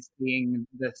LA and seeing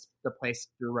the place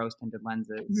through rose-tinted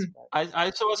lenses. I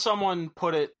saw someone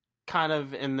put it kind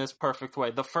of in this perfect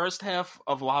way. The first half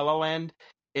of La La Land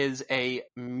is a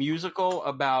musical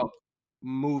about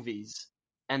movies,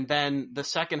 and then the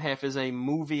second half is a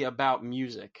movie about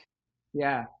music.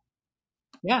 Yeah.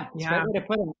 Yeah, it's a great way to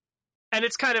put it. And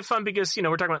it's kind of fun because,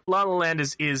 we're talking about La La Land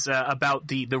is about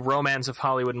the romance of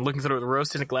Hollywood and looking through the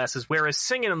rose-tinted glasses, whereas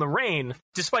Singin' in the Rain,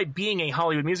 despite being a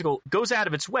Hollywood musical, goes out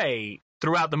of its way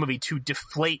throughout the movie to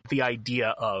deflate the idea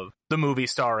of the movie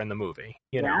star in the movie.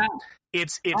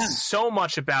 It's so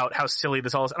much about how silly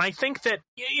this all is. And I think that,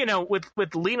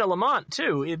 with Lena Lamont,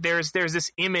 too, there's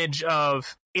this image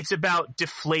of it's about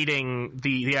deflating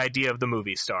the idea of the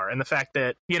movie star and the fact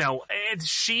that,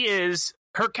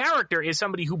 her character is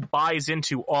somebody who buys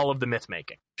into all of the myth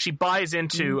making. She buys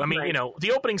into,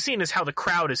 the opening scene is how the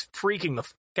crowd is freaking the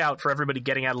fuck out for everybody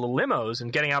getting out of the limos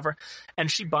and getting out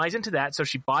and she buys into that. So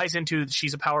she buys into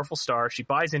she's a powerful star. She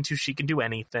buys into she can do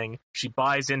anything. She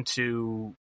buys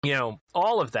into,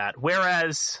 all of that.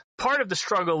 Whereas part of the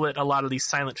struggle that a lot of these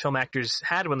silent film actors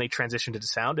had when they transitioned to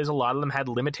sound is a lot of them had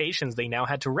limitations they now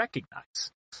had to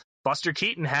recognize. Buster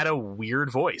Keaton had a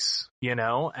weird voice, and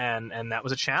that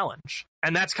was a challenge.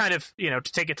 And that's kind of, to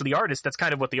take it to the artist, that's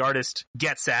kind of what the artist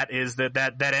gets at, is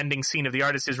that ending scene of the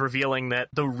artist is revealing that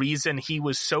the reason he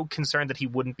was so concerned that he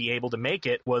wouldn't be able to make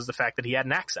it was the fact that he had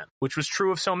an accent, which was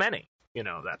true of so many,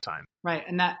 that time. Right.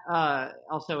 And that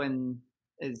also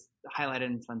is highlighted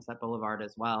in Sunset Boulevard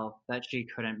as well, that she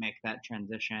couldn't make that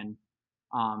transition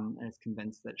and is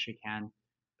convinced that she can.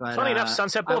 But funny enough,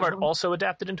 Sunset Boulevard also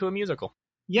adapted into a musical.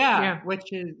 Yeah.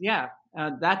 Which is,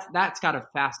 that's got a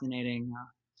fascinating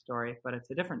story, but it's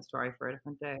a different story for a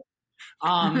different day.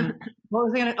 What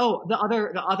was I gonna? Oh, the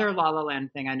other La La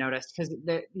Land thing I noticed, because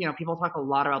people talk a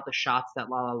lot about the shots that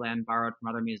La La Land borrowed from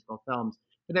other musical films,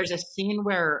 but there's a scene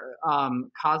where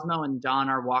Cosmo and Don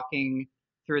are walking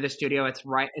through the studio. It's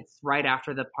right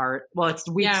after the part. Well, it's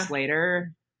weeks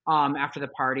later. After the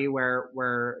party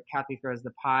where Kathy throws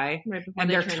the pie, and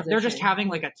they're just having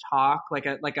like a talk, like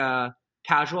a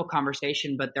casual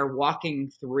conversation, but they're walking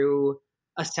through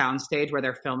a soundstage where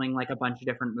they're filming like a bunch of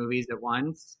different movies at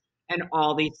once. And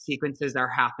all these sequences are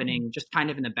happening just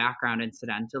kind of in the background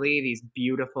incidentally, these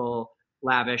beautiful,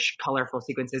 lavish, colorful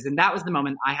sequences. And that was the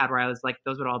moment I had where I was like,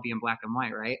 those would all be in black and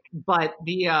white, right? But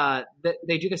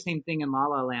they do the same thing in La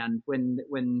La Land when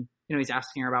he's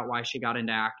asking her about why she got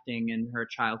into acting in her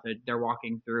childhood. They're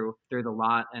walking through the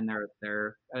lot, and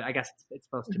they're I guess it's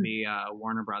supposed to be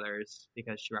Warner Brothers,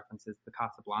 because she references the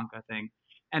Casablanca thing.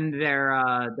 And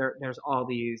there's all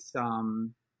these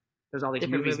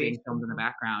movies being filmed in the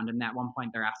background, and at one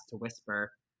point they're asked to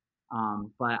whisper.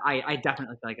 But I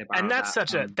definitely feel like I borrowed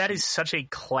and that is such a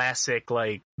classic,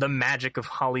 like, the magic of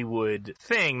Hollywood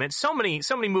thing that so many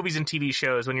movies and TV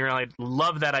shows, when you're like,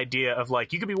 love that idea of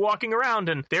like, you could be walking around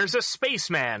and there's a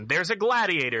spaceman, there's a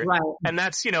gladiator, right. And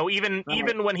that's even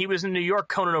when he was in New York,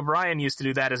 Conan O'Brien used to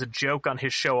do that as a joke on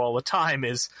his show all the time,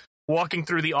 is walking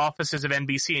through the offices of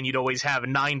NBC, and you'd always have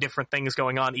 9 different things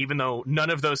going on, even though none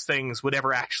of those things would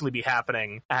ever actually be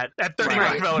happening at 30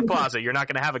 Rockefeller Plaza. You're not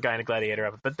going to have a guy in a gladiator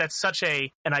outfit, but that's such an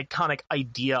iconic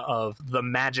idea of the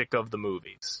magic of the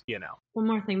movies, One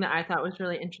more thing that I thought was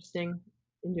really interesting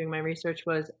in doing my research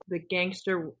was the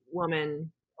gangster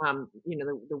woman,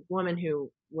 the woman who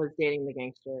was dating the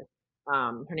gangster.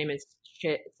 Her name is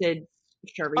Sid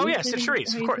Charisse. Oh yeah, Sid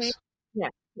Charisse, of course.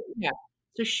 Yeah.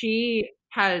 So she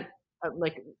had a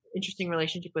interesting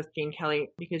relationship with Gene Kelly,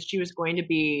 because she was going to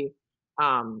be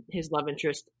his love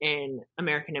interest in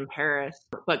American in Paris,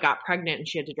 but got pregnant and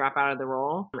she had to drop out of the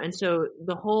role. And so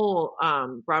the whole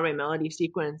Broadway Melody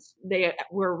sequence, they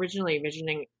were originally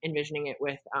envisioning it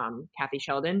with Kathy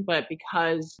Sheldon, but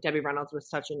because Debbie Reynolds was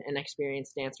such an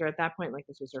inexperienced dancer at that point, like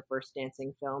this was her first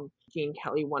dancing film, Gene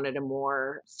Kelly wanted a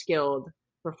more skilled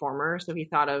performer, so he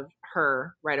thought of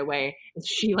her right away. And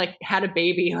she like had a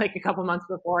baby like a couple months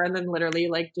before, and then literally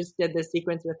like just did this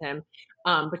sequence with him.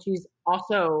 But she's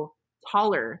also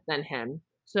taller than him.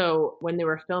 So when they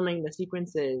were filming the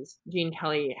sequences, Gene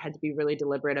Kelly had to be really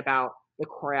deliberate about the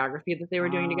choreography that they were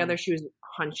doing together. She was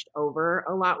hunched over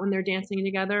a lot when they're dancing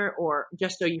together, or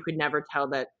just so you could never tell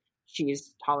that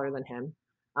she's taller than him,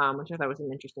 which I thought was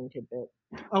an interesting tidbit.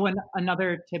 Oh, and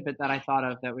another tidbit that I thought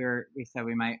of that we said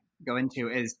we might go into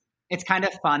is it's kind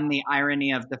of fun, the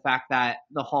irony of the fact that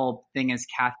the whole thing is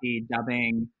Kathy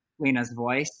dubbing Lena's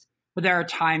voice, but there are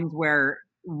times where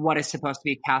what is supposed to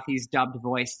be Kathy's dubbed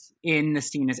voice in the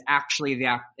scene is actually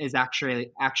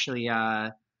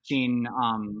Gene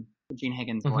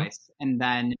Higgins' voice. And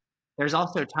then there's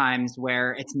also times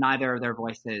where it's neither of their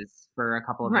voices for a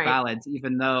couple of the ballads,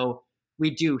 even though we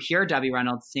do hear Debbie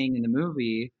Reynolds sing in the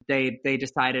movie. They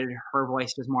decided her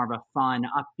voice was more of a fun,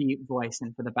 upbeat voice,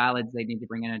 and for the ballads they need to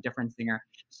bring in a different singer.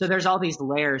 So there's all these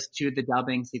layers to the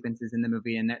dubbing sequences in the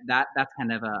movie, and that's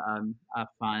kind of a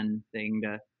fun thing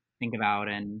to think about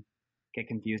and get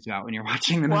confused about when you're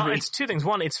watching the movie. Well, it's two things.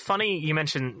 One, it's funny you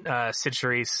mentioned Sid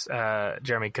Charisse,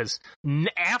 Jeremy, because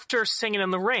after Singin' in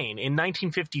the Rain in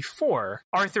 1954,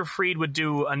 Arthur Freed would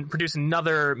produce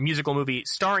another musical movie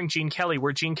starring Gene Kelly,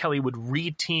 where Gene Kelly would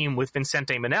re-team with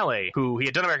Vincente Minnelli, who he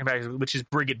had done American Pie, which is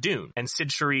Brigadoon, and Sid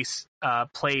Charisse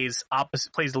plays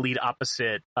the lead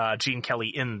opposite Gene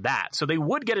Kelly in that. So they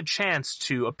would get a chance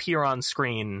to appear on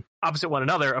screen opposite one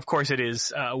another. Of course, it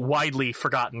is widely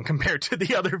forgotten compared to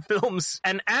the other films.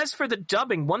 And as for the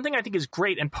dubbing, one thing I think is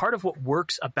great, and part of what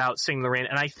works about Singin' in the Rain,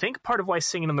 and I think part of why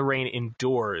Singin' in the Rain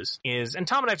endures is, and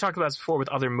Tom and I have talked about this before with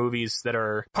other movies that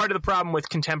are part of the problem with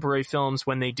contemporary films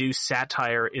when they do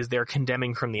satire, is they're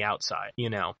condemning from the outside.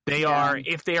 You know,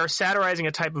 if they are satirizing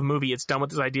a type of movie, it's done with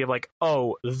this idea of like,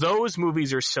 oh, those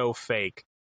movies are so fake.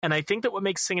 And I think that what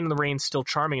makes Singin' in the Rain still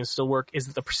charming and still work is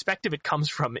that the perspective it comes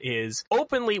from is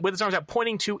openly, with its arms out,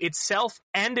 pointing to itself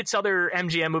and its other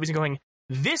MGM movies and going,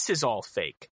 this is all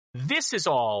fake. This is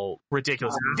all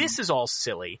ridiculous. This is all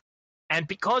silly. And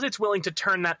because it's willing to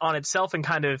turn that on itself and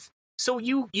kind of, so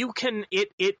you can,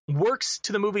 it works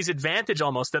to the movie's advantage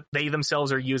almost that they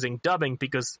themselves are using dubbing,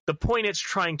 because the point it's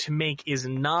trying to make is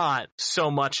not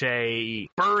so much a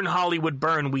burn Hollywood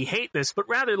burn, we hate this, but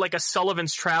rather like a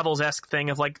Sullivan's Travels-esque thing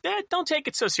of like, don't take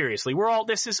it so seriously.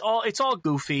 It's all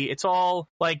goofy. It's all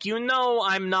like,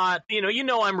 I'm not,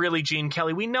 I'm really Gene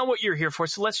Kelly. We know what you're here for,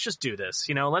 so let's just do this.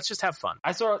 Let's just have fun.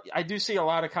 I do see a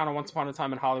lot of kind of Once Upon a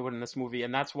Time in Hollywood in this movie,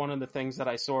 and that's one of the things that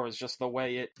I saw is just the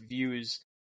way it views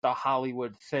the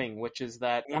Hollywood thing, which is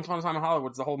that Once Upon a Time in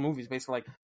Hollywood, the whole movie is basically like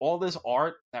all this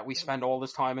art that we spend all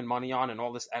this time and money on and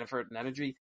all this effort and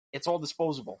energy, it's all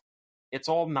disposable. It's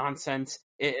all nonsense,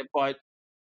 but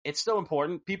it's still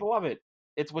important. People love it.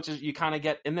 Which is you kind of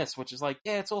get in this, which is like,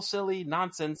 yeah, it's all silly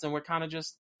nonsense, and we're kind of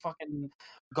just fucking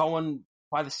going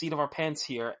by the seat of our pants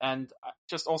here. And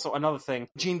just also another thing,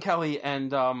 Gene Kelly and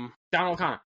Donald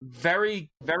O'Connor, very,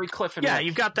 very Cliff and Mac.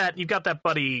 You've got that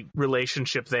buddy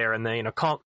relationship there, and then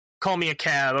call me a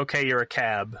cab. Okay, you're a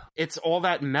cab. It's all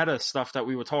that meta stuff that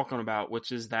we were talking about,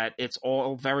 which is that it's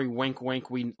all very wink, wink.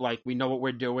 We know what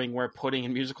we're doing. We're putting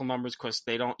in musical numbers because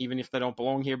even if they don't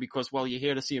belong here, because, well, you're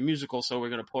here to see a musical, so we're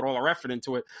going to put all our effort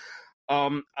into it.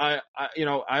 I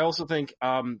also think,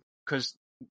 because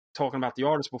talking about the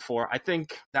artist before, I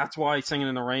think that's why Singin'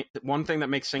 in the Rain, one thing that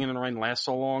makes Singin' in the Rain last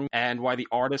so long, and why the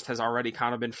artist has already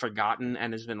kind of been forgotten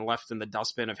and has been left in the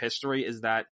dustbin of history, is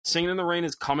that Singin' in the Rain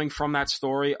is coming from that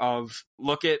story of,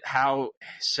 look at how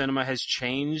cinema has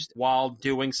changed while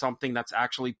doing something that's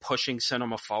actually pushing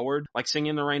cinema forward. Like,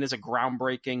 Singin' in the Rain is a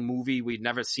groundbreaking movie. We've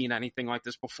never seen anything like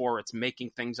this before. It's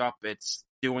making things up. It's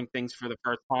doing things for the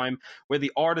first time, where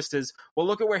the artist is, well,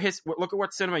 look at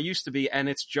what cinema used to be, and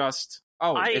it's just,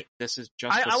 this is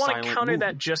just I want to counter movie.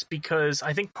 That just because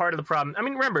I think part of the problem, I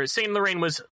mean, remember, Singin' in the Rain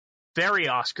was very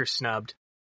Oscar snubbed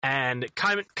and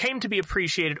came to be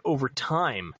appreciated over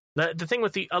time. The thing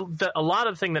with a lot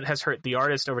of the thing that has hurt the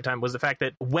artist over time was the fact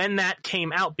that when that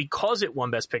came out, because it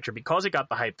won Best Picture, because it got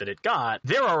the hype that it got,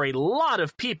 there are a lot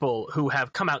of people who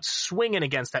have come out swinging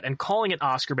against that and calling it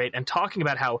Oscar bait and talking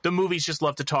about how the movies just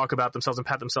love to talk about themselves and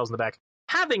pat themselves in the back,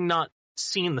 having not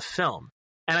seen the film.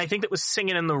 And I think that with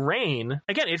Singin' in the Rain,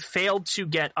 again, it failed to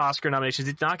get Oscar nominations.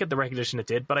 It did not get the recognition it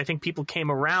did, but I think people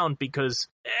came around because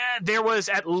there was,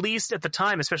 at least at the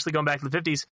time, especially going back to the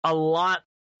 50s, a lot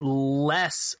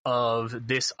less of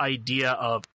this idea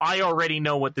of, I already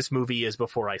know what this movie is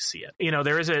before I see it.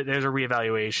 There's a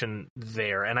reevaluation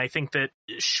there. And I think that,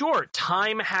 sure,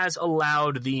 time has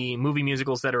allowed the movie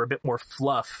musicals that are a bit more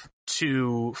fluff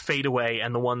to fade away,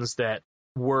 and the ones that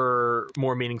were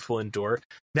more meaningful and endure.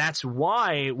 That's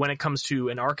why when it comes to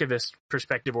an archivist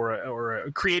perspective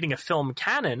or creating a film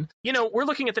canon, we're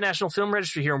looking at the National Film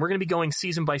Registry here, and we're going to be going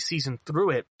season by season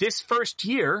through it. This first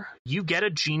year, you get a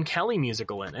Gene Kelly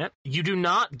musical in it. You do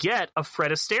not get a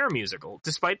Fred Astaire musical,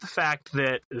 despite the fact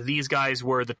that these guys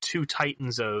were the two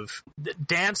titans of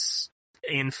dance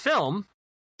in film.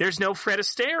 There's no Fred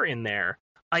Astaire in there.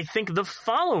 I think the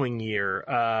following year,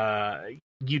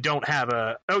 you don't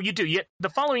have you do. The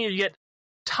following year, you get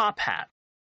Top Hat.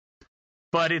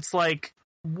 But it's like,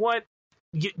 what?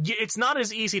 It's not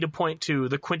as easy to point to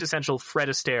the quintessential Fred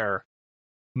Astaire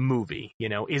movie.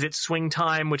 Is it Swing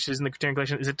Time, which is in the Criterion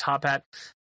Collection? Is it Top Hat?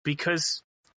 Because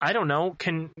I don't know.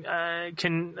 Can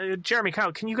Jeremy,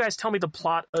 Kyle, can you guys tell me the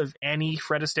plot of any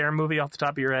Fred Astaire movie off the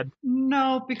top of your head?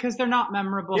 No, because they're not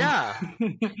memorable. Yeah.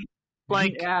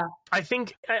 Yeah. I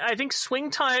think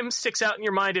Swing Time sticks out in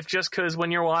your mind if just because when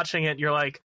you're watching it, you're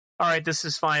like, all right, this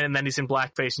is fine. And then he's in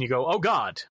blackface and you go, oh,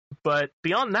 God. But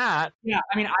beyond that. Yeah,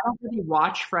 I mean, I don't really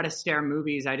watch Fred Astaire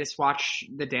movies. I just watch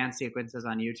the dance sequences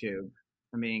on YouTube,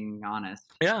 if I'm being honest.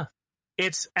 Yeah.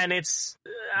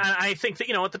 I think that,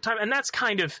 at the time, and that's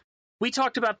kind of, we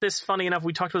talked about this, funny enough,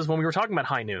 we talked about this when we were talking about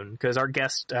High Noon, because our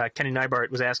guest, Kenny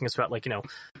Neibart, was asking us about,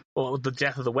 the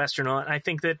death of the Western. And I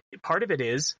think that part of it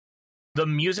is, the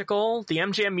musical, the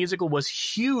MGM musical, was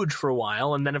huge for a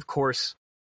while, and then, of course,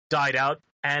 died out.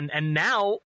 And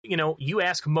now, you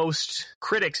ask most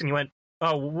critics, and you went,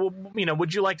 oh,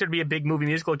 would you like there to be a big movie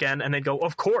musical again? And they'd go,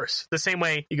 of course. The same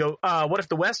way you go, what if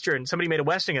the Western, somebody made a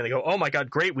Western, and they go, oh my God,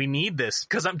 great, we need this,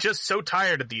 because I'm just so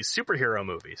tired of these superhero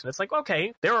movies. And it's like,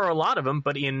 okay, there are a lot of them,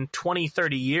 but in 20,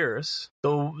 30 years,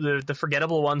 the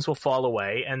forgettable ones will fall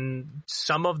away, and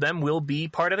some of them will be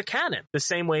part of the canon. The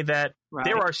same way that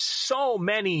there are so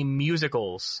many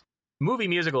movie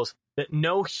musicals, that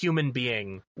no human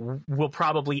being will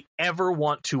probably ever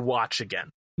want to watch again.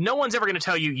 No one's ever going to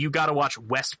tell you got to watch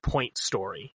West Point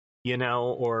Story,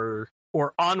 or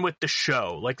On with the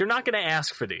Show. Like, they're not going to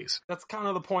ask for these. That's kind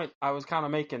of the point I was kind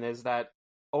of making, is that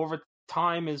over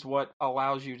time is what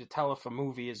allows you to tell if a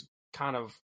movie is kind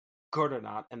of good or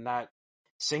not. And that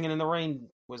Singin' in the Rain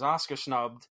was Oscar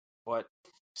snubbed, but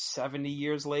 70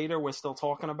 years later, we're still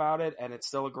talking about it, and it's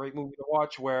still a great movie to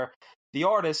watch, where the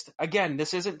artist, again,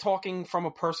 this isn't talking from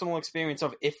a personal experience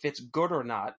of if it's good or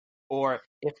not, or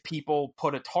if people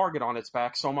put a target on its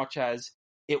back, so much as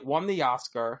it won the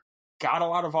Oscar, got a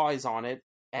lot of eyes on it,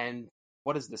 and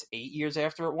what is this, 8 years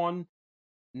after it won?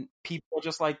 People are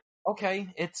just like, okay,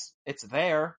 it's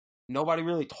there. Nobody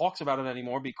really talks about it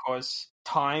anymore because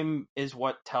time is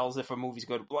what tells if a movie's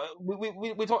good.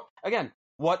 We talk, again,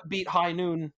 what beat High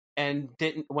Noon and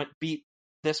beat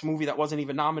this movie that wasn't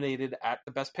even nominated at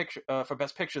the Best Picture for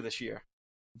Best Picture this year?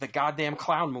 The goddamn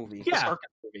clown movie. Yeah. The circus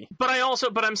movie.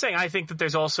 But I'm saying I think that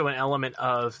there's also an element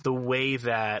of the way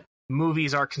that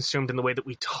movies are consumed and the way that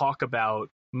we talk about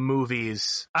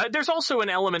movies. There's also an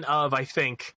element of, I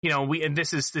think, and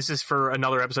this is for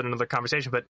another episode, another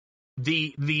conversation, but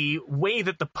the way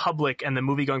that the public and the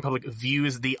movie-going public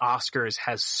views the Oscars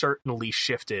has certainly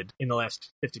shifted in the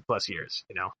last 50 plus years,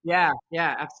 Yeah,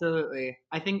 absolutely.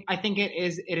 I think it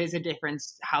is a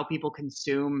difference how people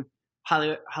consume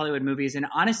Hollywood movies. And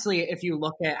honestly, if you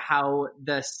look at how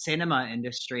the cinema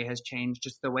industry has changed,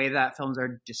 just the way that films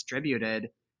are distributed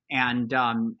and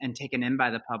taken in by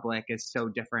the public is so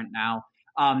different now.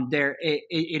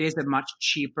 It is a much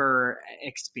cheaper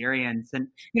experience. And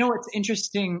what's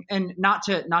interesting, and not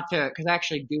to because I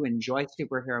actually do enjoy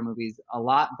superhero movies a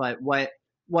lot, but what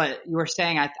you were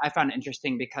saying I found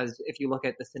interesting, because if you look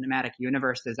at the cinematic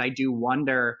universes, I do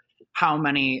wonder how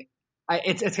many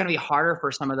it's going to be harder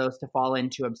for some of those to fall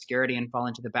into obscurity and fall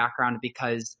into the background,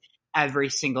 because every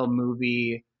single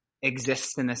movie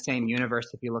exists in the same universe.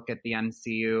 If you look at the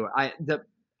MCU,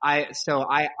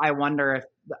 I wonder if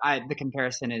the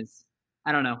comparison is,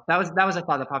 I don't know. That was a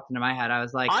thought that popped into my head. I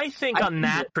was like, I think on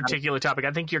that particular topic,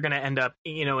 I think you're going to end up,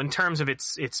 in terms of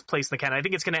its place in the canon, I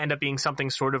think it's going to end up being something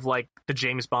sort of like the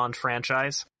James Bond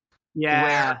franchise.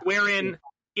 Yeah. Wherein,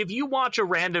 if you watch a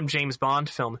random James Bond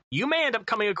film, you may end up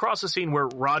coming across a scene where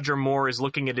Roger Moore is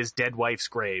looking at his dead wife's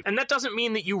grave. And that doesn't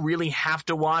mean that you really have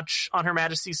to watch On Her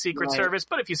Majesty's Secret Service,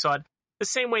 but if you saw it, the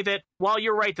same way that, while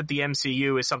you're right that the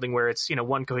MCU is something where it's,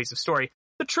 one cohesive story,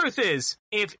 the truth is,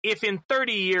 if in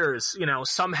 30 years,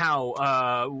 somehow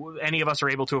any of us are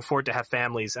able to afford to have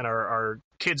families and our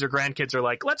kids or grandkids are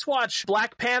like, let's watch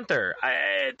Black Panther,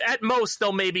 at most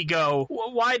they'll maybe go,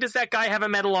 why does that guy have a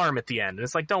metal arm at the end? And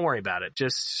it's like, don't worry about it.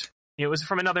 Just, it was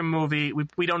from another movie.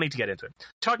 We don't need to get into it.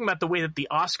 Talking about the way that the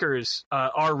Oscars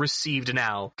are received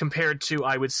now compared to,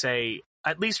 I would say,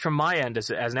 at least from my end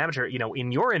as an amateur,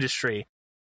 in your industry,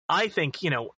 I think,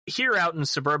 here out in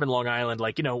suburban Long Island,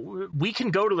 we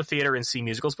can go to the theater and see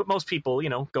musicals, but most people,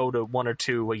 go to one or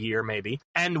two a year maybe.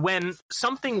 And when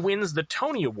something wins the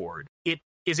Tony Award, it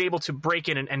is able to break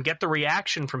in and get the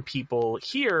reaction from people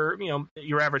here,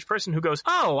 your average person who goes,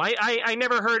 oh, I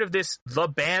never heard of this The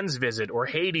Band's Visit or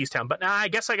Hadestown, but I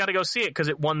guess I got to go see it because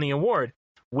it won the award.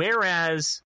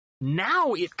 Whereas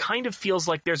now it kind of feels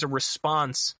like there's a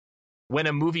response when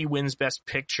a movie wins Best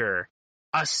Picture,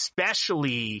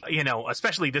 especially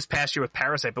this past year with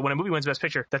Parasite, but when a movie wins Best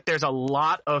Picture, that there's a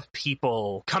lot of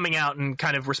people coming out and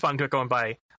kind of responding to it going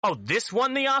by, oh, this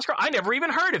won the Oscar? I never even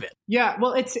heard of it. Yeah,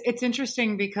 well, it's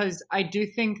interesting because I do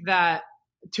think that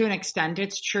to an extent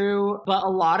it's true, but a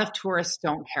lot of tourists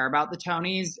don't care about the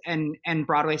Tonys, and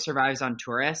Broadway survives on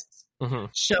tourists. Mm-hmm.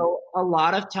 So a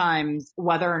lot of times,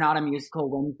 whether or not a musical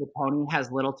wins the Tony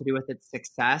has little to do with its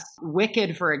success.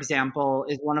 Wicked, for example,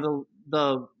 is one of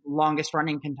the longest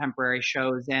running contemporary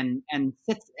shows, and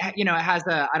sits, it has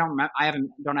don't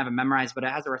have it memorized, but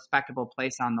it has a respectable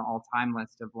place on the all-time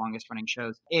list of longest running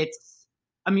shows. It's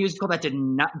a musical that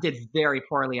did very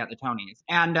poorly at the Tonys.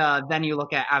 And then you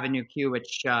look at Avenue Q,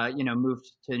 which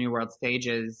moved to New World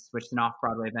Stages, which is an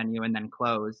off-Broadway venue, and then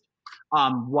closed.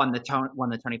 Won the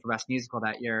Tony for Best Musical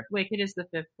that year. Wicked is the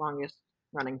 5th longest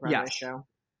running Broadway show.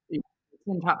 It's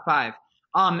in top 5.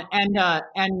 And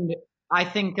I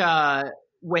think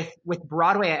with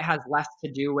Broadway, it has less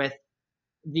to do with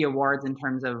the awards in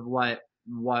terms of what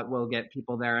will get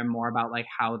people there, and more about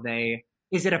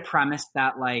is it a premise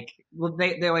that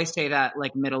they always say that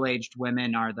middle-aged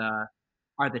women are the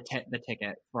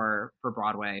ticket for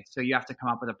Broadway, so you have to come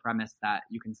up with a premise that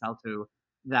you can sell to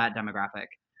that demographic.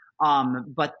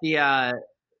 But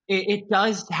it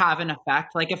does have an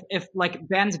effect. If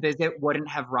Band's Visit wouldn't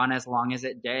have run as long as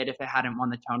it did if it hadn't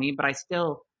won the Tony, but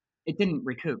it didn't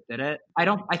recoup, did it?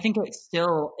 I think it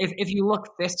still, if you look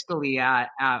fiscally at,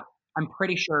 I'm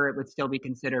pretty sure it would still be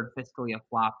considered fiscally a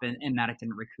flop in that it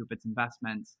didn't recoup its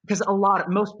investments. Because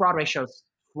most Broadway shows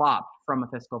flop from a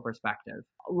fiscal perspective.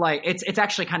 It's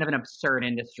actually kind of an absurd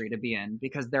industry to be in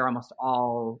because they're almost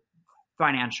all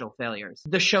financial failures.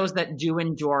 The shows that do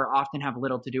endure often have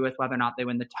little to do with whether or not they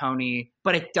win the Tony,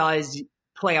 but it does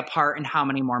play a part in how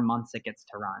many more months it gets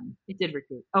to run. It did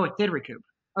recoup. Oh, it did recoup.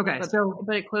 Okay,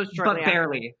 but it closed shortly. But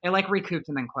barely. It recouped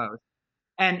and then closed.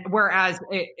 And whereas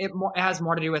it has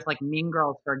more to do with Mean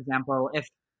Girls, for example. If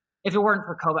it weren't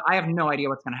for COVID, I have no idea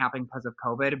what's going to happen because of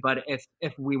COVID. But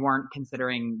if we weren't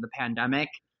considering the pandemic,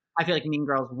 I feel like Mean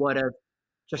Girls would have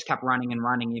just kept running and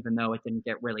running, even though it didn't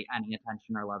get really any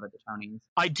attention or love at the Tonys.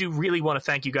 I do really want to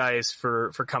thank you guys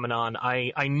for coming on.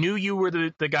 I knew you were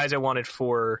the guys I wanted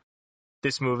for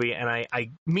this movie, and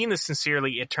I mean this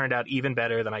sincerely. It turned out even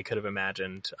better than I could have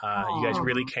imagined. You guys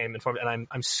really came informed, and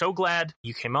I'm so glad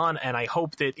you came on, and I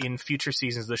hope that in future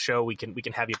seasons of the show we can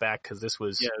have you back, because this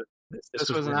was this was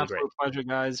really an absolute pleasure,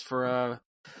 guys.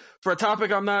 For a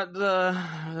topic I'm not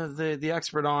the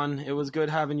expert on, it was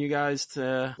good having you guys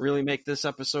to really make this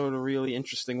episode a really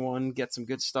interesting one, get some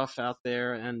good stuff out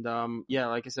there, and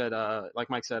like I said, like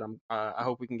Mike said, I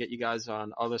hope we can get you guys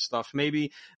on other stuff,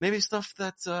 maybe stuff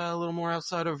that's a little more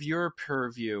outside of your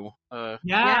purview. For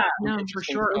sure. Thank you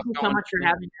so much for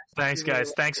having us. Thanks,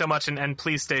 guys. Thanks so much, and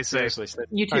please stay safe. Seriously,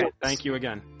 you too. Right, thank you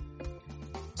again.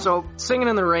 So, Singin'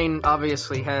 in the Rain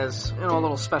obviously has a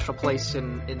little special place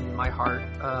in my heart.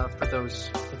 For those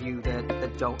of you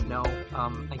that don't know,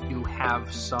 I do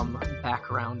have some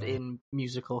background in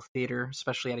musical theater,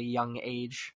 especially at a young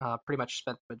age. Pretty much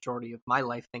spent the majority of my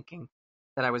life thinking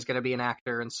that I was going to be an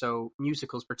actor, and so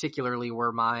musicals particularly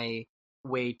were my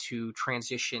way to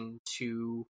transition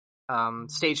to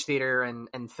stage theater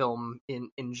and film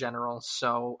in general.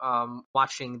 So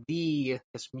watching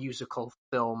this musical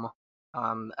film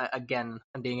again,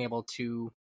 and being able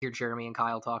to hear Jeremy and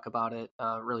Kyle talk about it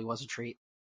really was a treat.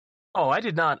 Oh, I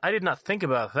did not think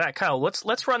about that. Kyle,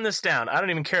 let's run this down. I don't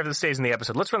even care if this stays in the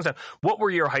episode. Let's run this down. What were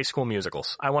your high school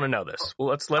musicals? I want to know this. Well,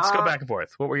 let's go back and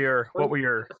forth. What were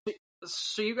your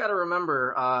So you got to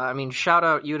remember, shout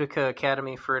out Utica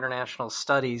Academy for International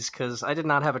Studies, because I did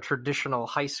not have a traditional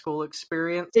high school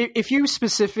experience. If you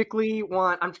specifically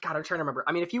want, I'm trying to remember.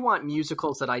 If you want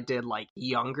musicals that I did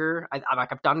younger,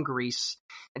 I've done Grease.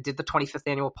 I did the 25th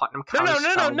annual Putnam County.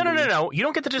 No. You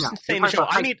don't get to just say the show.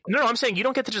 I'm saying you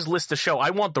don't get to just list the show.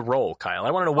 I want the role, Kyle.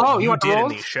 I want to know what you did in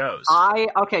these shows.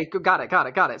 Okay, got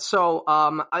it. So,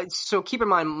 so keep in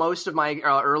mind, most of my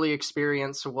early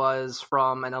experience was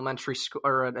from an elementary elementary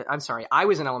school, I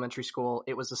was in elementary school.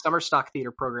 It was a summer stock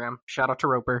theater program. Shout out to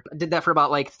Roper. I did that for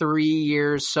about like 3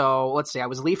 years. So let's see, I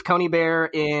was Leaf Coney Bear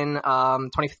in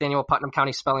 25th annual Putnam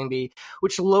County Spelling Bee,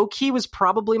 which low key was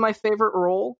probably my favorite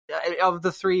role of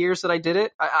the 3 years that I did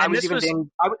it. I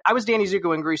was Danny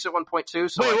Zuko in Grease at one point too.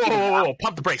 So whoa,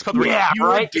 pump the brakes. Yeah, you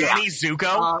right? Danny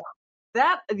Zuko.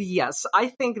 Yes, I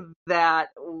think that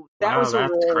was a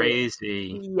role.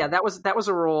 Crazy. Yeah, that was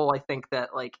a role. I think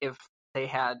that like if they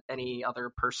had any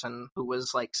other person who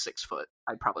was like 6 foot,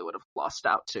 I probably would have lost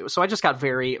out too. So I just got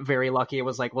very, very lucky. It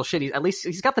was like, well, shit, at least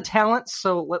he's got the talent,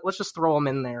 so let's just throw him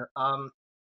in there.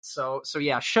 So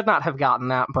yeah, should not have gotten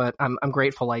that, but I'm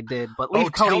grateful I did. But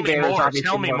Leaf Coney Bear is obviously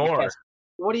tell me more.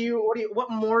 What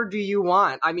more do you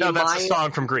want? I mean, no, that's a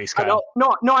song from Grease, Kyle.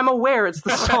 No, I'm aware it's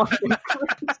the song from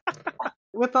Grease.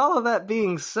 With all of that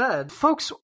being said,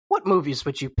 folks, what movies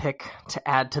would you pick to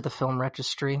add to the film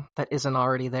registry that isn't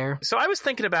already there? So I was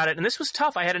thinking about it, and this was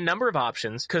tough. I had a number of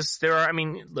options, because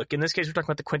look, in this case, we're talking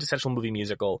about the quintessential movie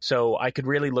musical, so I could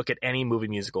really look at any movie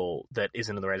musical that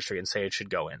isn't in the registry and say it should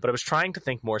go in. But I was trying to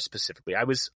think more specifically. I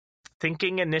was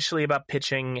thinking initially about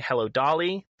pitching Hello,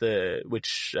 Dolly, the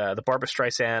Barbra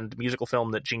Streisand musical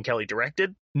film that Gene Kelly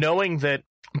directed, knowing that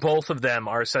both of them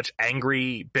are such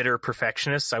angry, bitter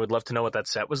perfectionists. I would love to know what that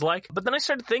set was like. But then I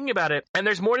started thinking about it, and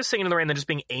there's more to Singin' in the Rain than just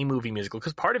being a movie musical,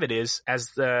 because part of it is, as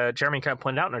Jeremy kind of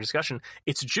pointed out in our discussion,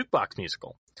 it's a jukebox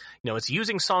musical. It's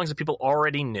using songs that people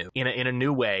already knew in a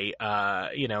new way,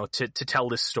 to tell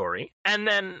this story. And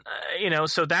then,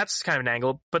 so that's kind of an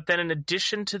angle. But then in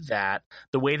addition to that,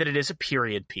 the way that it is a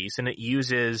period piece, and it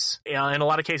uses, in a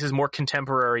lot of cases, more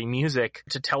contemporary music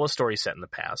to tell a story set in the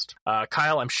past.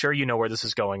 Kyle, I'm sure you know where this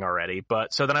is going already.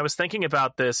 But so then I was thinking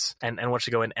about this and what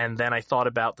should go in. And then I thought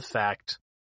about the fact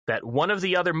that one of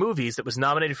the other movies that was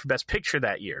nominated for Best Picture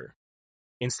that year,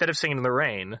 instead of Singin' in the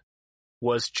Rain,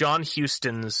 was John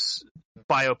Huston's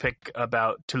biopic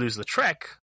about Toulouse-Lautrec,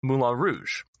 Moulin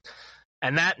Rouge.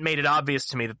 And that made it obvious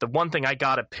to me that the one thing I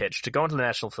got to pitch to go into the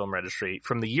National Film Registry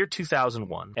from the year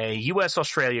 2001, a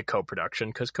U.S.-Australia co-production,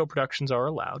 because co-productions are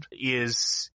allowed,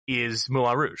 is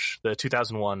Moulin Rouge, the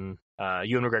 2001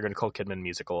 Ewan McGregor and Nicole Kidman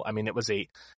musical. I mean, it was a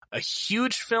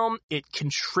huge film. It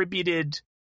contributed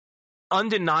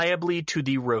undeniably to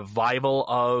the revival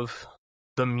of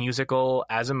the musical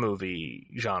as a movie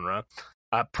genre.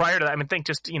 Prior to that, I mean, think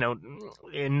just, in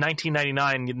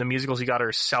 1999, the musicals you got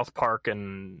are South Park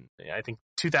and I think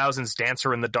 2000's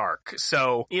Dancer in the Dark.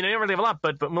 So, you don't really have a lot,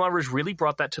 but Moulin Rouge really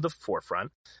brought that to the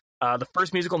forefront. The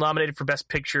first musical nominated for Best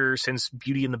Picture since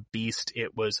Beauty and the Beast.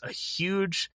 It was a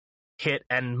huge hit,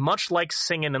 and much like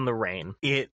Singin' in the Rain,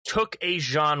 it took a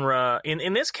genre.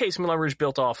 In this case, Moulin Rouge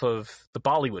built off of the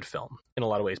Bollywood film in a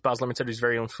lot of ways. Baz Luhrmann said he was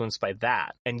very influenced by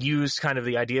that, and used kind of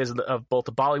the ideas of both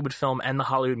the Bollywood film and the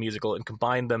Hollywood musical, and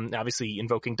combined them, obviously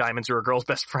invoking Diamonds Are a Girl's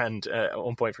Best Friend at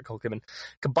one point for Nicole Kidman,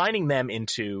 combining them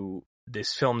into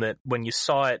this film that, when you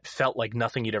saw it, felt like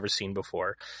nothing you'd ever seen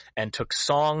before, and took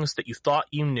songs that you thought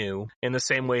you knew in the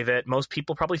same way that most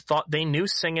people probably thought they knew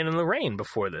Singin' in the Rain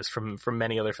before this from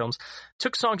many other films.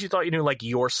 Took songs you thought you knew, like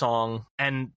Your Song,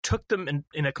 and took them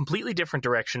in a completely different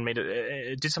direction,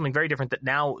 did something very different that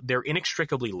now they're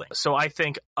inextricably linked. So I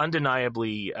think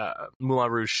undeniably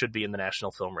Moulin Rouge should be in the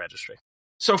National Film Registry.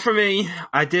 So for me,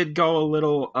 I did go a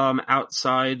little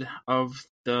outside of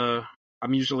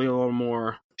I'm usually a little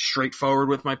more straightforward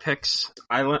with my picks.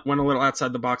 I went a little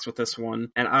outside the box with this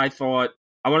one, and I thought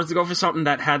I wanted to go for something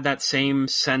that had that same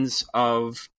sense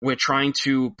of, we're trying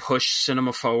to push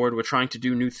cinema forward, we're trying to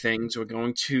do new things, we're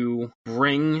going to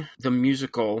bring the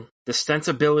musical, the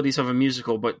sensibilities of a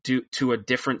musical, but to a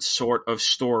different sort of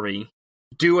story.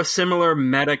 Do a similar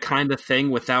meta kind of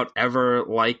thing without ever,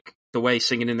 like the way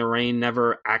Singin' in the Rain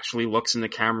never actually looks in the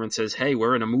camera and says, hey,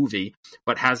 we're in a movie,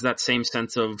 but has that same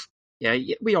sense of, yeah,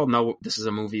 we all know this is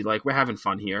a movie, like, we're having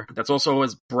fun here. That's also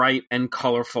as bright and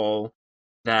colorful,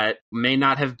 that may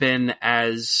not have been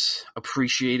as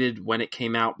appreciated when it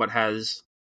came out, but has,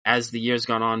 as the years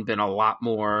gone on, been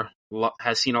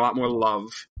has seen a lot more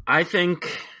love. I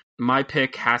think my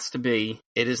pick has to be,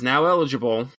 it is now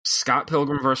eligible, Scott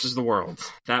Pilgrim vs. the World.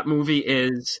 That movie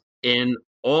is, in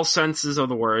all senses of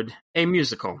the word, a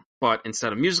musical. But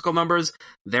instead of musical numbers,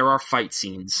 there are fight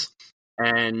scenes.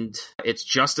 And it's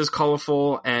just as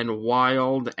colorful and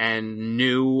wild and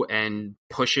new and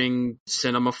pushing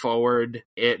cinema forward.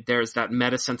 There's that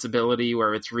meta sensibility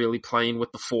where it's really playing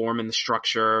with the form and the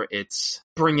structure. It's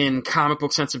bringing comic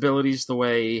book sensibilities the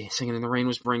way Singin' in the Rain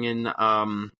was bringing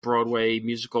Broadway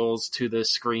musicals to the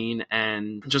screen,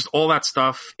 and just all that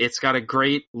stuff. It's got a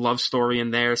great love story in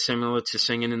there, similar to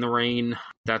Singin' in the Rain.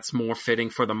 That's more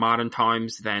fitting for the modern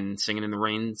times than Singin' in the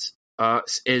Rain's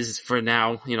is for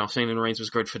now. Singin' in the Rain was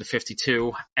great for the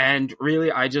 52. And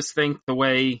really, I just think the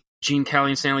way Gene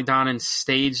Kelly and Stanley Donen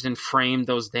staged and framed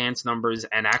those dance numbers,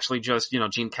 and actually just,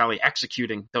 Gene Kelly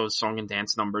executing those song and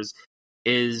dance numbers,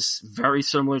 is very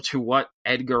similar to what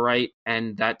Edgar Wright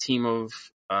and that team of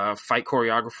fight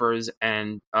choreographers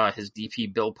and his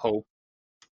DP Bill Pope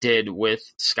did with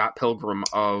Scott Pilgrim,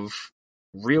 of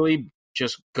really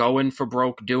just going for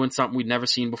broke, doing something we'd never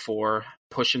seen before,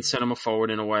 pushing cinema forward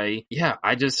in a way. Yeah,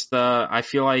 I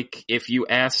feel like if you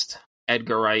asked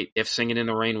Edgar Wright if Singin' in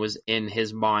the Rain was in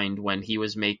his mind when he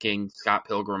was making Scott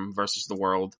Pilgrim versus the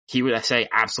World, he would say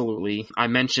absolutely. I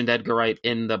mentioned Edgar Wright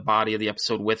in the body of the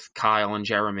episode with Kyle and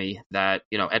Jeremy that,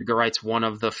 Edgar Wright's one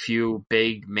of the few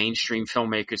big mainstream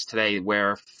filmmakers today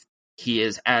where he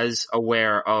is as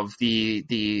aware of the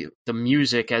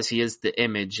music as he is the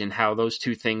image, and how those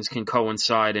two things can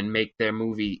coincide and make their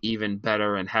movie even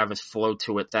better and have a flow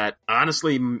to it that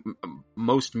honestly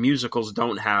most musicals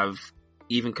don't have,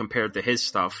 even compared to his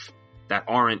stuff that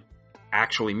aren't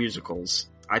actually musicals.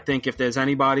 I think if there's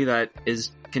anybody that is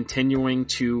continuing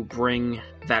to bring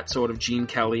that sort of Gene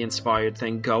Kelly inspired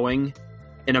thing going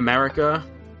in America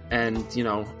and,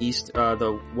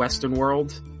 the Western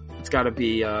world, it's got to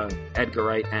be Edgar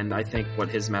Wright, and I think what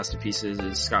his masterpiece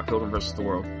is Scott Pilgrim versus the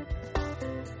World.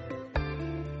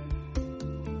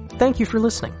 Thank you for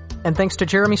listening, and thanks to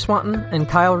Jeremy Swanton and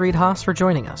Kyle Reid Haas for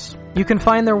joining us. You can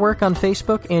find their work on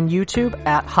Facebook and YouTube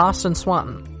at Haas and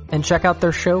Swanton, and check out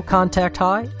their show Contact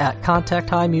High at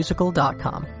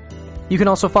contacthighmusical.com. You can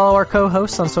also follow our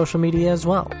co-hosts on social media as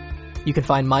well. You can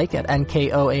find Mike at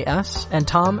NKOAS and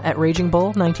Tom at Raging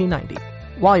Bull 1990.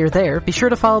 While you're there, be sure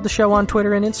to follow the show on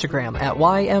Twitter and Instagram at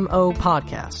YMO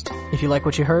Podcast. If you like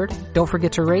what you heard, don't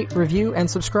forget to rate, review, and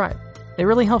subscribe. It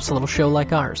really helps a little show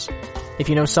like ours. If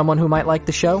you know someone who might like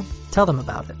the show, tell them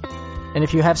about it. And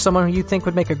if you have someone who you think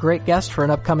would make a great guest for an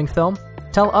upcoming film,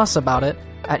 tell us about it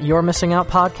at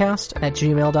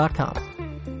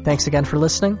yourmissingoutpodcast@gmail.com. Thanks again for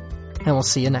listening, and we'll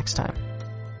see you next time.